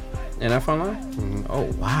 NF. NF online? Mm-hmm. Oh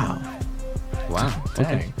wow. Dang.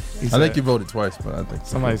 Okay. I think you voted twice, but I think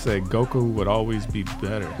somebody said Goku would always be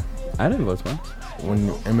better. I didn't vote twice. When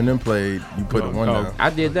Eminem played, you put it one down. I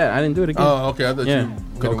did that. I didn't do it again. Oh, okay. I thought you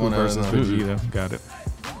Goku versus Vegeta. Got it.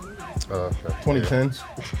 2010.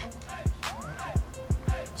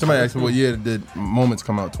 Somebody asked me what year did Moments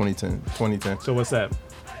come out? 2010. So what's that?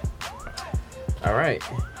 All right.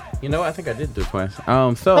 You know, I think I did do it twice.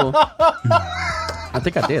 So I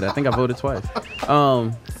think I did. I think I voted twice.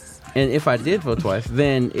 And if I did vote twice,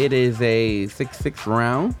 then it is a 6-6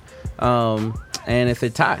 round. And it's a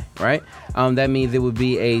tie, right? That means it would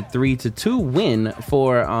be a 3-2 win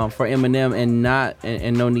for Eminem,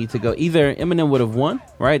 and no need to go. Either Eminem would have won,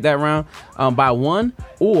 right, that round by 1,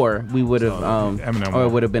 or we would have or it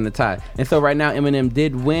would have been a tie. And so right now Eminem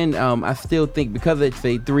did win. I still think because it's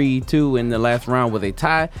a 3-2 and the last round was a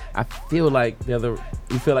tie, I feel like the other.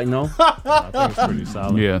 You feel like no? I think it's pretty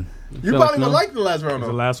solid. Yeah. You probably gonna like the last round. Is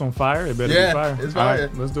though. the last one fire? It better be fire. It's fire. All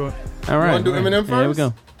right, let's do it. All right. You want to do Eminem first? Here we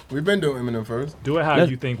go. We've been doing Eminem first. Do it how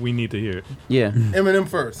you think we need to hear it. Yeah. Eminem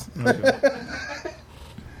first.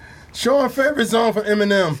 Sean, favorite song for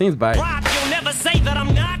Eminem. Seems biased. You'll never say that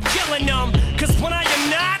I'm not killing them. Cause when I am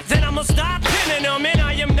not, then I'ma stop pinning them. And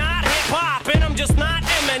I am not hip hop, and I'm just not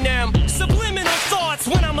Eminem. Subliminal thoughts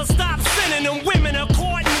when I'ma stop sending them. Women are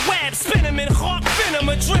caught in web, spin them in hawk venom.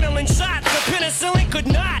 Adrenaline shots, the penicillin could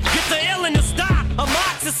not get the illin to stop.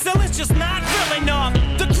 Amoxicillin's just not real enough.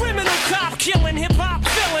 The criminal cop killing hip hop,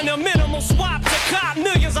 filling a minimal swap to cop.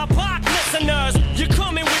 Millions of pop listeners. You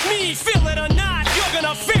coming with me, feel it or not. You're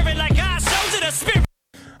gonna fear it like I showed you the spirit.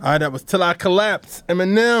 All right, that was Till I Collapse.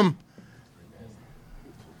 Eminem.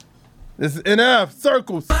 This is NF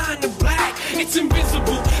Circles. Behind the black, it's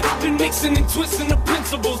invisible. I've been mixing and twisting the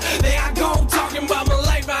principles. There I go, talking about my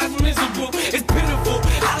life, I'm miserable. It's pitiful.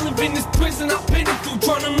 I live in this prison, I'm pitiful.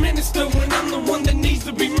 Trying to minister when I'm the one that needs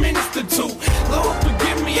to be ministered to. Lord,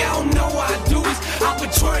 forgive me, I don't know why I do this. I'll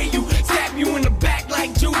betray you, stab you in the back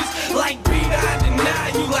like Judas. Like Peter, I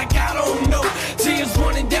deny you like I don't know. Tears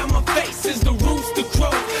running down my face as the rooster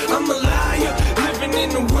crow. I'm a liar, living in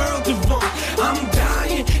the world of fun. I'm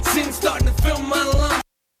dying, sin starting to fill my lungs.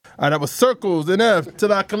 All right, that was Circles, NF,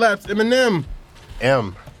 Till I Collapse, Eminem.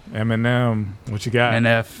 M. Eminem, what you got?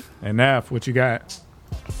 NF, what you got?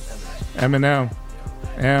 Eminem,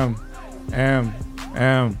 M,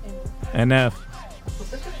 NF.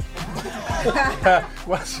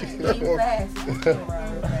 What's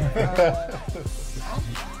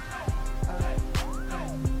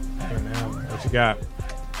What you got?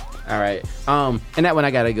 All right. And that one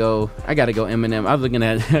I gotta go Eminem. I was looking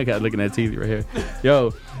at TV right here.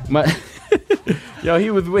 Yo, he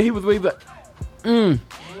was way back.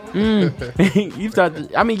 You start.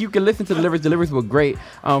 I mean, you can listen to the lyrics. The lyrics were great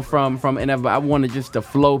from NF. But I wanted just the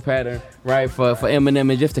flow pattern, right, for Eminem,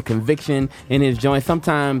 and just the conviction in his joint.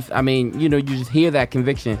 Sometimes, I mean, you just hear that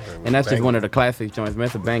conviction, and that's just one of the classic joints. Man,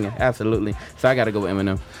 it's a banger, absolutely. So I gotta go with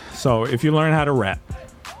Eminem. So if you learn how to rap,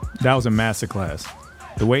 that was a masterclass.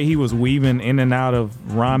 The way he was weaving in and out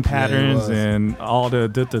of rhyme patterns and all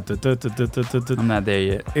the. I'm not there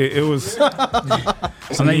yet. It was.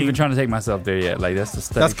 I'm not even trying to take myself there yet. Like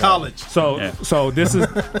that's college. So this is,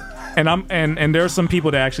 and there's some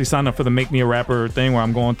people that actually sign up for the Make Me a Rapper thing where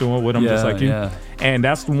I'm going through it with them just like you. Yeah. And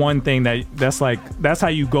that's one thing that's how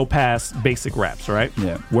you go past basic raps, right?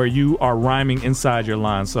 Yeah. Where you are rhyming inside your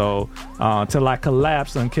line. So till I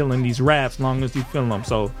collapse, I'm killing these raps long as you feel them.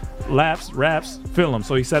 So raps, fill them.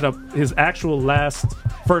 So he set up his actual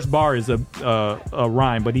first bar is a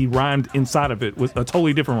rhyme, but he rhymed inside of it with a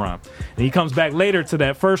totally different rhyme. And he comes back later to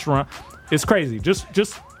that first rhyme. It's crazy. Just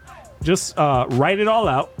write it all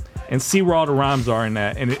out and see where all the rhymes are in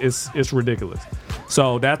that, and it's ridiculous.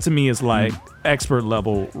 So that to me is like expert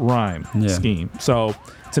level rhyme scheme. So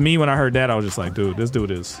to me, when I heard that, I was just like, dude, this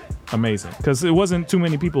dude is amazing, because it wasn't too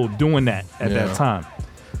many people doing that at that time.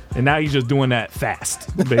 And now he's just doing that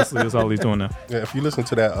fast. Basically, that's all he's doing now. Yeah, if you listen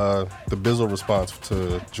to that, the Bizzle response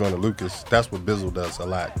to Joyner Lucas, that's what Bizzle does a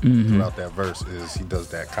lot throughout that verse. Is he does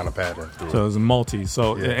that kind of pattern. So it's multi.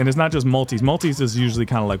 So and it's not just multis. Multis is usually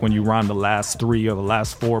kind of like when you rhyme the last 3 or the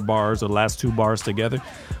last 4 bars or the last 2 bars together.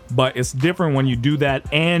 But it's different when you do that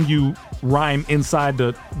and you rhyme inside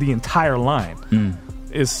the entire line.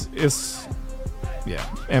 It's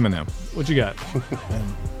Eminem. What you got?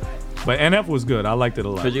 But NF was good. I liked it a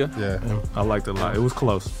lot. Did you? Yeah. I liked it a lot. It was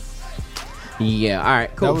close. Yeah. All right.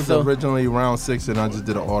 Cool. That was originally round 6, and I just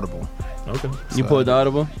did an audible. Okay. You pulled the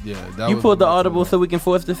audible? Yeah. You pulled the audible so we can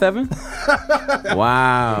force the 7?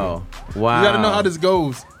 Wow. You got to know how this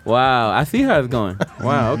goes. Wow. I see how it's going.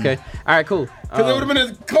 Wow. Okay. All right. Cool. Because it would have been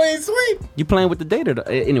a clean sweep. You playing with the data.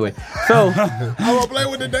 Anyway. So. I was playing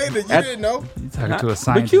with the data. You didn't know. Talking to a But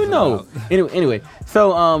scientist you know, about- anyway.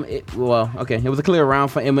 So, it was a clear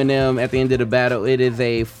round for Eminem at the end of the battle. It is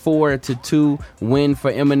a 4-2 win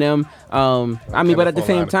for Eminem. But at the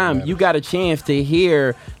same time, you got a chance to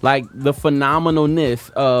hear like the phenomenalness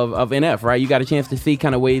of NF, right? You got a chance to see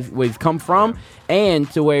kind of where he's come from and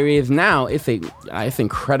to where he is now. It's an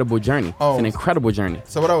incredible journey. It's an incredible journey.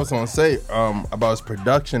 So what I was going to say about his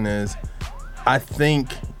production is, I think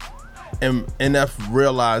NF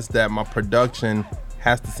realized that my production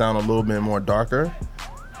has to sound a little bit more darker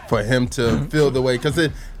for him to feel the way, because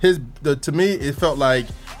to me it felt like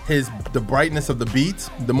the brightness of the beats,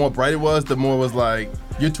 the more bright it was, the more it was like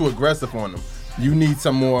you're too aggressive on them. You need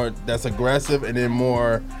some more that's aggressive and then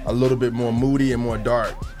a little bit more moody and more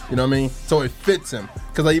dark. You know what I mean? So it fits him.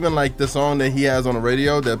 Because I even like the song that he has on the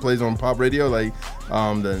radio that plays on pop radio, like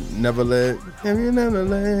the Never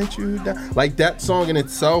Let You Down. Like that song in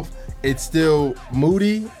itself, it's still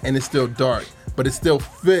moody and it's still dark, but it still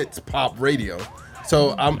fits pop radio.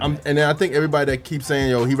 So and I think everybody that keeps saying,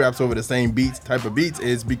 yo, he raps over the same type of beats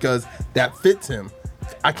is because that fits him.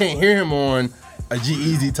 I can't hear him on a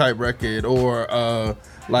G-Eazy type record or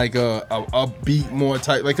like a beat more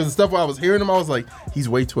type, like, cause the stuff where I was hearing him, I was like, he's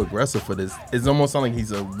way too aggressive for this. It's almost sounding like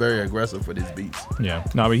he's very aggressive for these beats. Yeah,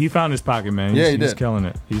 no, but he found his pocket, man. He He's did. killing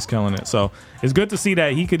it. He's killing it. So it's good to see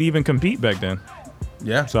that he could even compete back then.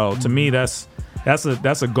 Yeah. So to me, that's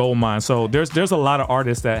a gold mine. So there's a lot of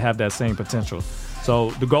artists that have that same potential.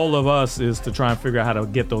 So the goal of us is to try and figure out how to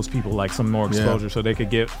get those people like some more exposure, so they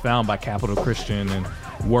could get found by Capital Christian and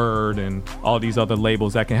Word and all these other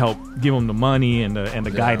labels that can help give him the money and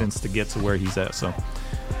the guidance to get to where he's at. So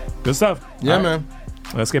good stuff. Yeah, All right. man.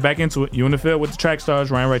 Let's get back into it. You in the field with the track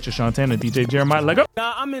stars, Ryan Righteous, Sean Tanner, DJ Jeremiah. Let go.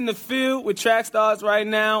 Now, I'm in the field with Track Stars right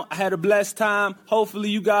now. I had a blessed time. Hopefully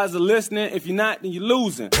you guys are listening. If you're not, then you're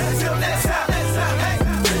losing. Let's go, let's go, let's go, hey.